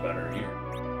a lot better here.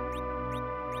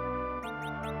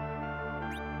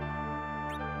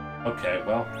 Okay,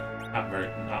 well,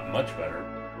 not much better.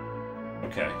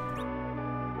 Okay.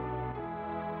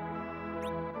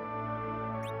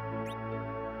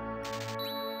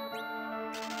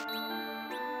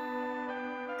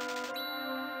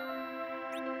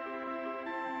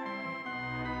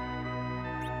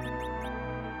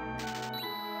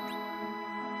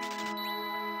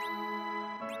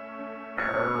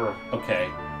 Okay.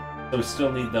 So we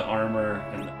still need the armor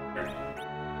and the...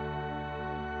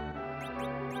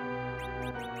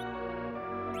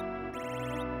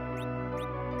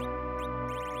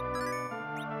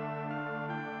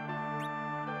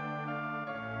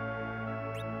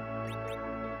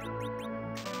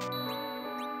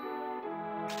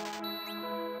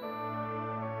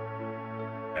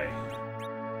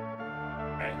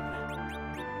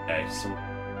 Okay, so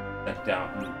decked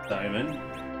out in diamond.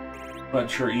 Not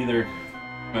sure either.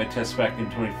 My test back in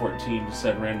 2014 just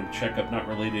said random checkup not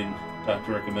related.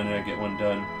 Doctor recommended I get one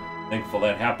done. Thankful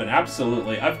that happened.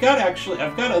 Absolutely. I've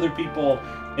got other people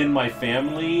in my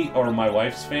family or my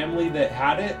wife's family that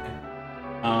had it.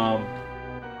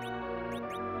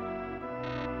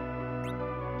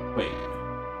 Wait.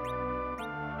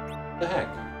 What the heck?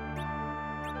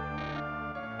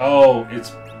 Oh,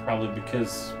 it's probably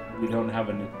because we don't have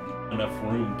enough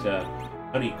room to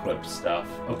unequip stuff.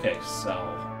 Okay,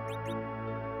 so...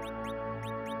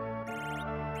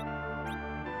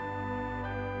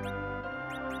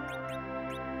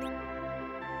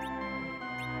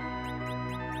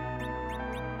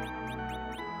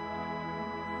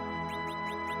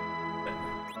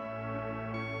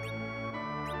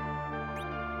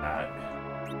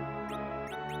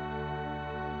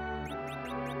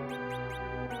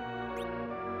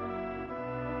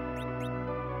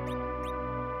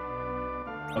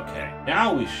 Okay,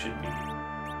 now we should be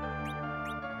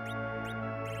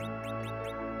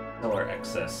sell our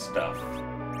excess stuff.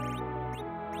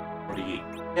 48,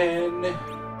 10,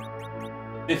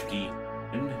 50,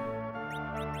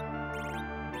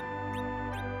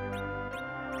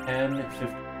 10,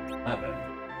 50, 11.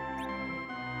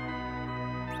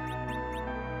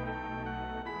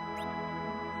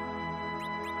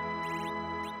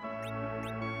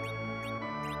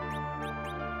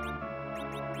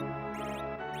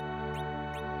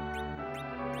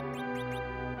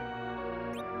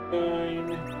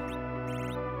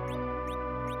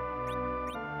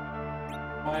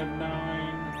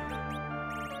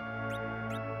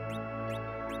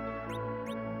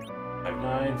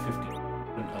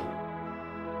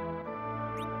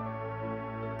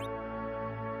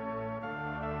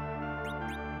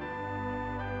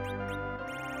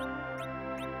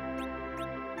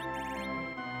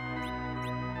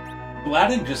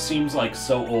 Aladdin just seems like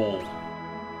so old.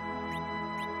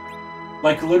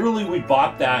 Like literally, we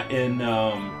bought that in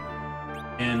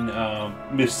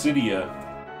Mysidia.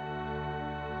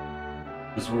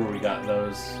 Is where we got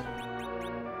those.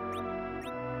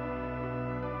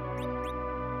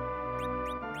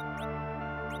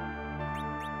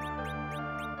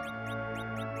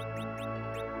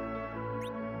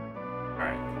 All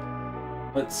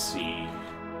right. Let's see.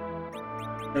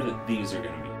 Where that these are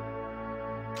going to be.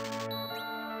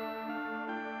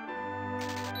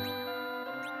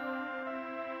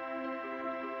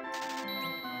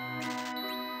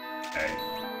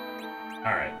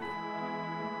 Alright.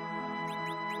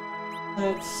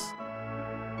 Let's...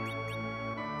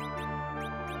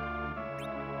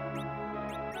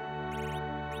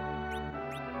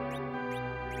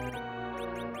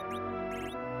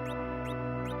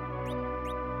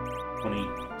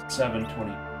 $27,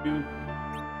 $22,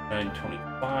 $9,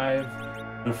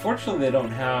 $25. Unfortunately, they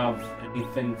don't have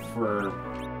anything for...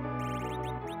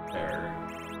 there.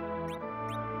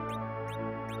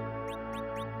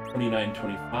 $29,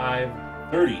 $25.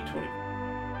 30, 20.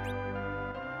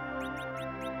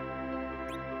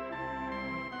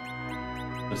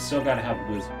 But still gotta have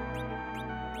wisdom.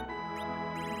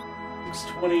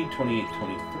 620, 28,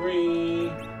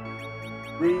 23.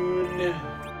 Rune.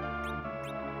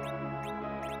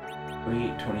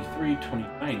 28, 23,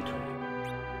 29, 20.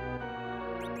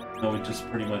 No, we just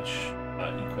pretty much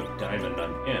equipped diamond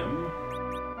on him.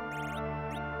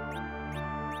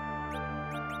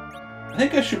 I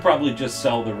think I should probably just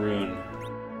sell the rune.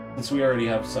 Since we already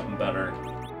have something better.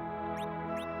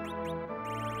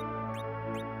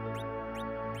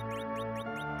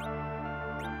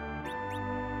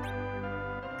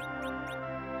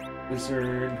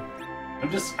 Wizard.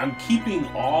 I'm keeping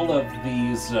all of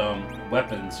these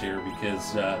weapons here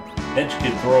because Edge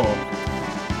can throw them.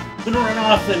 Gonna run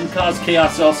off and cause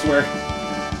chaos elsewhere.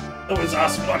 It was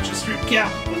awesome watching Stream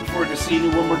Cap. Look forward to seeing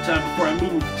you one more time before I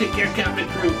move. Take care, Captain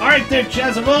Crew. Alright there,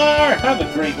 Chazamar! Have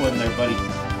a great one there, buddy.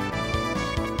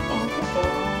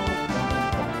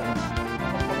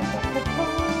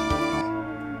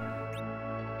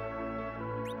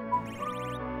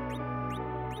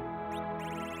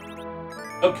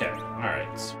 Okay,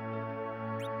 alright.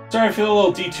 Sorry for the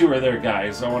little detour there,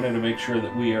 guys. I wanted to make sure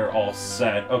that we are all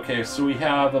set. Okay, so we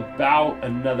have about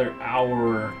another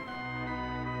hour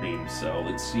stream. So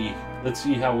let's see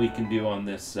how we can do on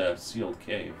this sealed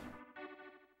cave.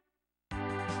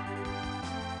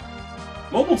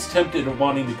 I'm almost tempted of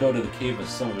wanting to go to the cave of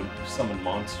summon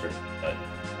monster, but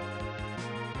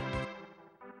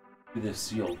do this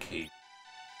sealed cave.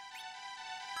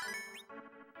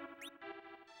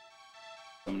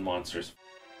 Summon monsters,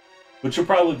 which will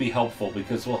probably be helpful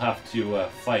because we'll have to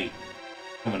fight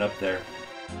coming up there.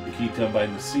 The key to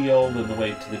unbind the seal, then the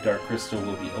way to the Dark Crystal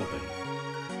will be open.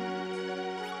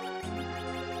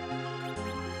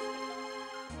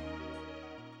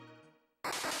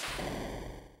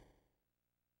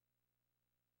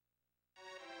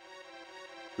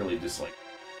 Really dislike.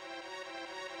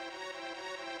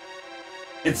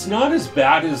 It's not as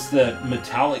bad as the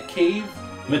Metallic Cave.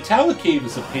 Metallic Cave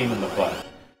is a pain in the butt.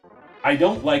 I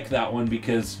don't like that one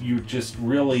because you just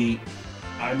really,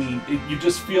 I mean, you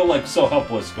just feel like so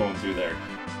helpless going through there.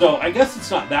 So I guess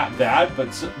it's not that bad,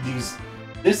 but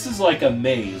this is like a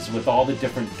maze with all the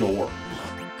different doors,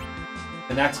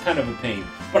 and that's kind of a pain.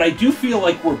 But I do feel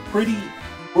like we're pretty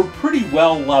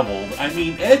well leveled. I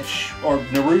mean, Edge or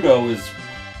Naruto is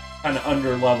kind of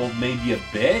under leveled maybe a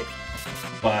bit,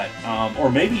 but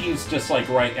or maybe he's just like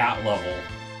right at level,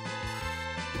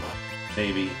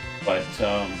 maybe. But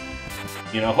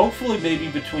you know, hopefully maybe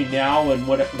between now and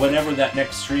whenever that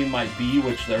next stream might be,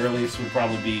 which the earliest would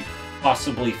probably be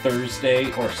possibly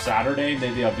Thursday or Saturday,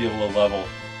 maybe I'll be able to level.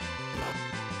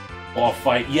 Wall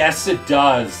fight. Yes, it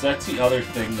does. That's the other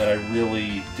thing that I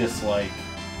really dislike,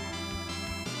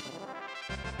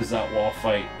 is that wall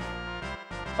fight.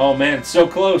 Oh man, so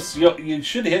close. You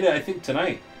should hit it, I think,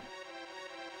 tonight.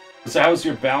 So how's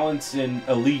your balance in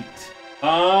Elite?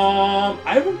 I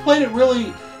haven't played it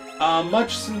really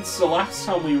much since the last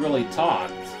time we really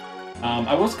talked.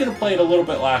 I was going to play it a little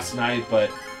bit last night,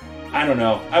 but I don't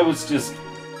know. I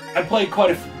played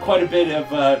quite a bit of,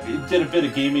 did a bit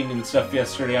of gaming and stuff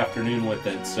yesterday afternoon with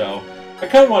it, so I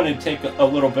kind of wanted to take a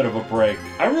little bit of a break.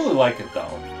 I really like it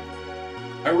though.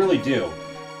 I really do.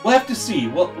 We'll have to see.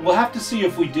 We'll have to see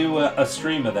if we do a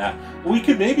stream of that. We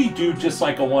could maybe do just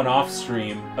like a one-off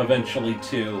stream eventually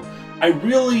too. I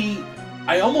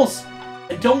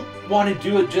don't want to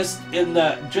do it just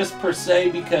per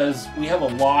se, because we have a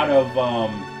lot of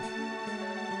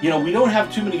you know, we don't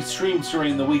have too many streams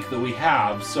during the week that we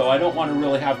have, so I don't want to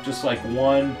really have just like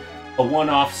a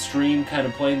one-off stream kind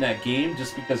of playing that game,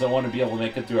 just because I want to be able to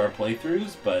make it through our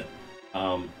playthroughs. But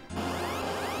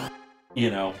you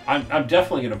know, I'm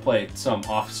definitely going to play it some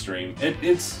off stream.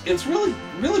 It's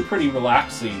really pretty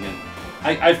relaxing, and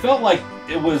I felt like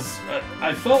I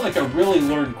really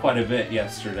learned quite a bit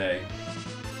yesterday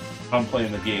on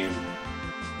playing the game.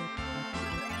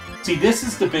 See, this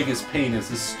is the biggest pain, is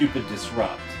this stupid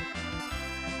disrupt.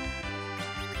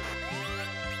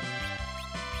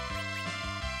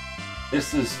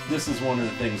 This is one of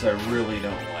the things I really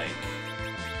don't like.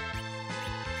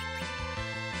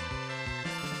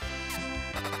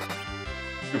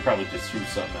 Could probably just threw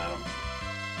something at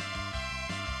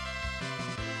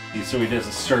him. So he does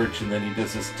a search and then he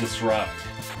does this disrupt.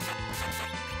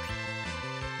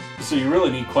 So you really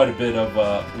need quite a bit of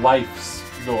lives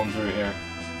going through here.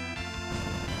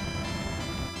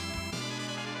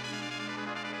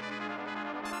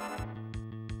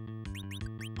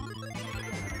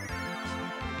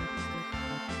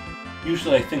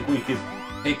 Usually I think we could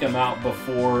take him out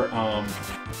before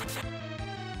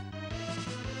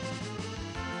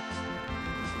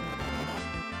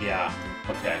yeah,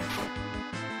 okay.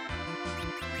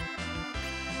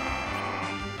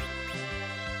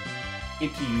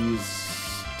 Need to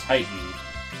use Titan,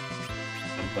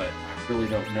 but I really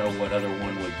don't know what other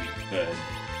one would be good.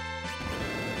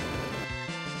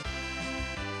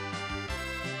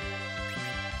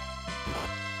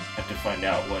 Have to find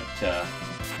out what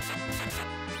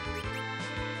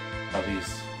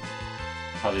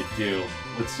how they do.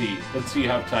 Let's see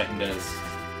how Titan does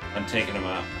on taking them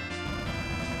out.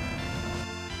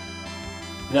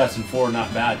 2004,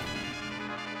 not bad.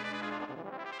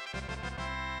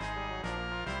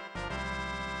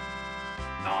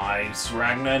 Nice,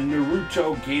 Ragnar and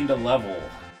Naruto gained a level.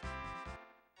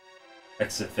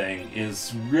 That's the thing,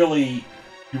 is really,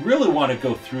 you really want to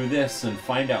go through this and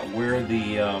find out where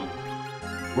the,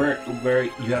 where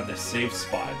you have the safe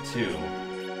spot too.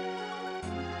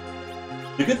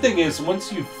 The good thing is,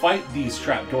 once you fight these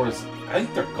trapdoors, I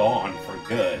think they're gone for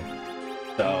good.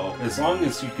 So, as long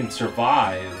as you can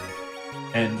survive,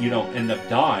 and you don't end up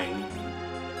dying,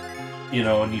 you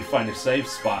know, and you find a safe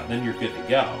spot, then you're good to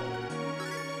go.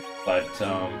 But,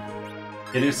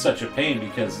 it is such a pain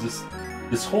because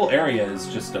this whole area is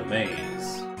just a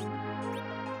maze.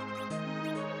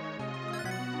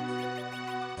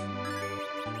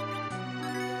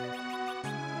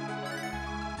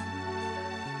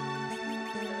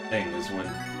 is when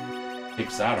it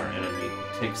takes out our enemy,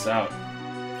 it takes out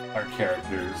our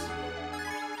characters.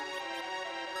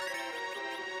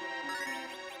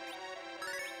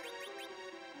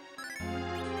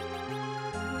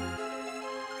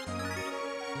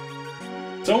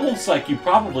 It's almost like you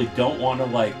probably don't want to,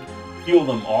 like, heal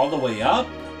them all the way up.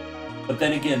 But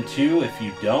then again, too, if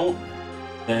you don't,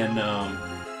 then,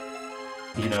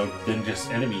 you know, then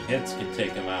just enemy hits can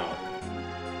take them out.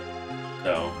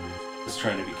 So, just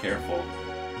trying to be careful.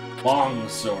 Long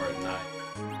sword knife.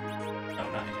 Oh,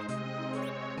 not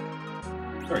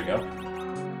yet. There we go.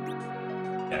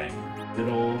 Okay.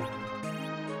 Little...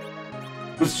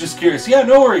 Was just curious. Yeah,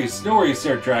 no worries. No worries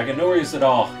there, Dragon. No worries at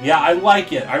all. Yeah, I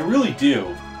like it. I really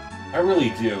do. I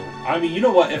really do. I mean, you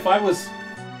know what? If I was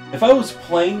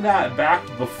playing that back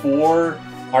before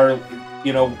our,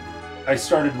 you know, I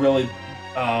started really,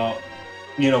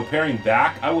 you know, pairing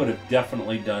back, I would have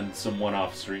definitely done some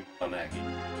one-off streams on that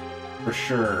game. For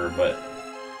sure, but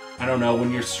I don't know.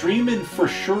 When you're streaming for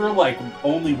sure, like,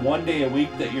 only one day a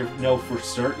week that you know for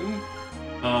certain,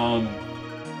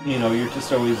 you know, you're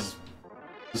just always...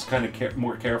 just kind of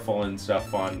more careful and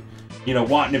stuff on, you know,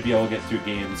 wanting to be able to get through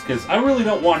games, because I really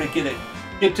don't want to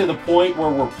get to the point where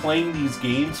we're playing these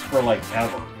games for like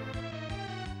ever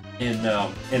in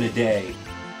a day.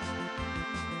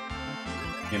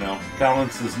 You know,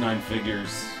 balance is 9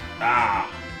 figures.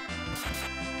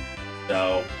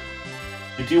 So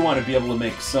I do want to be able to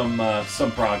make some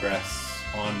progress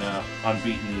on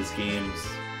beating these games.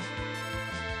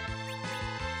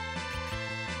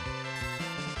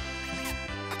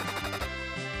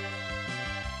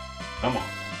 Come on.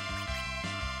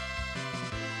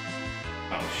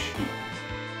 Oh, shoot.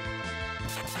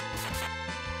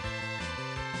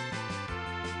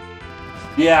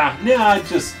 Yeah,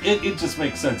 it just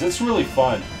makes sense. It's really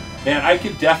fun. Man, I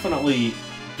could definitely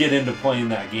get into playing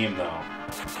that game, though.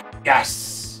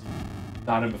 Yes!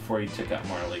 Got him before he took out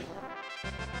Marley.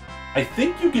 I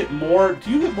think you get more...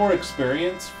 Do you get more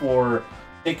experience for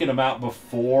taking him out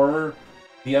before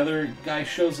the other guy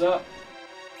shows up?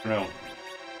 I don't know.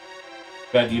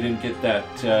 Glad you didn't get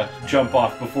that jump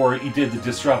off before he did the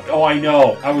disrupt. Oh, I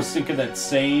know. I was thinking that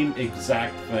same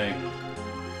exact thing.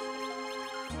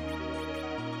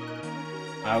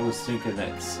 I was thinking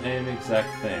that same exact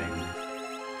thing.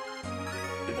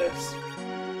 Look at this.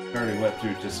 We already went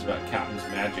through just about Captain's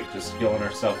Magic, just skilling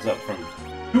ourselves up from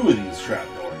 2 of these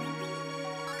trapdoors.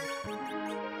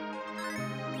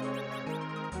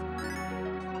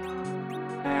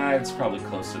 It's probably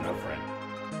close enough, right?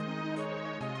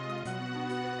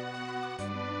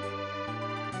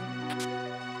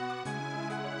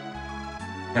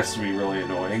 Has to be really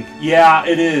annoying. Yeah,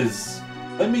 it is.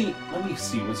 Let me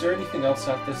see. Was there anything else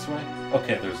out this way?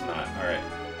 Okay, there's not. All right.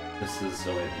 This is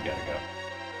the way we gotta go.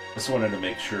 Just wanted to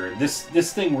make sure.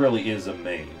 This thing really is a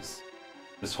maze.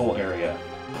 This whole area.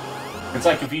 It's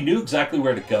like if you knew exactly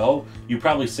where to go, you'd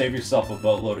probably save yourself a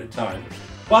boatload of time.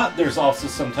 But there's also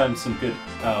sometimes some good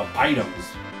items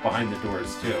behind the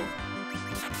doors too.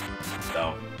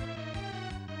 So,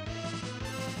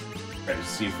 try to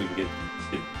see if we can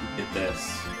get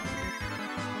this.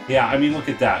 Yeah, I mean, look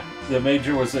at that. The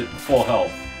Major was at full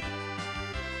health.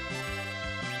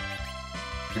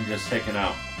 And just taken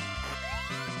out.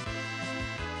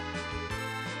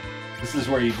 This is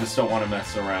where you just don't want to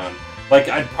mess around. Like,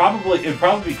 it'd probably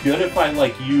be good if I,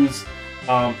 like, used,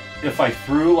 if I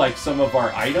threw, like, some of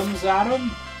our items at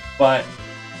him, but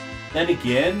then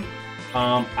again,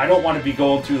 I don't want to be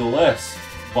going through the list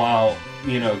while,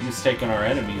 you know, he's taking our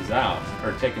enemies out,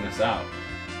 or taking us out.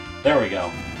 There we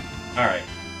go. Alright.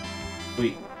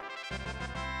 Sweet.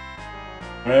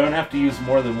 But I don't have to use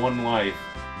more than 1 life.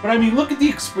 But I mean, look at the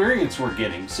experience we're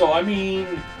getting. So, I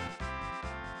mean,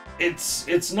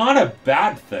 it's not a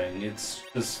bad thing. It's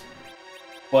just,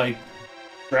 like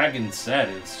Dragon said,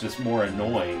 it's just more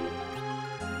annoying.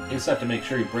 You just have to make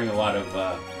sure you bring a lot of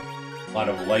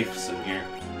lives in here.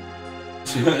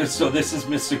 So this is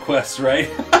Mr. Quest, right?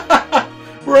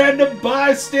 Random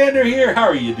bystander here. How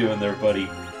are you doing there, buddy?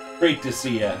 Great to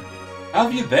see ya. How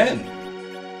have you been?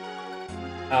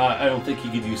 I don't think he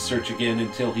could use search again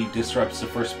until he disrupts the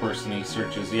first person he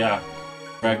searches. Yeah.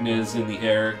 Ragna is in the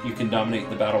air. You can dominate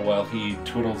the battle while he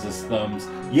twiddles his thumbs.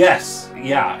 Yes!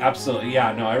 Yeah, absolutely.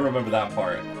 Yeah, no, I remember that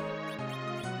part.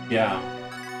 Yeah.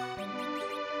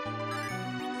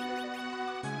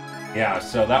 Yeah,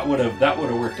 so that would have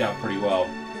worked out pretty well.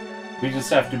 We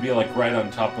just have to be like right on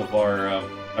top of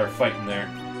our fighting there.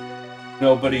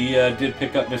 Nobody did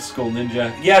pick up Mystical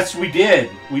Ninja. Yes, we did.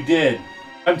 We did.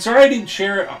 I'm sorry I didn't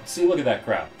share it. Oh, see, look at that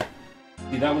crap.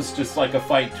 See, that was just like a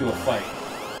fight to a fight.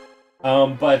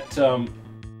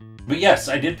 But yes,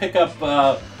 I did pick up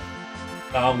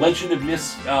Legend of the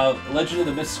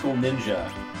Mystical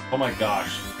Ninja. Oh my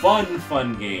gosh,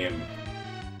 fun game.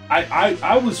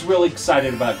 I was really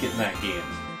excited about getting that game.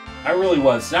 I really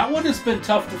was. That one has been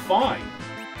tough to find.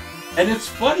 And it's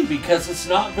funny because it's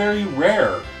not very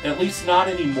rare. At least not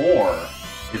anymore,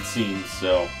 it seems.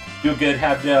 So, feel good.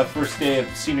 Had the first day of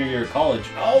senior year of college.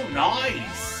 Oh,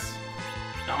 nice!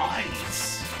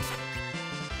 Nice!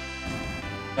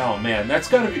 Oh man, that's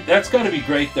gotta be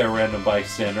great there, Random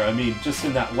Bystander. I mean, just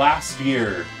in that last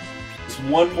year, just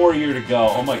one more year to go.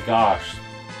 Oh my gosh.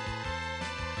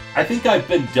 I think I've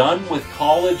been done with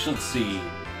college, let's see.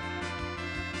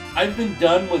 I've been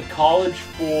done with college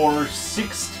for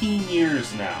 16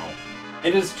 years now.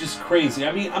 It is just crazy.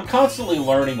 I mean, I'm constantly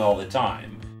learning all the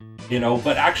time, you know,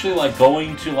 but actually like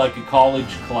going to like a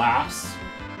college class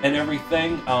and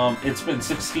everything, it's been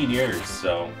 16 years,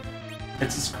 so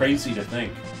it's just crazy to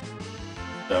think.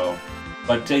 So,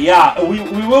 but yeah, we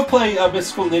will play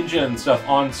Mystical Ninja and stuff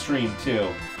on stream too.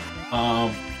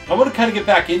 I want to kind of get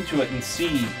back into it and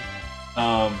see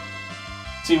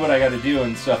what I got to do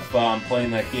and stuff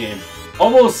playing that game.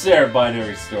 Almost there,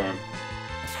 Binary Storm.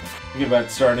 Thinking about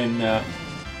starting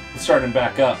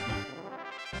back up.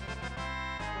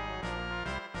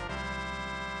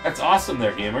 That's awesome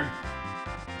there, gamer.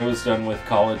 I was done with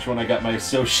college when I got my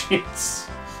associates.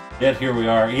 Yet here we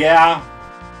are. Yeah,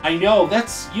 I know.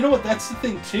 That's, you know what, that's the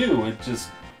thing too. It just,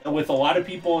 with a lot of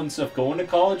people and stuff going to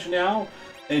college now,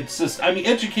 it's just, I mean,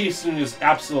 education is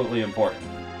absolutely important.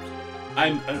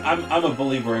 I'm a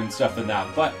believer in stuff in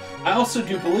that, but I also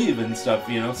do believe in stuff,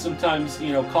 you know, sometimes,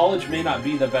 you know, college may not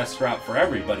be the best route for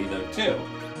everybody though too.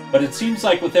 But it seems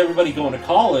like with everybody going to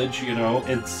college, you know,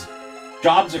 it's,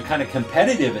 jobs are kind of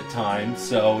competitive at times,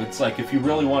 so it's like if you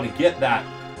really want to get that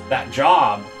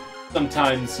job,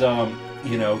 sometimes,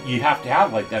 you know, you have to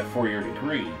have like that 4-year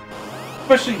degree,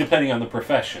 especially depending on the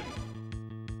profession.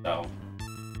 So,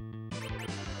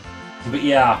 but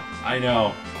yeah, I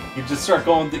know. You just start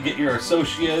going to get your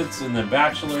associates and then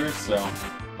bachelors, so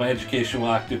my educational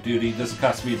active duty doesn't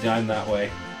cost me a dime that way.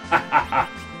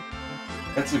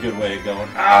 That's a good way of going.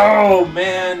 Oh,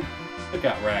 man! Look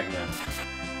out, Ragnar.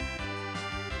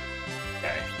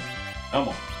 Okay. Come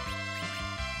on.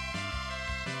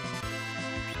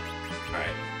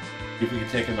 Alright. See if we can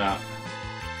take him out.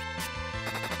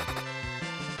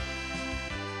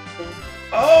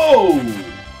 Oh!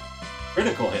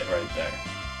 Critical hit right there.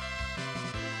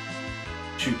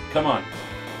 Shoot, come on.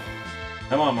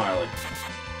 Come on, Marley.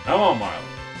 Come on, Marley.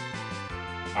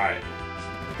 Alright.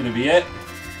 Gonna be it.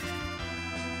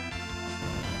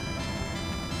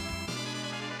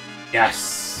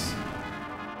 Yes!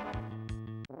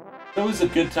 It's always a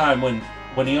good time when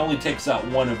he only takes out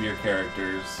one of your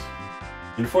characters.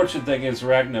 The unfortunate thing is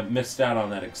Ragnar missed out on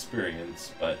that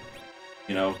experience, but,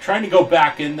 you know, trying to go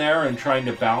back in there and trying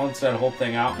to balance that whole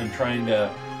thing out and trying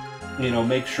to, you know,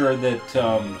 make sure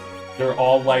that, they're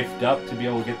all lifed up to be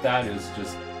able to get that is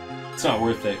just, it's not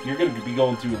worth it. You're going to be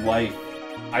going through life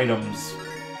items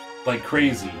like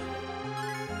crazy.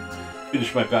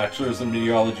 Finished my bachelor's in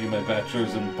meteorology, my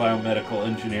bachelor's in biomedical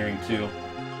engineering too,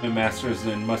 my master's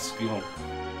in muscular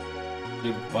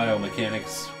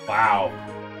biomechanics. Wow.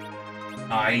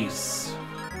 Nice.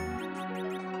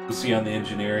 We'll see on the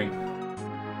engineering.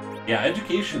 Yeah,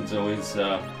 education's always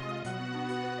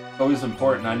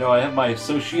important. I know I have my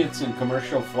associates in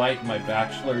commercial flight and my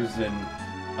bachelor's in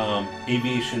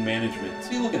aviation management.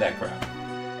 See, look at that crowd.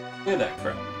 Look at that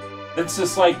crowd. It's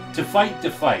just like to fight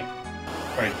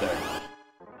right there.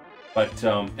 But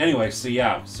anyway, so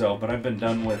yeah, but I've been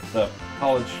done with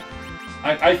college.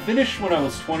 I finished when I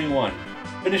was 21.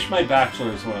 Finished my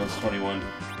bachelor's when I was 21.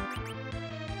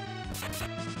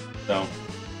 So,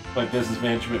 my business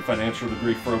management financial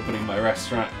degree for opening my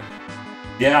restaurant.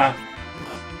 Yeah.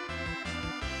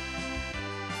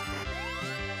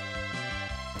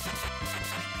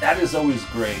 That is always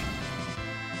great.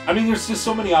 I mean, there's just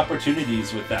so many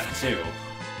opportunities with that, too.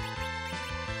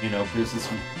 You know, business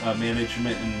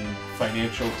management and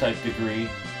financial type degree.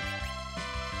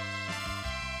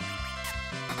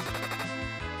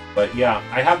 But yeah,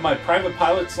 I have my private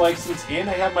pilot's license and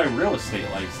I have my real estate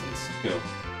license, too.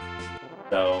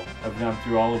 So, I've gone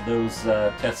through all of those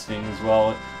testing as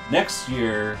well. Next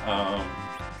year, I'm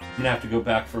going to have to go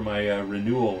back for my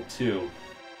renewal, too.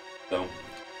 So,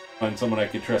 find someone I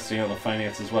could trust to handle the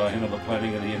finances while I handle the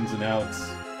planning of the ins and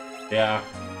outs. Yeah.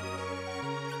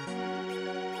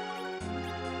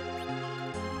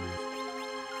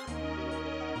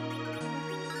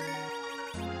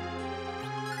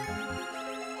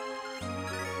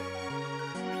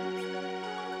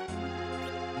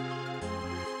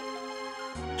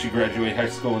 She graduated high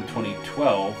school in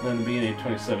 2012, then beginning in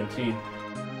 2017.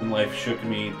 And life shook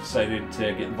me, decided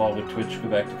to get involved with Twitch, go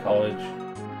back to college.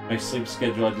 My sleep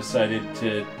schedule, I decided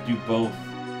to do both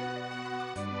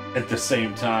at the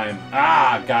same time.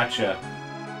 Ah, gotcha.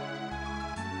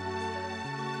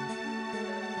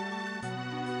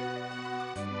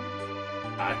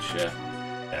 Gotcha.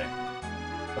 Okay.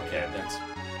 Okay, that's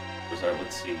bizarre.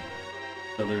 Let's see.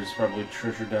 So there's probably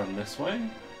treasure down this way?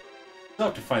 I'll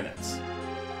have to find that.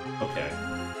 Okay.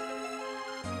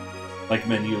 Like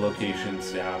menu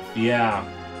locations, yeah. Yeah.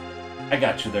 I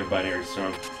got you there, Binary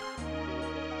Storm.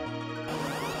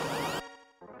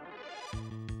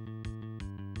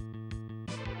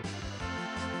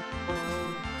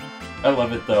 I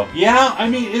love it, though. Yeah, I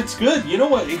mean, it's good. You know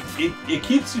what? It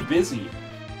keeps you busy.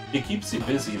 It keeps you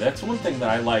busy. That's one thing that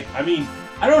I like. I mean,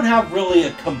 I don't have really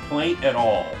a complaint at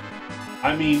all.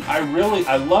 I mean, I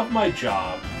love my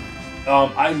job.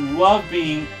 I love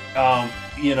being,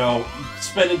 you know,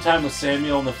 spending time with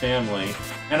Samuel and the family.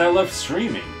 And I love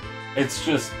streaming. It's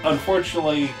just,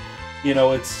 unfortunately, you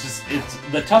know, it's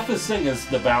the toughest thing is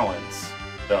the balance.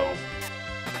 So,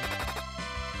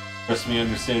 trust me, I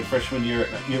understand. Freshman year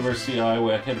at University of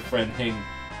Iowa, I had a friend hang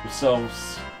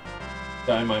themselves.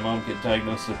 Die. My mom get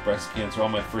diagnosed with breast cancer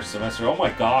on my first semester. Oh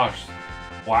my gosh!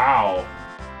 Wow.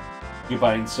 You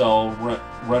buy and sell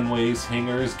runways,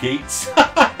 hangars, gates.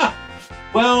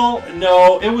 Well,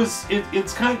 no, it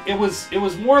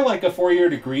was more like a 4-year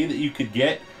degree that you could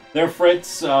get there,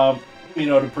 Fritz. You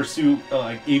know, to pursue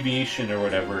like aviation or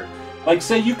whatever. Like,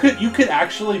 say you could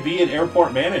actually be an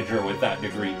airport manager with that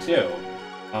degree too.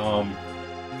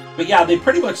 But yeah, they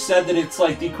pretty much said that it's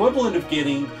like the equivalent of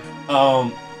getting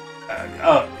a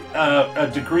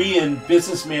degree in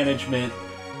business management,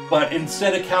 but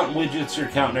instead of counting widgets, you're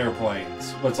counting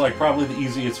airplanes. It's like probably the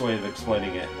easiest way of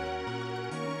explaining it.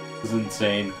 It's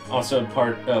insane. Also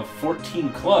part of 14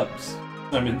 clubs.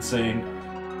 I'm insane.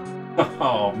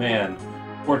 Oh man,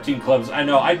 14 clubs. I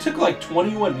know. I took like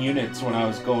 21 units when I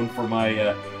was going for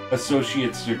my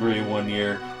associate's degree one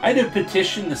year. I had to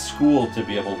petition the school to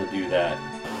be able to do that.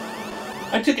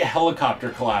 I took a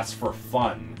helicopter class for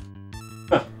fun.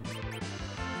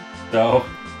 So,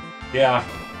 yeah,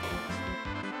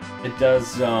 it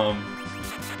does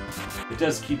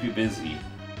keep you busy.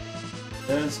 It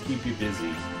does keep you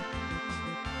busy.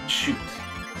 Shoot.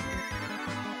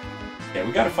 Yeah,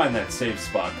 we gotta find that safe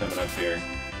spot coming up here.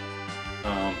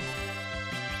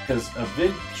 Because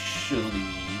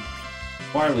eventually,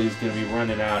 Marley's gonna be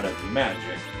running out of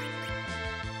magic.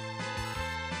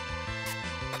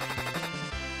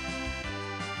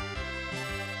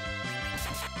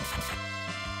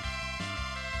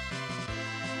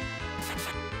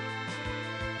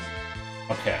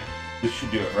 Okay, this should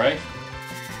do it, right?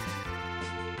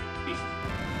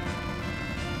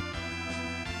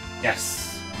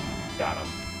 Yes! Got him.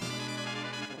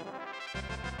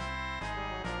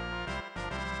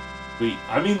 Sweet.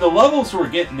 I mean, the levels we're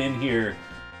getting in here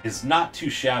is not too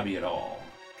shabby at all.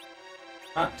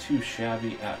 Not too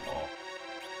shabby at all.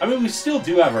 I mean, we still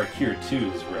do have our Tier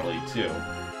 2s, really, too.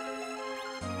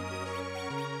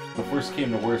 If worst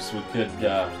came to worst, we could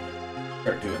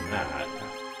start doing that.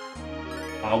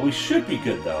 We should be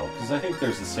good, though, because I think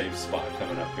there's a safe spot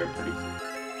coming up here pretty soon.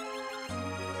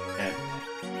 And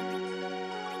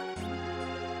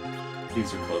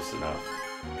these are close enough.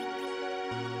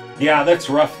 Yeah, that's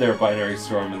rough there, Binary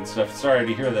Storm and stuff. Sorry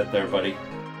to hear that there, buddy.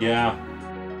 Yeah.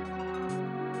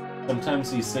 Sometimes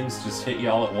these things just hit you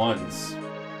all at once.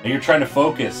 And you're trying to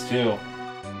focus, too.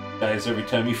 Guys, every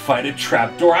time you fight a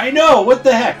trapdoor. I know! What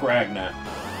the heck, Ragna?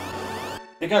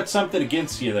 They got something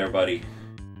against you there, buddy.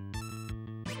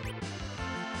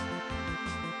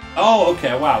 Oh,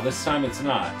 okay, wow, this time it's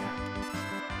not.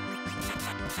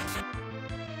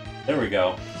 There we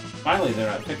go. Finally, they're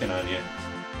not picking on you.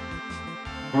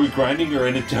 Are we grinding or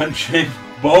in a dungeon?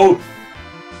 Both!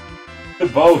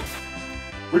 Both.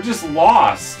 We're just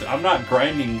lost. I'm not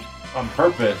grinding on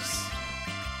purpose.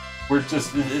 We're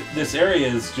just... This area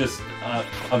is just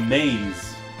a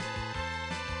maze.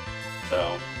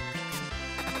 So...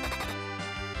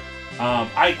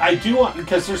 I do want...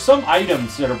 Because there's some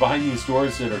items that are behind these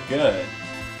doors that are good.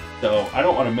 So, I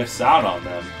don't want to miss out on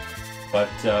them. But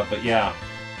yeah.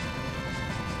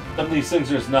 Some of these things,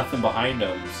 there's nothing behind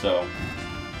them, so...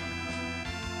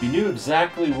 We knew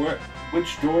exactly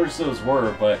which doors those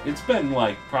were, but it's been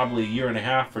like probably a year and a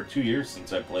half or 2 years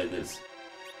since I played this.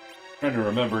 I'm trying to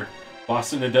remember.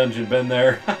 Boss in a dungeon, been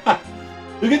there.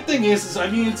 The good thing is, I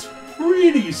mean, it's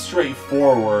pretty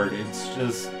straightforward. It's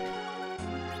just...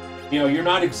 You know, you're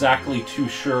not exactly too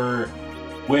sure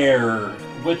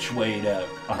which way to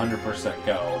 100%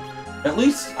 go. At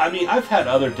least, I mean, I've had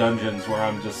other dungeons where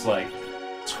I'm just like,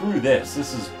 screw this.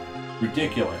 This is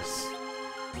ridiculous.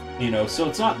 You know, so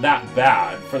it's not that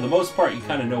bad. For the most part, you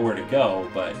kind of know where to go,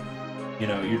 but, you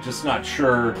know, you're just not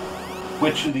sure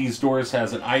which of these doors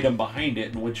has an item behind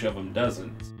it and which of them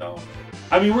doesn't. So,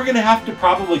 I mean, we're going to have to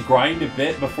probably grind a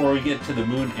bit before we get to the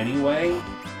moon anyway,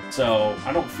 so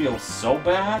I don't feel so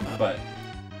bad, but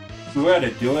if we had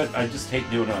to do it, I just hate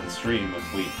doing it on stream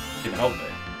if we can help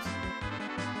it.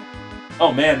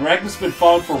 Oh man, Ragnar's been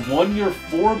following for 1 year,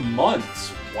 4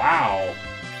 months. Wow.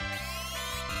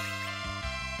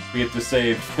 Forget to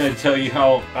save. Can I tell you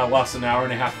how I lost an hour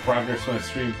and a half of progress when I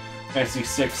streamed Fantasy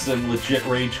 6 and legit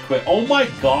rage quit? Oh my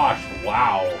gosh,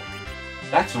 wow.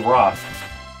 That's rough.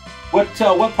 What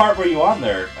part were you on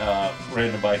there,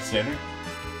 Random Bystander?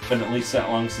 Been at least that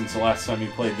long since the last time you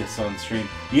played this on stream.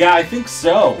 Yeah, I think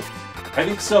so. I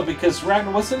think so, because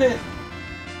Ragnar, wasn't it?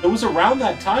 It was around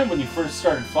that time when you first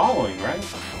started following, right?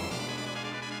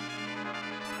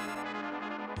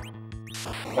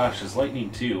 Gosh, is Lightning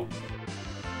 2.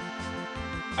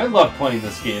 I love playing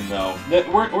this game, though.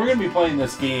 We're going to be playing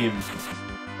this game,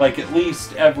 like, at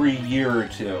least every year or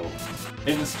two.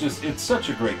 And it's just, it's such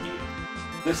a great game.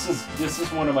 This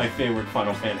is one of my favorite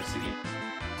Final Fantasy games.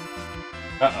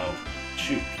 Uh-oh.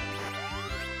 Shoot.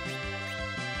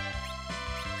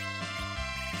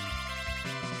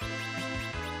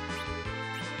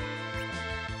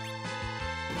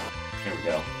 Here we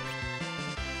go.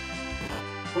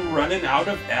 We're running out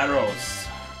of arrows.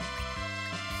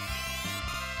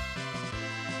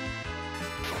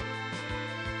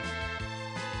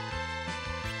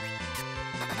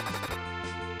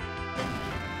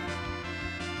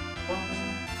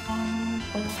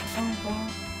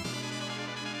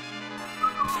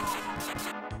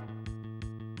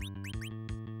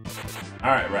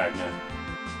 Alright, Ragnar.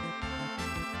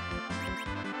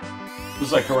 It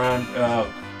was like around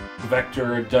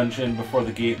Vector dungeon before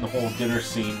the gate and the whole dinner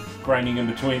scene, grinding in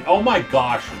between. Oh my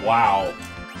gosh, wow.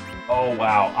 Oh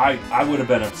wow, I would have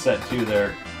been upset too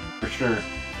there, for sure.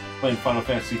 Playing Final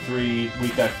Fantasy 3,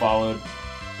 week I followed.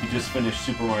 You just finished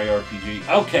Super Mario RPG.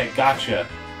 Okay, gotcha.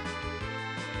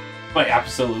 My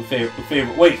absolute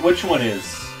favorite. Wait, which one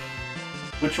is?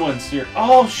 Which one's here?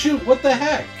 Oh shoot, what the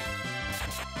heck?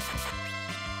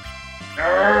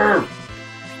 Arrgh!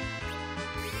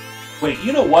 Wait,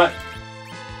 you know what?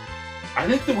 I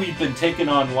think that we've been taking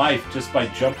on life just by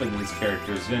jumping these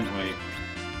characters, didn't we?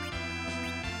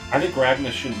 I think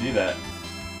Ragnar shouldn't do that.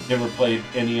 Never played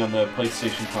any on the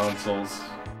PlayStation consoles.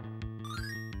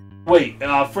 Wait,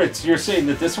 Fritz, you're saying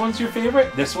that this one's your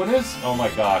favorite? This one is? Oh my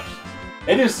gosh.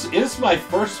 It is my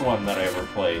first one that I ever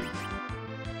played.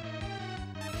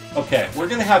 Okay, we're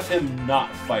gonna have him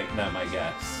not fight them, I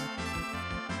guess.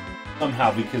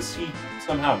 Somehow, because he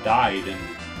somehow died,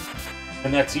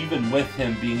 and that's even with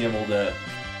him being able to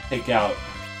take out,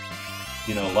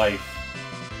 you know, life.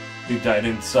 Who died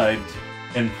inside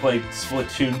and played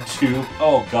Splatoon 2.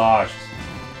 Oh gosh.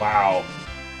 Wow.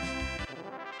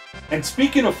 And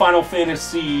speaking of Final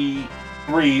Fantasy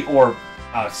 3 or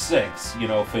 6, you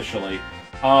know, officially.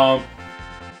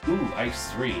 Ooh,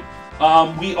 Ice 3.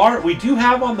 We do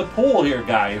have on the poll here,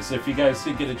 guys, if you guys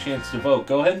did get a chance to vote.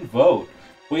 Go ahead and vote.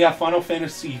 We have Final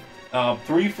Fantasy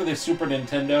 3 for the Super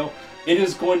Nintendo. It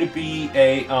is going to be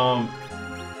a,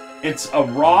 it's a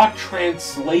raw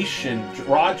translation,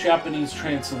 raw Japanese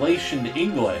translation to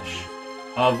English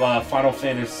of Final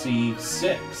Fantasy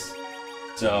 6.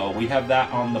 So we have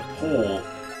that on the poll.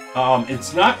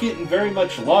 It's not getting very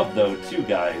much love though, too,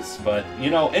 guys. But you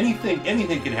know, anything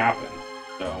can happen.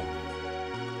 So,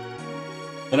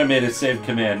 then I made a save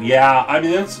command. Yeah, I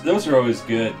mean those are always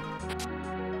good.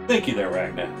 Thank you there,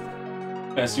 Ragnar.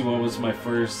 Fantasy 1 was my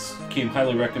first. Came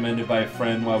highly recommended by a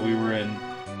friend while we were in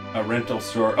a rental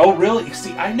store. Oh, really?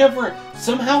 See, I never.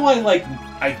 Somehow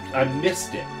I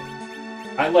missed it.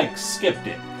 I skipped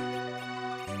it.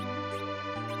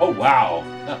 Oh wow,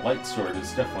 that light sword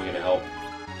is definitely gonna help.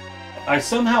 I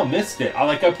somehow missed it.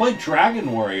 I played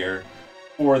Dragon Warrior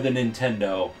for the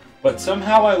Nintendo, but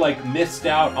somehow I missed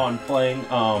out on playing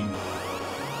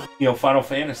you know, Final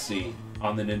Fantasy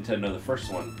on the Nintendo, the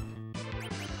first one.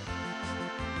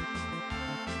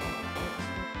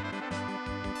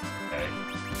 Okay.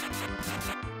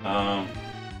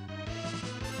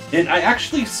 And I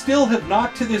actually still have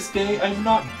not, to this day, I have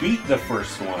not beat the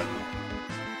first one.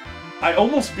 I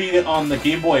almost beat it on the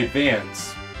Game Boy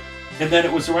Advance. And then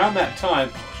it was around that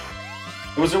time...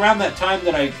 It was around that time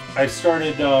that I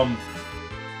started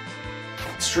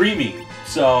streaming.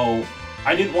 So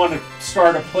I didn't want to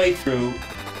start a playthrough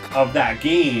of that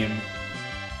game,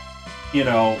 you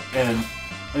know, and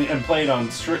play it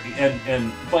on stream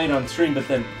and play it on stream, but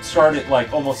then start it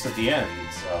almost at the end.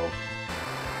 So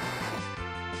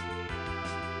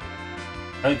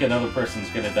I think another person's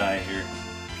gonna die here.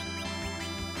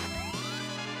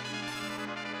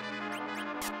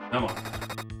 Come on.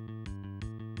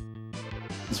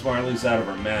 This Marley's out of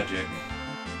her magic.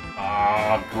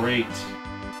 Ah, great.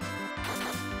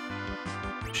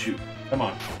 Shoot. Come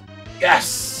on.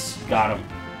 Yes! Got him.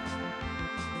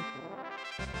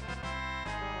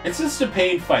 It's just a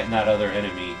pain fighting that other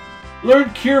enemy.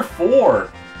 Learn Cure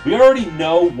 4! We already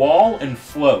know Wall and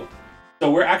Float.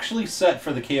 So we're actually set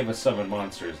for the Cave of Summon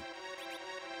Monsters.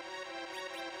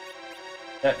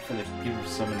 Set for the Cave of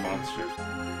Summon Monsters.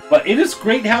 But it is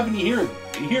great having you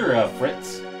here,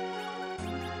 Fritz.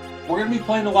 We're going to be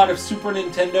playing a lot of Super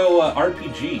Nintendo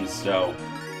RPGs, so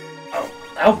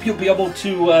I hope you'll be able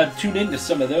to tune into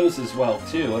some of those as well,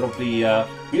 too. It'll be a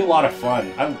lot of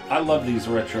fun. I love these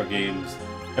retro games.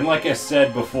 And like I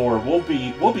said before, we'll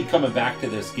be coming back to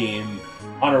this game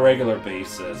on a regular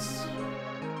basis.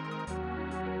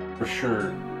 For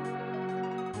sure.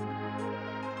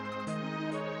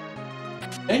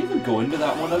 Did I even go into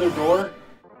that one other door?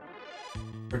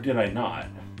 Or did I not?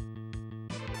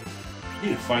 I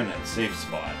need to find that safe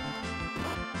spot.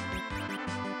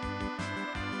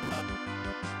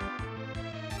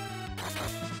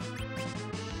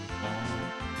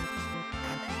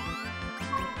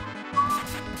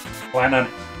 Plan on.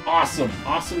 Awesome,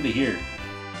 awesome to hear.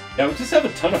 Yeah, we just have a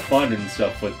ton of fun and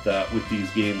stuff with these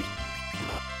games.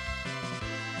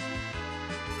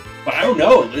 But I don't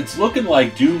know. It's looking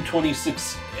like Doom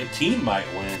 2016 might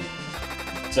win.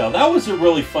 So that was a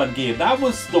really fun game. That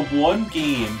was the one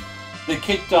game that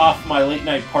kicked off my late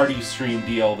night party stream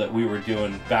deal that we were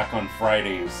doing back on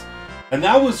Fridays. And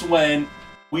that was when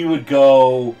we would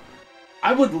go.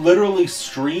 I would literally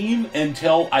stream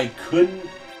until I couldn't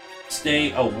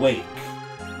stay awake.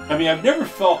 I mean, I've never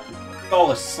fell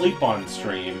asleep on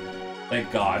stream,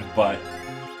 thank God, but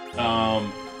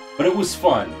it was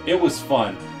fun. It was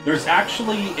fun. There's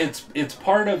actually it's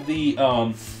part of the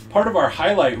part of our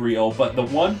highlight reel, but the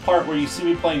one part where you see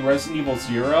me playing Resident Evil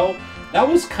 0, that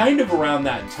was kind of around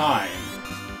that time.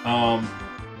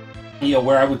 You know,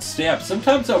 where I would stay up.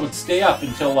 Sometimes I would stay up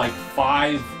until like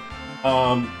 5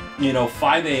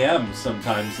 a.m.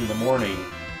 sometimes in the morning.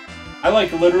 I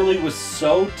like literally was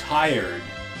so tired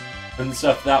and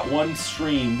stuff that one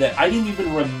stream that I didn't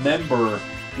even remember,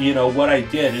 you know, what I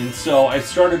did. And so I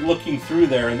started looking through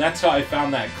there, and that's how I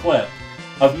found that clip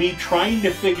of me trying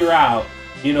to figure out,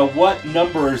 you know, what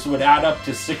numbers would add up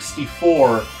to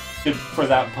 64 for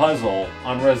that puzzle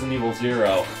on Resident Evil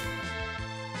 0.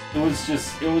 It was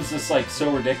just like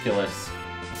so ridiculous.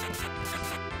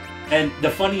 And the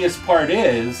funniest part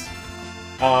is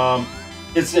that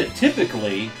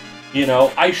typically, you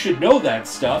know, I should know that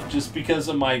stuff just because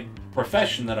of my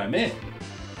profession that I'm in.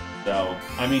 So,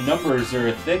 I mean, numbers are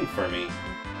a thing for me.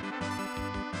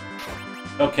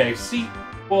 Okay, see,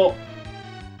 well,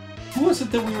 who was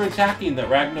it that we were attacking that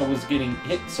Ragnar was getting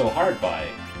hit so hard by?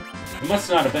 It must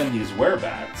not have been these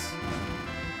werebats.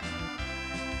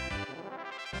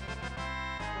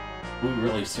 We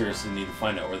really seriously need to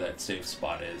find out where that safe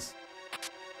spot is.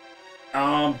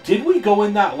 Did we go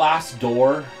in that last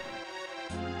door?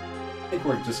 I think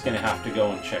we're just gonna have to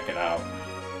go and check it out.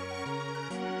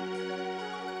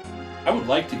 I would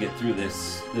like to get through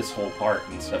this whole part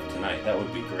and stuff tonight. That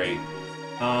would be great.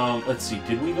 Let's see.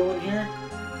 Did we go in here?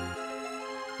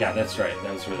 Yeah, that's right.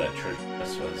 That was where that treasure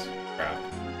chest was. Crap.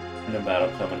 And a battle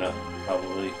coming up,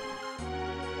 probably.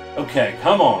 Okay,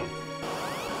 come on.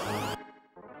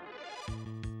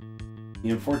 The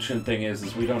unfortunate thing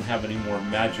is we don't have any more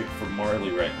magic for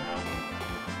Marley right now.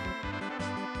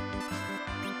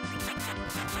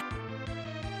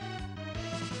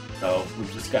 So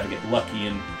we've just got to get lucky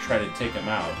and try to take him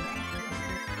out.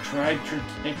 Try to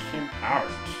take him out.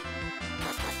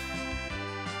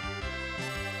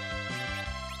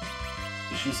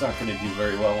 She's not going to do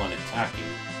very well on attacking.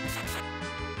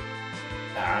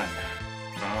 That.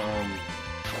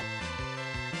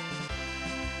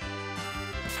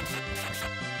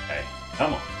 Okay,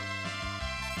 come on.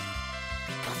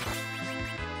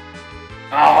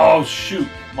 Oh, shoot!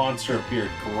 Monster appeared.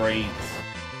 Great.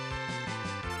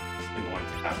 Didn't want it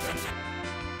to happen.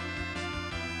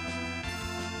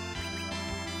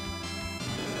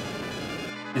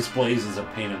 This blaze is a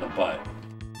pain in the butt.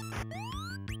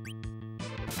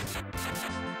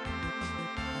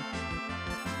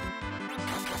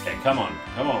 Okay, come on,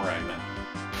 Ragnar.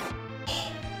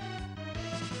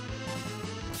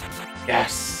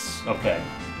 Yes! Okay,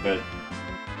 good.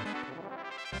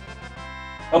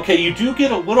 Okay, you do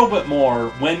get a little bit more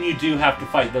when you do have to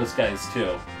fight those guys,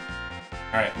 too.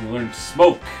 Alright, we learned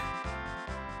smoke.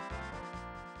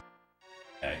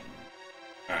 Okay.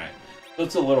 Alright. So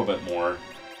it's a little bit more.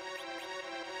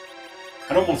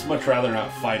 I'd almost much rather not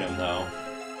fight him, though.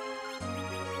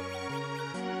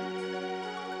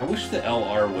 I wish the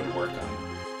LR would work on him.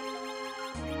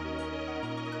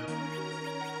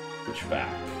 Switch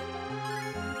back.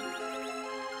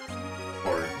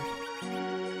 Or...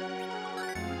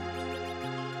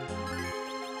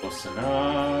 close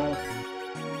enough.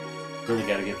 Really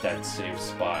gotta get that safe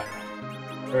spot.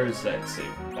 Where is that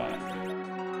safe spot?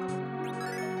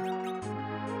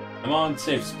 I'm on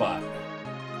safe spot.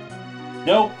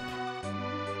 Nope.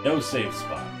 No safe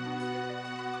spot.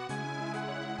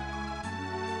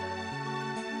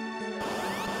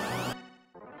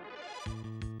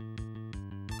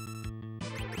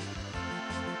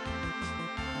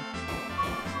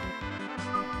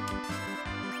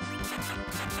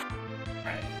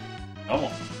 Alright. Come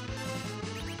on.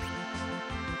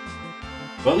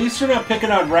 Well, at least we're not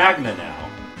picking on Ragna now.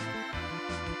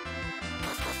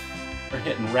 We're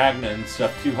hitting Ragna and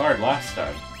stuff too hard last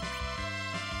time.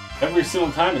 Every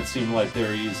single time it seemed like they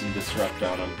were using Disrupt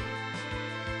on him.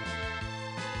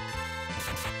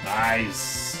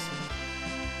 Nice!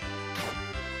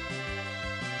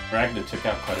 Ragna took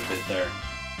out quite a bit there.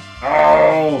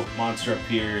 Oh! Monster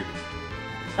appeared.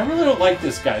 I really don't like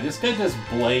this guy. This guy does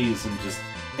blaze and just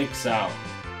takes out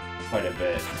quite a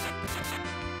bit.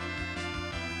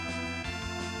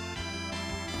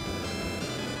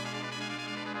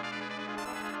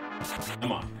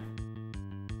 Come on.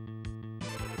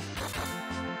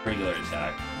 Regular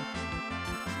attack.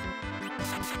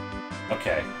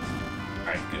 Okay.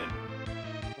 Alright, good.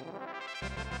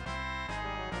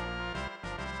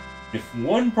 If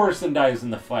one person dies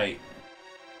in the fight,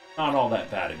 not all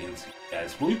that bad against you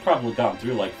guys. We've probably gone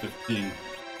through like 15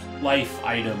 life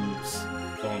items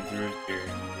going through here.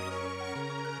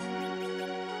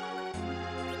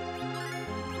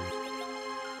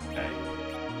 Okay.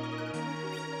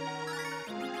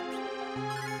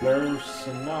 Close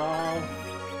enough.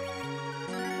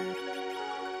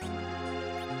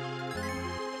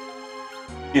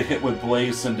 Get hit with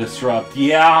Blaze and Disrupt.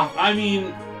 Yeah, I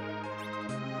mean...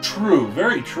 True,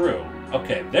 very true.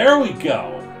 Okay, there we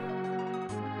go.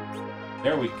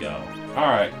 There we go.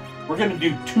 Alright, we're gonna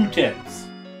do 2 10s.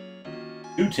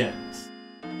 2 10s.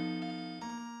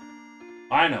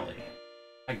 Finally.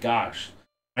 My gosh.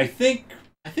 I think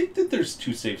that there's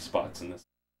 2 safe spots in this.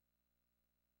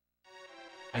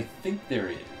 I think there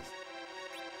is.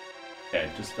 Okay,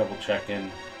 just double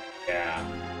checking. Yeah.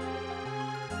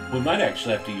 We might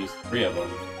actually have to use 3 of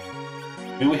them.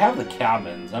 I mean, we have the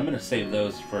cabins. I'm going to save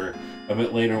those for a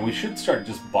bit later. We should start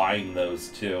just buying those,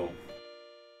 too.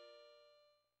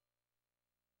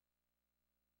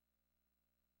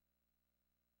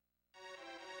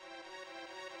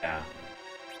 Yeah.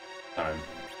 Time.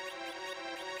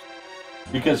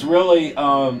 Because really,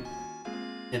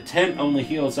 the tent only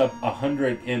heals up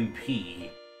 100 MP.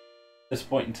 At this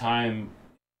point in time,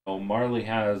 Marley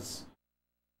has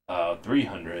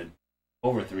 300.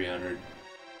 Over 300.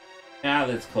 Yeah,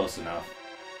 that's close enough.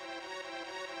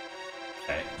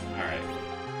 Okay, alright.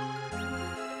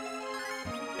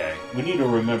 Okay, we need to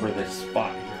remember this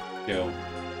spot here, too.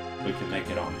 We can make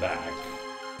it on back.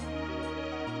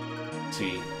 Let's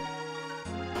see.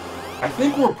 I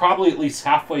think we're probably at least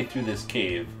halfway through this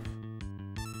cave.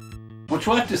 Which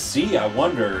we'll have to see, I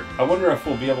wonder. I wonder if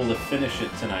we'll be able to finish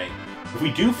it tonight. If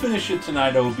we do finish it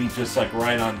tonight, it will be just like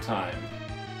right on time.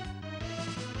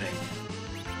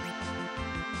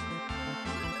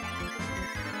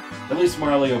 At least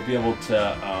Marley will be able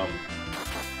to,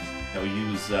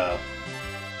 use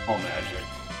All Magic.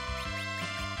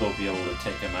 We'll be able to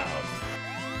take him out.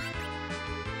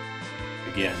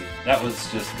 Again, that was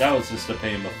just a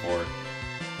pain before.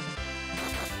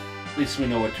 At least we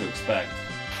know what to expect.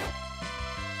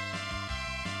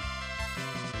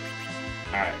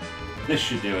 Alright, this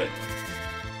should do it.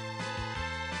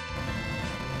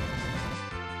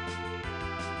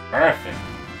 Perfect.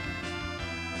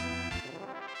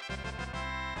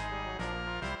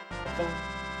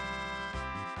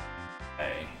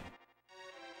 Okay.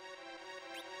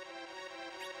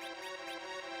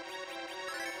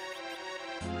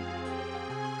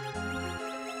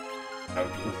 I'll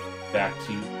go back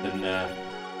to the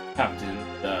Captain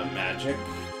Magic.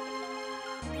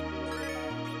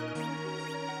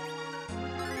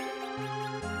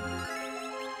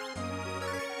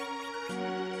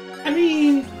 I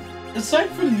mean, aside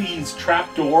from these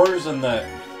trapdoors and the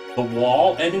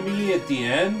wall enemy at the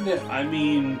end, I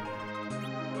mean,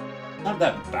 not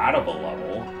that bad of a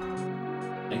level.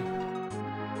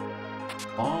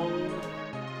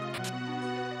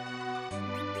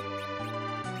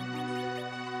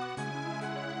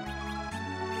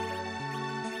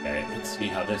 Okay, let's see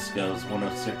how this goes.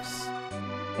 106,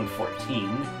 114.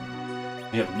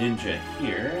 We have Ninja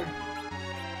here.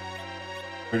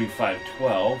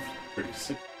 3512.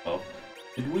 3612.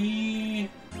 Did we...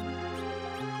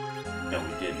 No,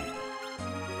 we didn't.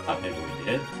 Oh, maybe we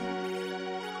did.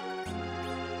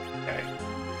 Okay.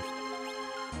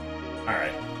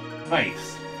 Alright.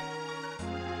 Nice.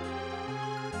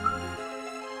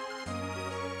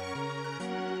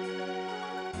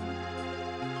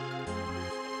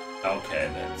 Okay,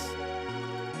 that's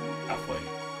halfway.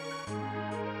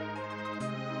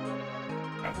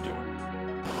 Half door.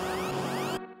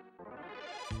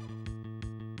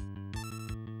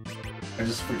 I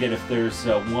just forget if there's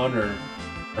one or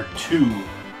two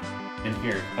in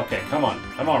here. Okay, come on.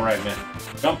 Come on, Ragman.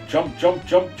 Jump, jump, jump,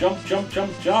 jump, jump, jump,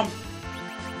 jump, jump.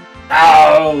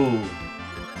 Ow!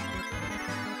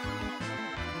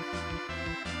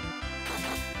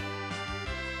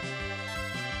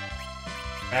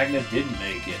 Magna didn't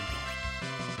make it.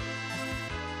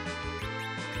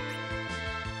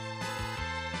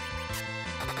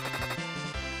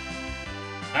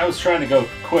 I was trying to go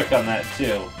quick on that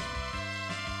too.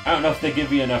 I don't know if they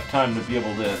give you enough time to be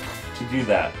able to do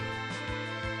that.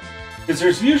 Because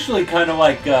there's usually kind of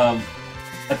like a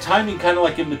timing kind of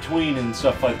like in between and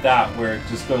stuff like that where it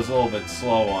just goes a little bit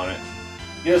slow on it.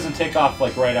 He doesn't take off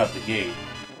like right out the gate.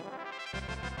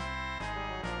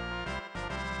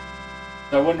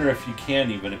 I wonder if you can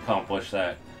even accomplish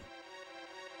that.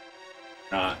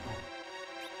 Not.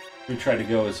 We tried to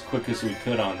go as quick as we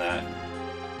could on that.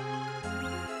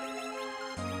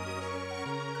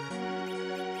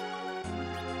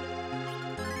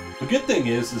 The good thing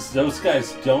is those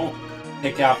guys don't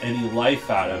take out any life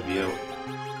out of you,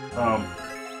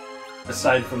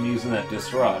 aside from using that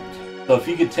disrupt. So if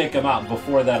you could take them out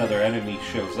before that other enemy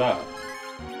shows up,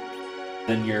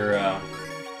 then you're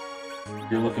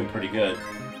looking pretty good.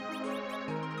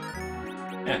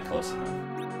 Yeah, close enough.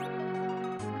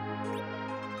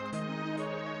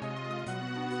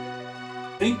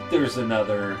 I think there's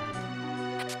another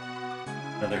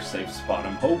safe spot.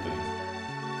 I'm hoping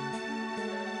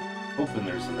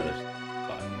there's another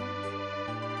spot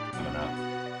coming up.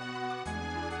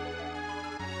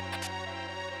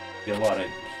 Get a lot of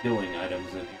healing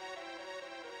items in here.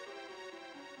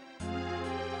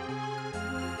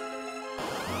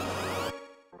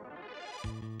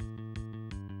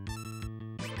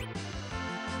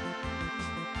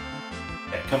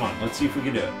 Okay, come on, let's see if we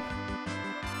can do it.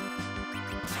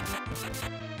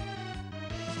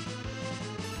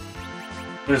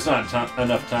 There's not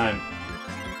enough time.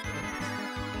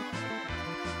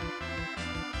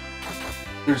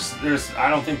 I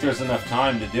don't think there's enough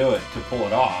time to do it, to pull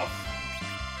it off.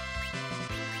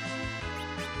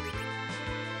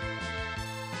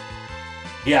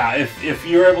 Yeah, if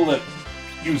you're able to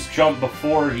use jump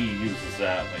before he uses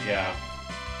that, but yeah.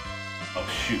 Oh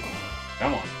shoot.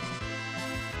 Come on.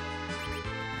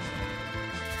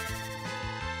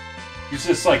 He's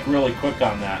just like really quick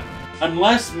on that.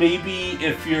 Unless maybe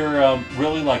if you're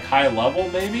really like high level,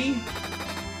 maybe?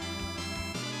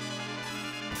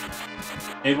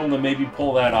 Able to maybe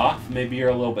pull that off. Maybe you're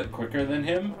a little bit quicker than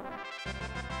him.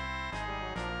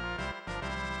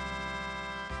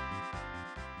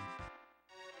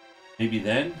 Maybe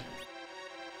then?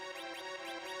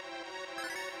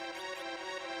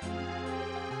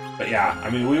 But yeah,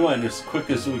 I mean, we went as quick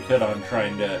as we could on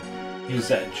trying to use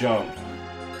that jump.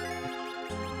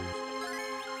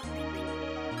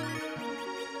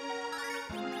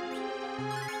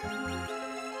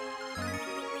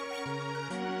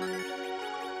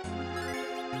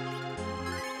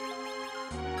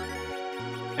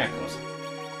 Yeah, close.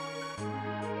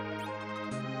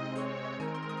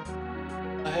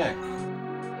 What the heck?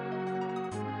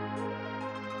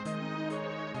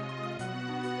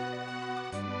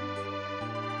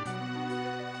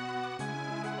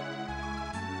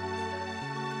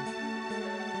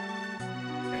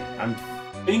 I'm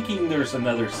thinking there's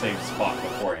another safe spot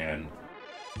beforehand.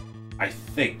 I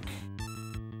think.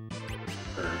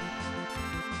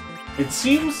 It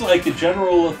seems like a general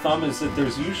rule of thumb is that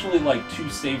there's usually like 2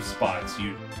 save spots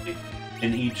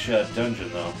in each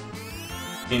dungeon, though.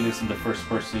 Kane isn't the first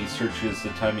person he searches, the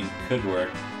timing could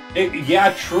work.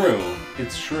 Yeah, true.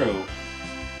 It's true.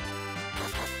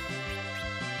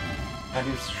 That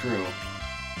is true.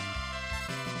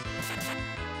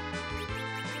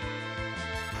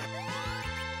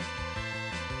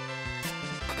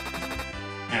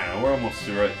 Yeah, we're almost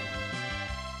through it.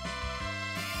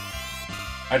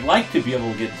 I'd like to be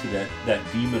able to get to that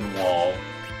demon wall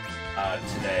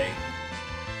today.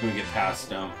 I'm gonna get past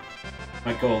them.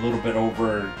 Might go a little bit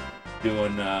over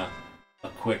doing a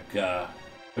quick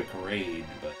raid,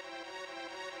 but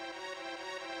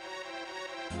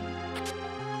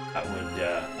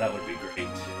that would be great.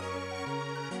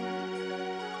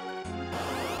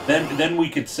 Then we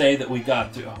could say that we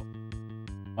got to. Oh,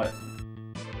 what?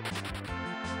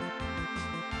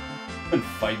 One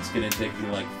fight's gonna take me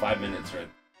like 5 minutes, right?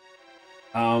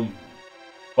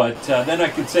 But then I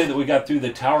could say that we got through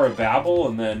the Tower of Babel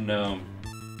and then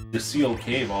the Seal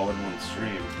Cave all in one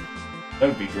stream. That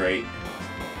would be great.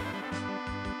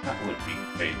 That would be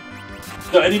great.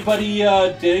 So anybody,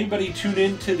 did anybody tune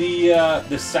in to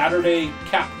the Saturday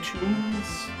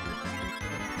Captoons?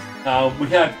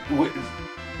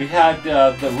 We had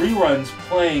the reruns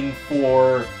playing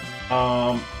for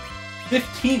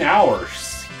 15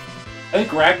 hours. I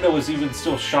think Ragna was even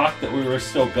still shocked that we were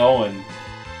still going,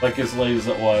 like as late as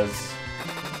it was.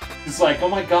 It's like, oh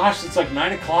my gosh, it's like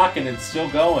 9 o'clock and it's still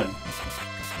going.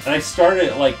 And I started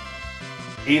at like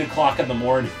 8 o'clock in the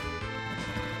morning.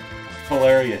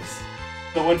 Hilarious.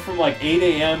 So it went from like 8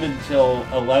 a.m. until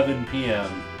 11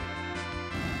 p.m.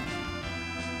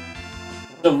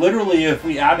 So literally, if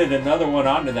we added another one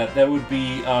onto that, that would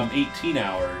be 18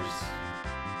 hours.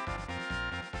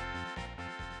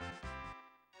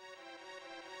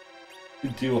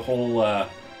 Could do a whole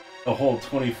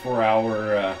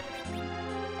 24-hour.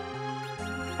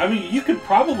 I mean, you could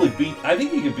probably beat. I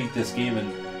think you could beat this game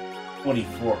in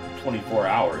 24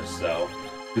 hours. So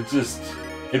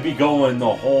it'd be going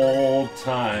the whole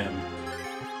time,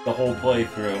 the whole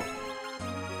playthrough.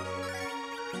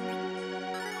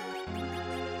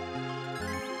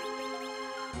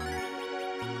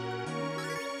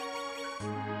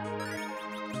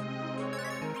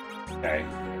 Okay,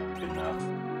 good enough.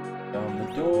 Down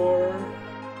the door.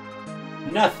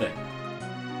 Nothing.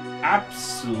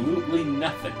 Absolutely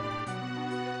nothing.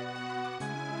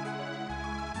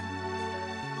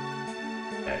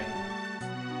 Okay.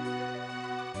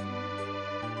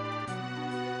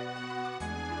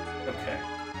 Okay.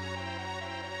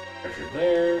 Pressure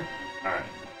there. Alright.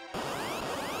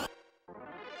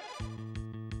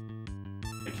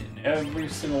 Getting every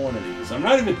single one of these. I'm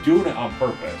not even doing it on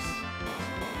purpose.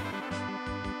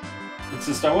 It's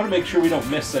just, I want to make sure we don't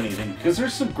miss anything, because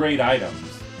there's some great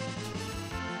items.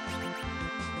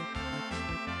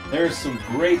 There's some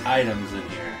great items in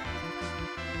here.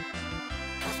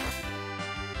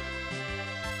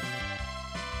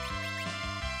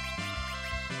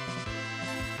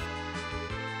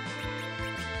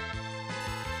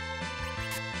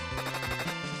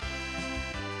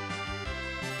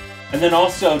 And then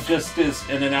also, just as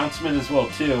an announcement as well,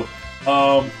 too,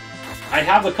 I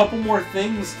have a couple more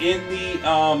things in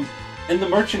the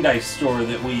merchandise store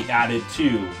that we added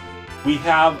too. We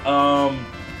have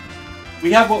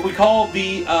what we call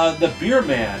the Beer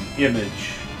Man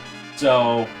image.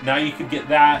 So now you can get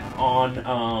that on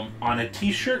a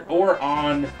T-shirt or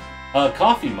on a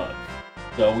coffee mug.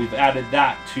 So we've added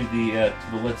that to the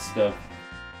list of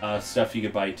stuff you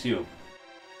could buy too.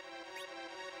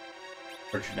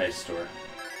 Merchandise store.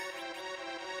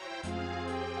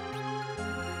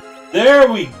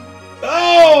 There we go!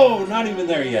 Oh, not even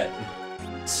there yet.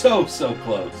 So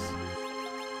close.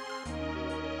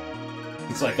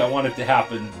 It's like I want it to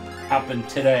happen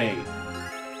today.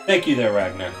 Thank you there,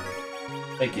 Ragnar.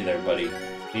 Thank you there, buddy.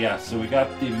 Yeah, so we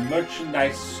got the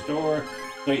merchandise store.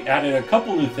 So we added a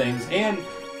couple new things, and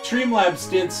Streamlabs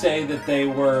did say that they're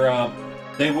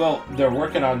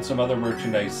working on some other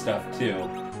merchandise stuff too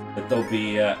that they'll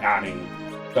be adding.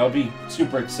 So I'll be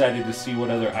super excited to see what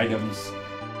other items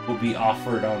will be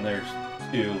offered on there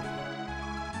too.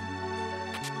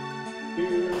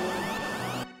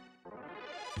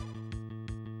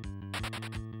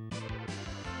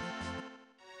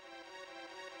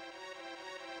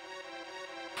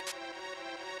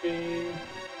 Okay.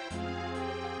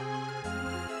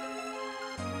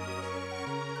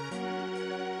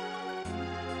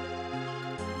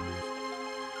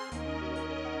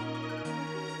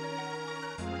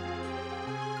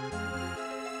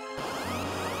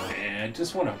 I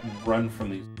just want to run from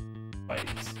these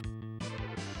fights.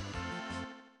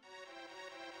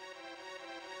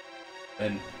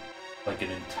 And like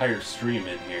an entire stream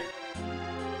in here.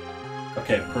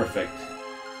 Okay, perfect.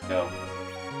 Go.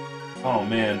 Oh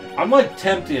man, I'm like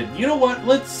tempted. You know what?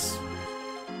 Let's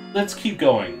keep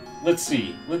going. Let's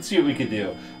see what we can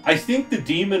do. I think the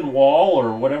demon wall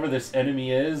or whatever this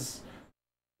enemy is,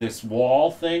 this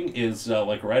wall thing is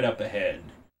like right up ahead.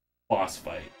 Boss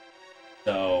fight.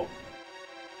 So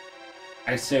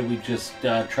I say we just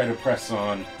try to press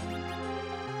on.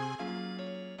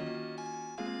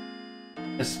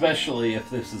 Especially if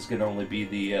this is going to only be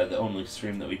the only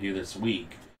stream that we do this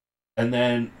week. And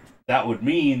then that would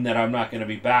mean that I'm not going to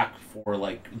be back for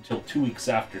like until 2 weeks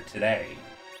after today.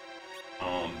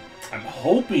 I'm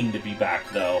hoping to be back,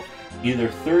 though, either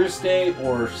Thursday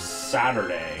or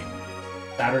Saturday.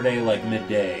 Saturday, like,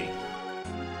 midday.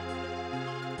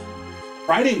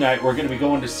 Friday night, we're going to be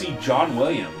going to see John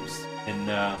Williams in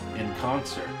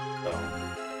concert. So.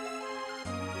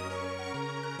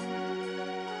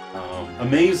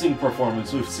 Amazing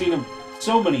performance. We've seen him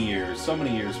so many years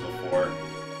before.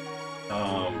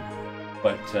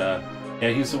 Yeah,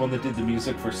 he's the one that did the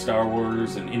music for Star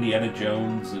Wars and Indiana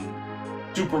Jones and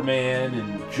Superman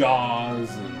and Jaws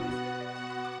and...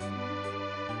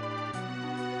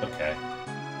 Okay.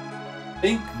 I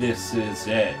think this is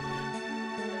it.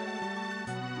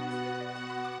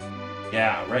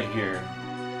 Yeah, right here.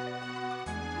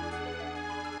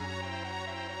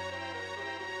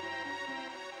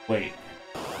 Wait,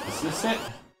 is this it?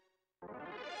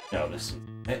 No, this is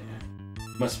it.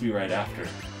 Must be right after.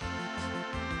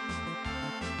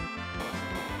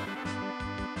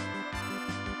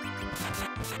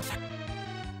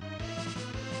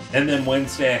 And then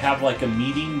Wednesday I have like a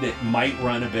meeting that might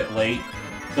run a bit late,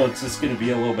 so it's just going to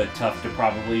be a little bit tough to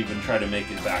probably even try to make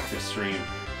it back to stream.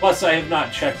 Plus I have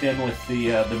not checked in with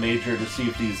the major to see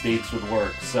if these dates would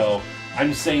work, so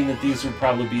I'm saying that these would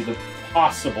probably be the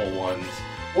possible ones.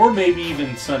 Or maybe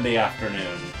even Sunday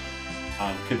afternoon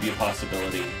could be a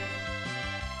possibility.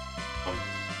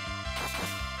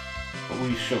 But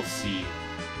we shall see.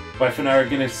 Wife and I are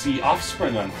going to see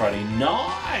Offspring on Friday.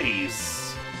 Nice!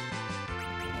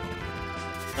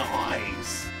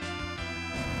 Nice!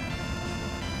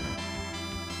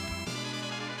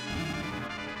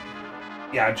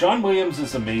 Yeah, John Williams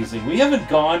is amazing. We haven't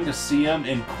gone to see him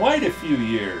in quite a few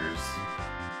years.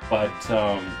 But,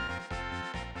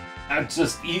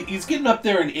 he's getting up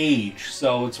there in age,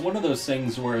 so it's one of those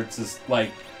things where it's just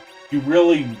like you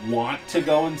really want to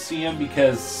go and see him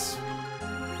because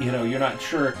you know you're not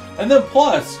sure, and then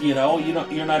plus you're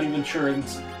not even sure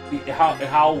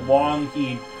how long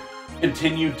he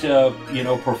continued to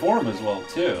perform as well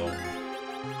too.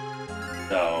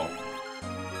 So,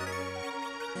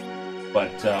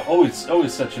 but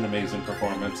always such an amazing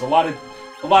performance. A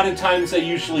lot of times they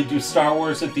usually do Star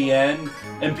Wars at the end,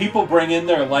 and people bring in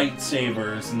their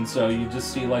lightsabers, and so you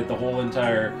just see like the whole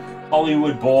entire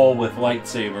Hollywood Bowl with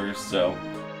lightsabers. So,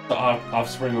 the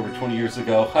Offspring over 20 years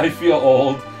ago. I feel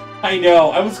old. I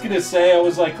know. I was gonna say I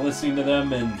was like listening to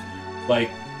them in like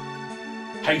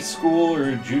high school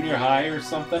or junior high or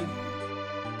something.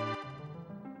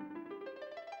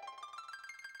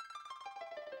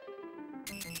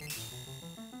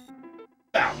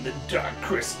 Found the Dark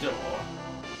Crystal.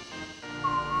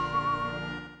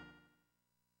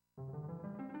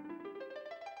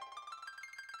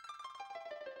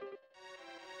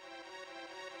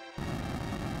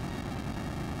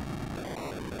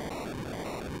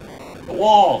 The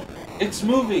wall! It's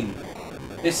moving!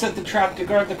 They set the trap to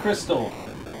guard the crystal.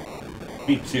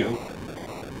 Me too.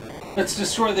 Let's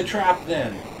destroy the trap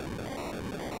then.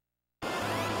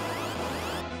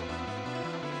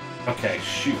 Okay,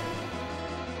 shoot.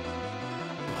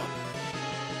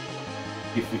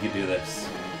 See if we could do this.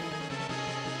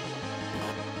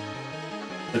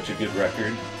 Such a good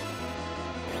record.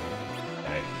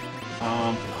 Okay.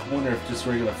 I wonder if just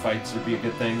regular fights would be a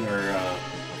good thing, or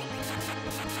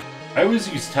I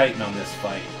always use Titan on this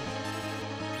fight.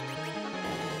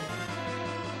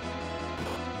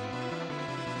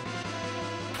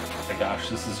 Oh my gosh,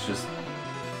 this is just...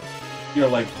 You're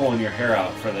like pulling your hair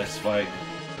out for this fight.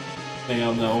 Thing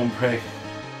on the ombre.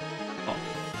 Oh,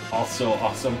 also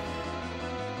awesome.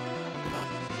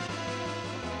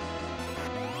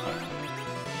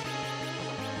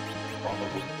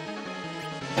 Probably.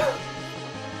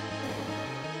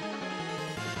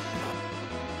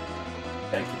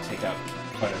 That can take out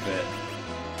quite a bit.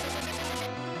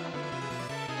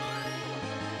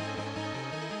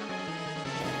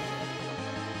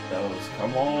 Those,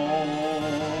 come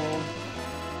on!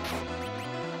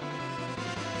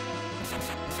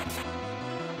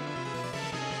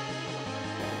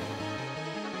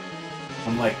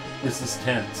 I'm like, this is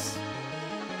tense.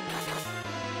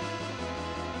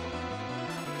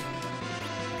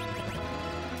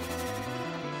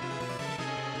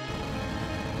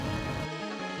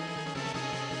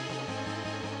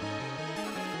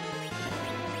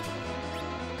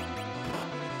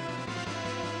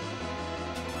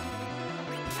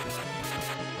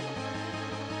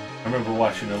 I remember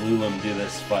watching Alulim do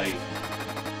this fight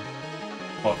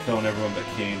while killing everyone but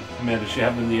Kane. Man, did she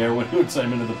have him in the air when he would send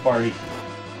him into the party?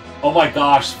 Oh my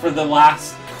gosh, for the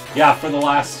last... Yeah, for the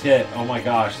last hit. Oh my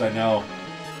gosh, I know.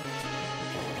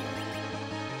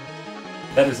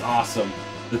 That is awesome.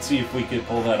 Let's see if we can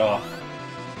pull that off.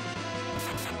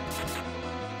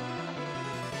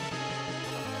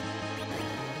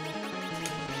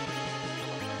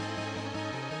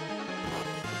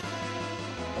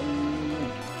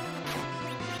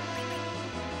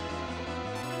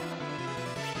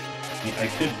 I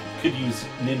could use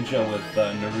Ninja with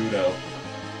Naruto.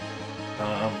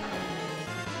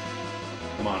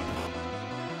 Come on.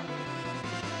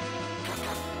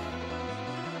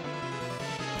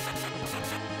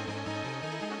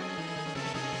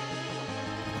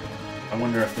 I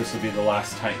wonder if this will be the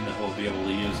last Titan that we'll be able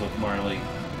to use with Marley.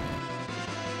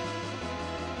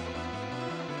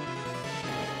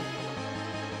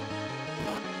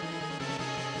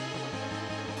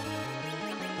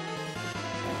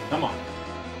 Come on.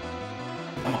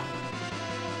 Come on.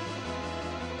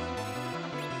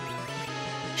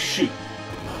 Shoot.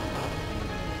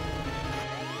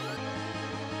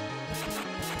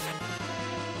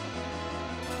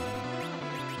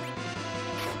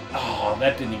 Oh,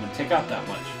 that didn't even take out that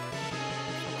much.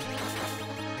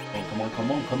 Oh, come on,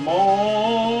 come on, come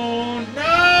on!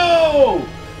 No!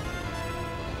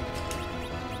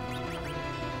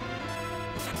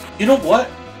 You know what?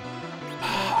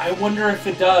 I wonder if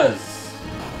it does.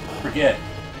 Forget.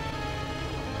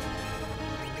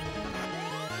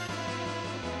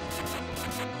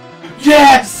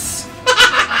 Yes!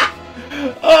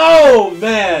 Oh,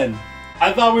 man!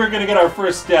 I thought we were going to get our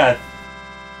first death.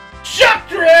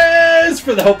 Shocktris!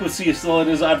 For the hope of Cecil and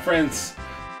his odd friends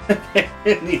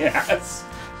in the ass.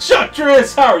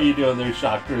 Shocktris! How are you doing there,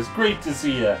 Shocktris? Great to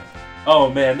see you.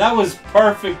 Oh, man, that was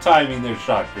perfect timing there,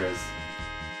 Shocktris.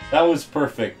 That was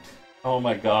perfect. Oh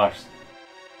my gosh.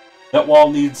 That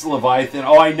wall needs Leviathan.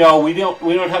 Oh, I know. We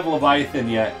don't have Leviathan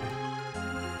yet.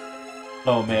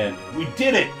 Oh man, we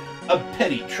did it. A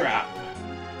petty trap.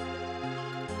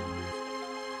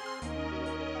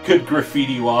 Good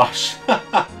graffiti wash.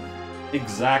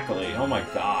 Exactly. Oh my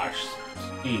gosh.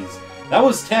 Jeez. That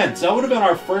was tense. That would have been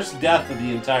our first death of the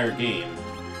entire game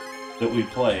that we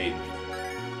played.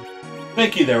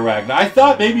 Thank you there, Ragnar. I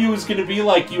thought maybe it was going to be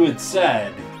like you had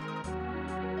said.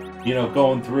 You know,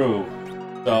 going through.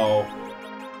 So,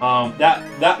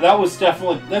 that was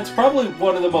definitely, that's probably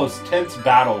one of the most tense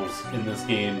battles in this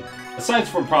game, aside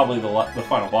from probably the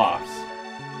final boss.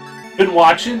 Been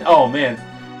watching? Oh man,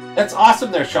 that's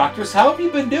awesome there, Shocktris. How have you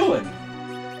been doing?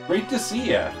 Great to see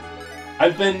you.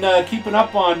 I've been keeping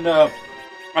up on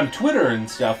Twitter and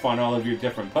stuff on all of your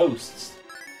different posts.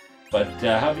 But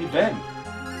how have you been?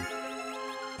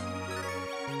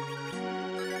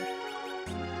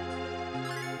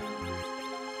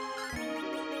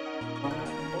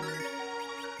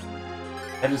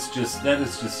 That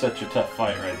is just such a tough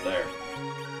fight right there.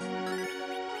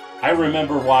 I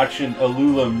remember watching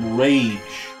Alulim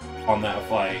rage on that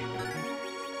fight.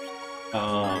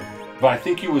 But I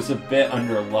think he was a bit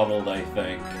under-leveled, I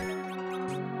think.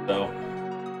 So,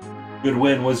 good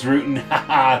win was rooting.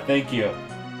 Haha, thank you.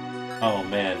 Oh,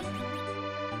 man.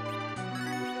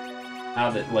 Now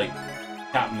that, like,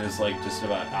 Captain is, like, just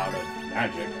about out of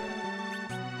magic.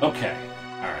 Okay,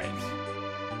 alright.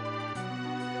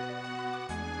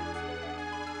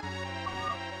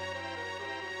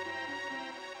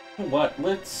 What?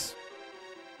 Let's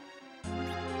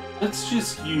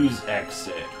just use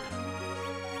exit.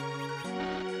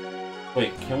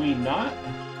 Wait, can we not?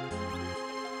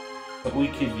 But we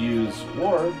could use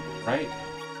warp, right?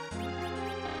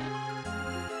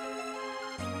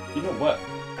 You know what?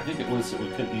 I think it was that we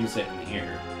couldn't use it in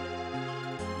here.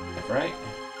 Right?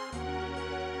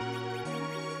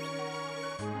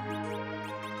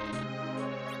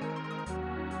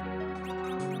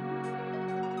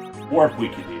 Warp we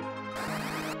could use.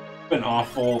 Been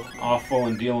awful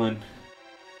in dealing.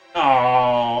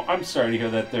 Oh, I'm sorry to hear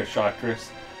that there, Shocktris.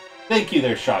 Thank you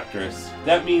there, Shocktris.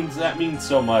 That means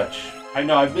so much. I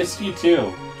know, I've missed you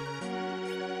too.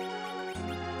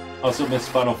 Also missed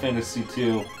Final Fantasy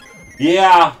 2.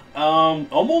 Yeah,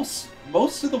 almost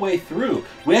most of the way through.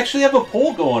 We actually have a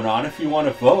poll going on if you want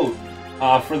to vote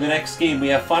for the next game. We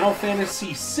have Final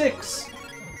Fantasy 6,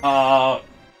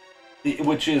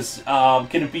 which is going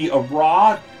to be a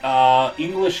raw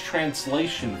English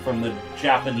translation from the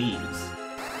Japanese.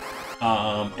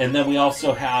 And then we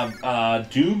also have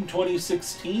Doom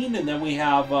 2016, and then we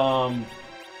have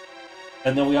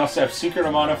Secret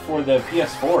of Mana for the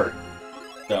PS4.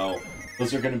 So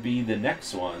those are going to be the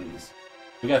next ones.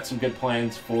 We got some good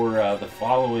plans for the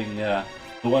following, the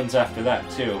ones after that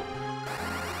too.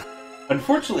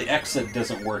 Unfortunately, exit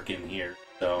doesn't work in here,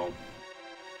 so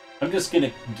I'm just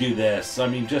gonna do this. I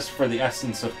mean, just for the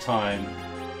essence of time.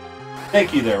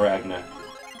 Thank you there, Ragnar.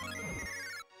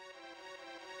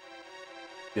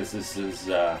 Because this is,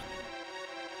 it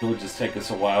will just take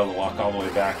us a while to walk all the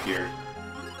way back here.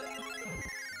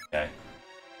 Okay.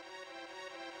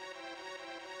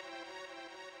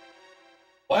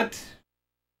 What?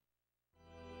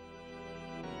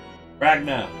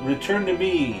 Ragnar, return to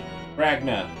me,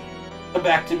 Ragnar. Come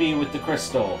back to me with the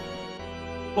crystal.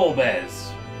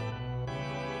 Golbez.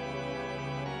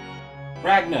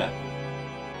 Ragna.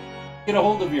 Get a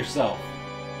hold of yourself.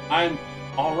 I'm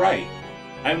alright.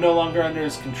 I'm no longer under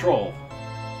his control.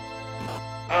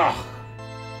 Ugh.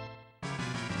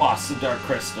 Lost the Dark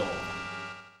Crystal.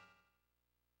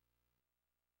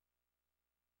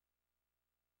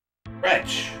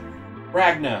 Wretch!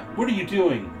 Ragna, what are you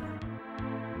doing?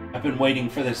 I've been waiting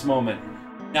for this moment.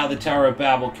 Now the Tower of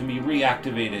Babel can be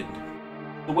reactivated.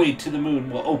 The way to the moon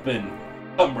will open.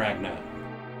 Come, Ragna.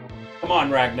 Come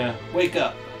on, Ragna. Wake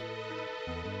up.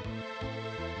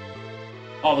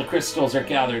 All the crystals are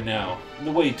gathered now.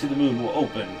 The way to the moon will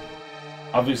open.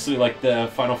 Obviously like the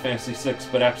Final Fantasy VI,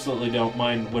 but absolutely don't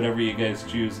mind whatever you guys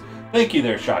choose. Thank you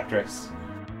there, Shotress.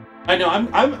 I know,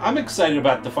 I'm excited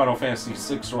about the Final Fantasy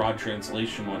VI Raw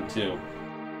Translation one, too.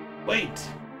 Wait!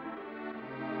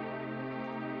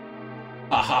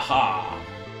 Ha ha ha!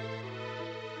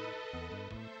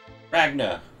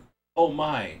 Ragna! Oh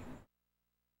my!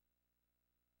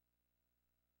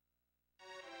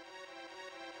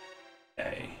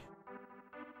 Okay.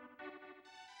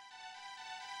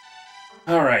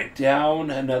 Alright,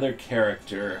 down another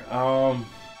character. Well,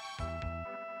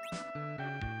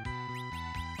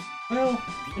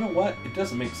 you know what? It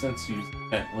doesn't make sense to use the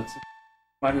event.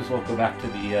 Might as well go back to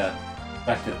the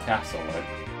castle right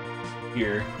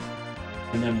here,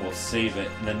 and then we'll save it.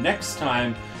 And then next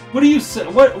time, what do you say?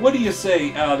 What do you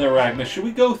say, there, Ragna? Should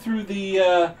we go through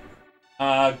the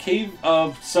cave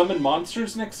of summoned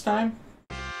monsters next time?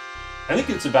 I think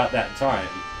it's about that time,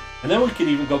 and then we can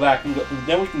even go back and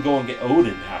then we can go and get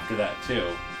Odin after that too.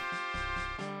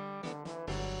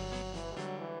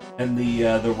 And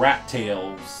the rat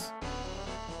tails.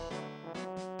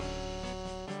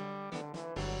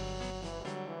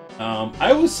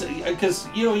 I always say, because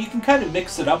you know, you can kind of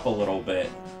mix it up a little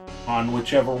bit on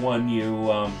whichever one you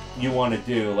want to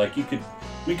do. Like we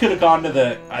could have gone to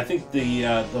the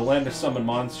Land of Summoned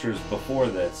Monsters before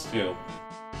this too.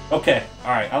 Okay,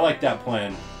 all right, I like that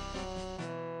plan.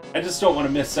 I just don't want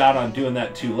to miss out on doing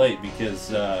that too late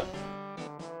because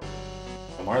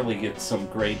Marley gets some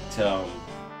great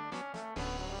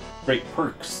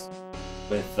perks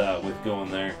with going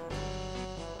there.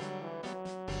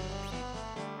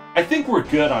 I think we're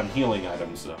good on healing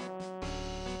items, though.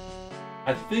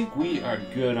 I think we are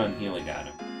good on healing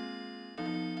items.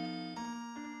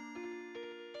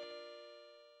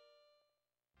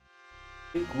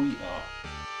 I think we are.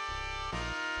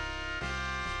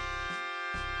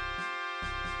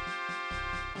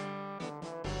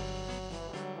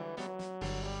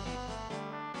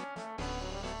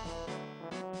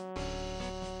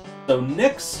 So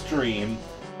next stream,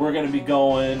 we're going to be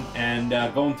going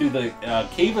through the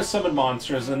Cave of Summoned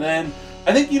Monsters, and then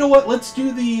I think, you know what, let's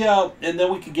do the and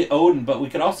then we could get Odin, but we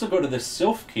could also go to the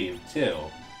Sylph Cave too.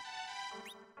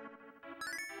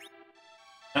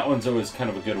 That one's always kind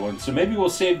of a good one. So maybe we'll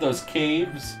save those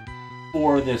caves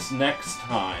for this next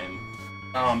time,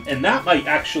 and that might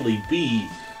actually be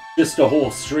just a whole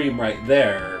stream right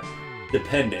there,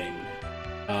 depending.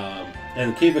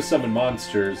 And the Cave of Summoned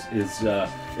Monsters is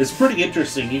pretty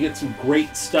interesting. You get some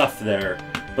great stuff there,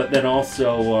 but then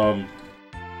also,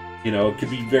 you know, it could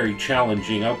be very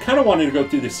challenging. I kind of wanted to go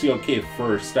through the Sealed Cave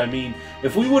first. I mean,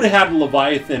 if we would have had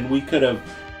Leviathan, we could have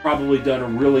probably done a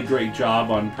really great job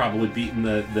on probably beating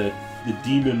the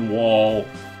demon wall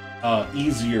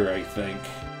easier, I think.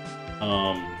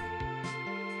 Okay.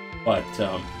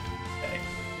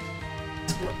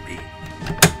 Let me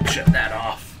shut that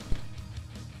off.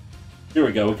 Here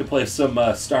we go. We can play some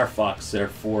Star Fox there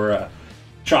for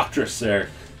Choctress there.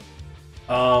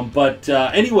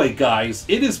 Anyway, guys,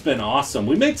 it has been awesome.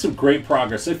 We made some great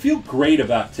progress. I feel great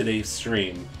about today's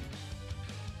stream.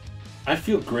 I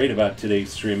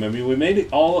mean, we made it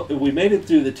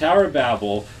through the Tower of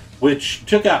Babel, which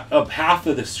took up half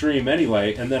of the stream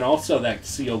anyway, and then also that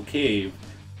Sealed Cave,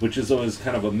 which is always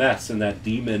kind of a mess, and that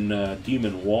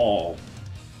demon wall.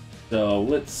 So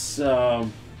let's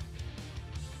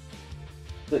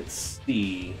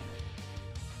see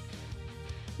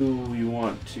who we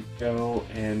want to go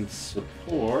and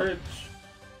support.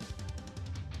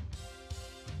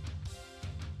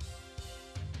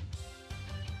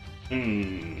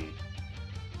 I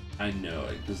know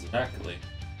exactly.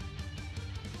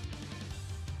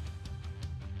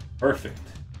 Perfect.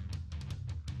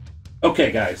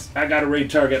 Okay, guys, I got a raid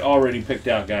target already picked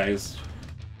out, guys.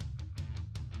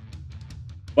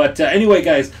 But anyway,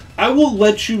 guys, I will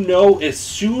let you know as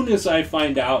soon as I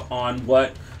find out on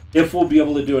what if we'll be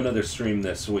able to do another stream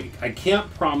this week. I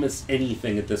can't promise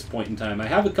anything at this point in time. I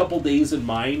have a couple days in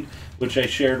mind, which I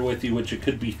shared with you, which it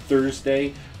could be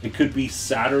Thursday, it could be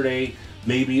Saturday,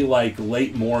 maybe like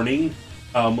late morning.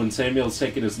 When Samuel's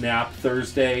taking his nap.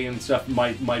 Thursday and stuff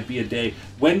might be a day.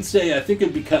 Wednesday, I think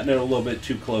it'd be cutting it a little bit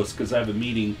too close because I have a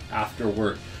meeting after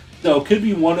work. So it could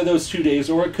be one of those 2 days,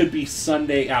 or it could be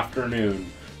Sunday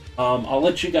afternoon. I'll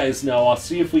let you guys know. I'll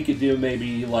see if we could do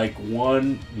maybe like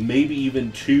 1, maybe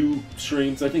even 2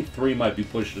 streams. I think 3 might be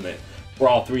pushing it for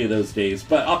all 3 of those days.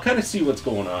 But I'll kind of see what's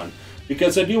going on,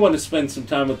 because I do want to spend some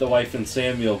time with the wife and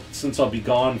Samuel, since I'll be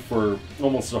gone for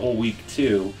almost a whole week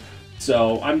too.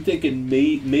 So I'm thinking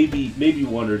maybe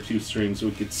 1 or 2 streams we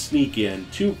could sneak in,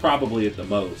 2 probably at the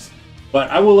most.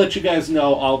 But I will let you guys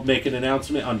know. I'll make an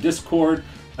announcement on Discord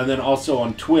and then also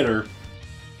on Twitter.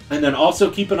 And then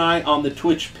also keep an eye on the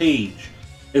Twitch page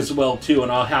as well too,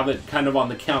 and I'll have it kind of on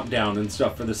the countdown and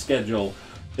stuff for the schedule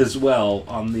as well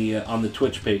on the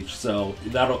Twitch page. So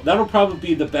that'll probably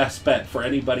be the best bet for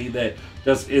anybody that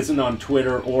isn't on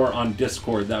Twitter or on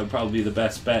Discord. That would probably be the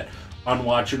best bet on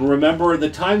watching. Remember, the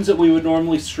times that we would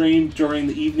normally stream during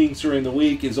the evenings during the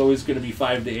week is always going to be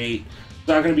 5 to 8. It's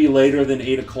not going to be later than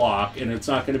 8 o'clock, and it's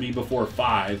not going to be before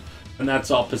 5, and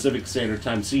that's all Pacific Standard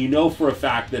Time. So you know for a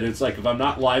fact that it's like, if I'm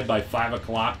not live by 5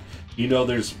 o'clock, you know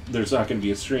there's not going to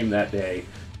be a stream that day.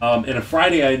 And a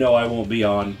Friday I know I won't be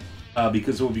on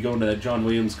because we'll be going to that John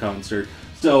Williams concert.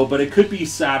 So, but it could be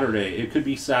Saturday. It could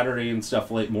be Saturday and stuff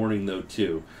late morning though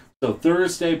too. So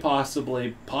Thursday,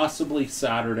 possibly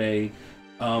Saturday,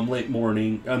 late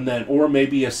morning, and then, or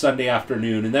maybe a Sunday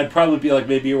afternoon, and that'd probably be like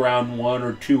maybe around 1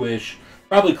 or 2-ish,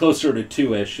 probably closer to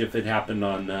 2-ish if it happened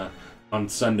on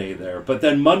Sunday there. But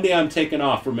then Monday I'm taking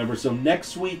off, remember, so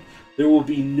next week there will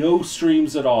be no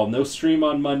streams at all, no stream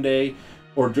on Monday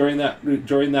or during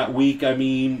that week. I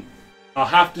mean, I'll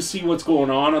have to see what's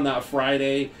going on that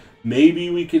Friday. Maybe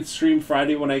we could stream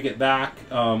Friday when I get back.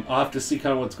 I'll have to see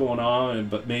kind of what's going on,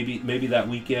 but maybe that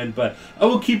weekend. But I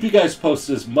will keep you guys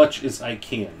posted as much as I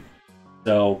can.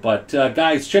 So, but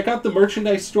guys, check out the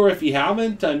merchandise store if you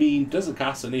haven't. I mean, it doesn't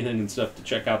cost anything and stuff to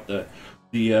check out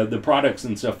the products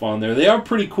and stuff on there. They are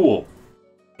pretty cool.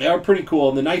 They are pretty cool.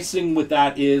 And the nice thing with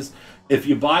that is, if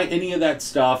you buy any of that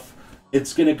stuff,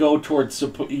 it's going to go towards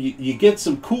you get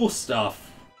some cool stuff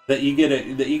that you get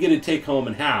to take home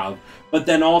and have, but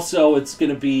then also it's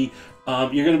going to be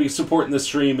you're going to be supporting the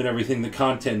stream and everything, the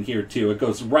content here too. It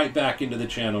goes right back into the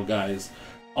channel, guys,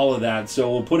 all of that. So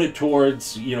we'll put it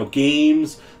towards, you know,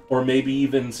 games, or maybe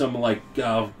even some like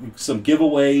some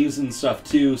giveaways and stuff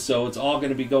too. So it's all going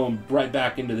to be going right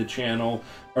back into the channel,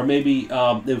 or maybe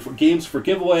games for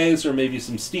giveaways, or maybe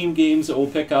some Steam games that we'll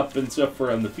pick up and stuff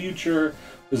for in the future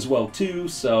as well too.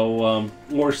 So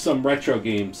or some retro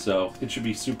games. So it should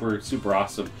be super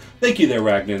awesome. Thank you there,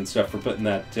 Ragnar and stuff, for putting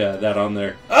that on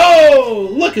there. Oh,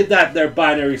 look at that there,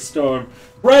 Binary Storm,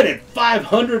 right at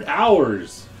 500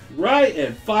 hours, right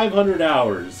at 500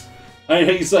 hours. And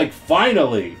he's like,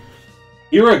 finally,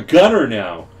 you're a gunner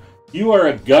now. You are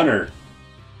a gunner.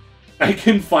 I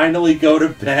can finally go to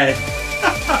bed.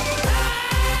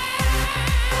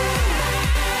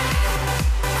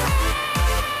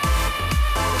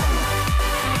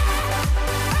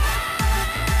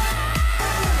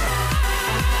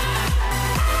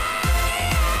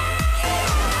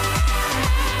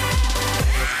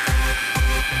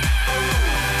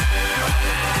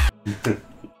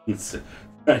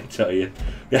 I tell you.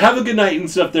 Have a good night and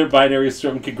stuff there, Binary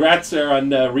Storm. Congrats there on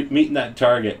meeting that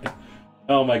target.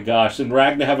 Oh my gosh. And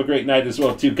Ragnar, have a great night as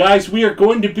well too. Guys, we are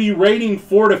going to be raiding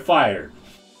Fortifier.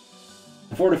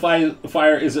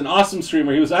 Fortifier is an awesome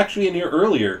streamer. He was actually in here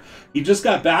earlier. He just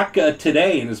got back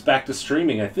today and is back to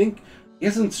streaming. I think he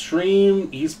hasn't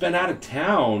streamed. He's been out of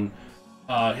town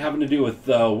having to do with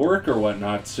work or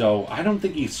whatnot. So I don't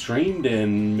think he's streamed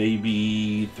in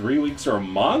maybe 3 weeks or a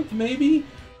month, maybe.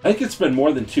 I think it's been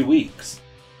more than 2 weeks,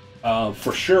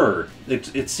 for sure.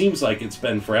 It seems like it's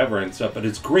been forever and stuff, but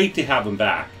it's great to have him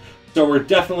back. So we're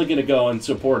definitely going to go and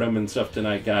support him and stuff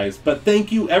tonight, guys. But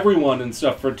thank you, everyone and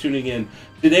stuff, for tuning in.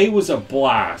 Today was a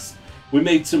blast. We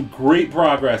made some great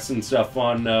progress and stuff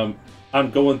on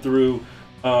going through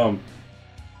the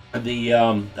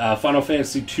Final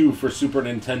Fantasy II for Super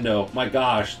Nintendo. My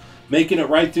gosh, making it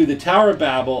right through the Tower of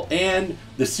Babel and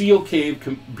the Seal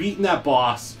Cave, beating that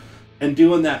boss, and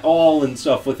doing that all and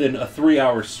stuff within a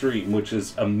 3-hour stream, which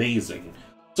is amazing.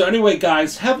 So anyway,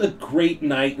 guys, have a great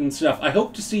night and stuff. I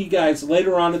hope to see you guys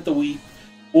later on at the week,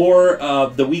 or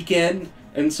the weekend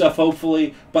and stuff,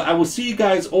 hopefully. But I will see you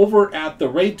guys over at the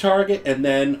raid target, and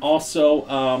then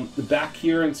also back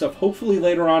here and stuff, hopefully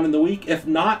later on in the week. If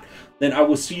not, then I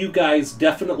will see you guys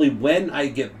definitely when I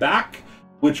get back,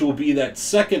 which will be that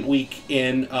second week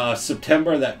in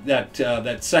September,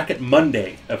 that second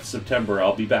Monday of September.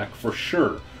 I'll be back for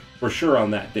sure on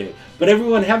that day. But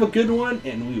everyone, have a good one,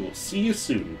 and we will see you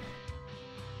soon.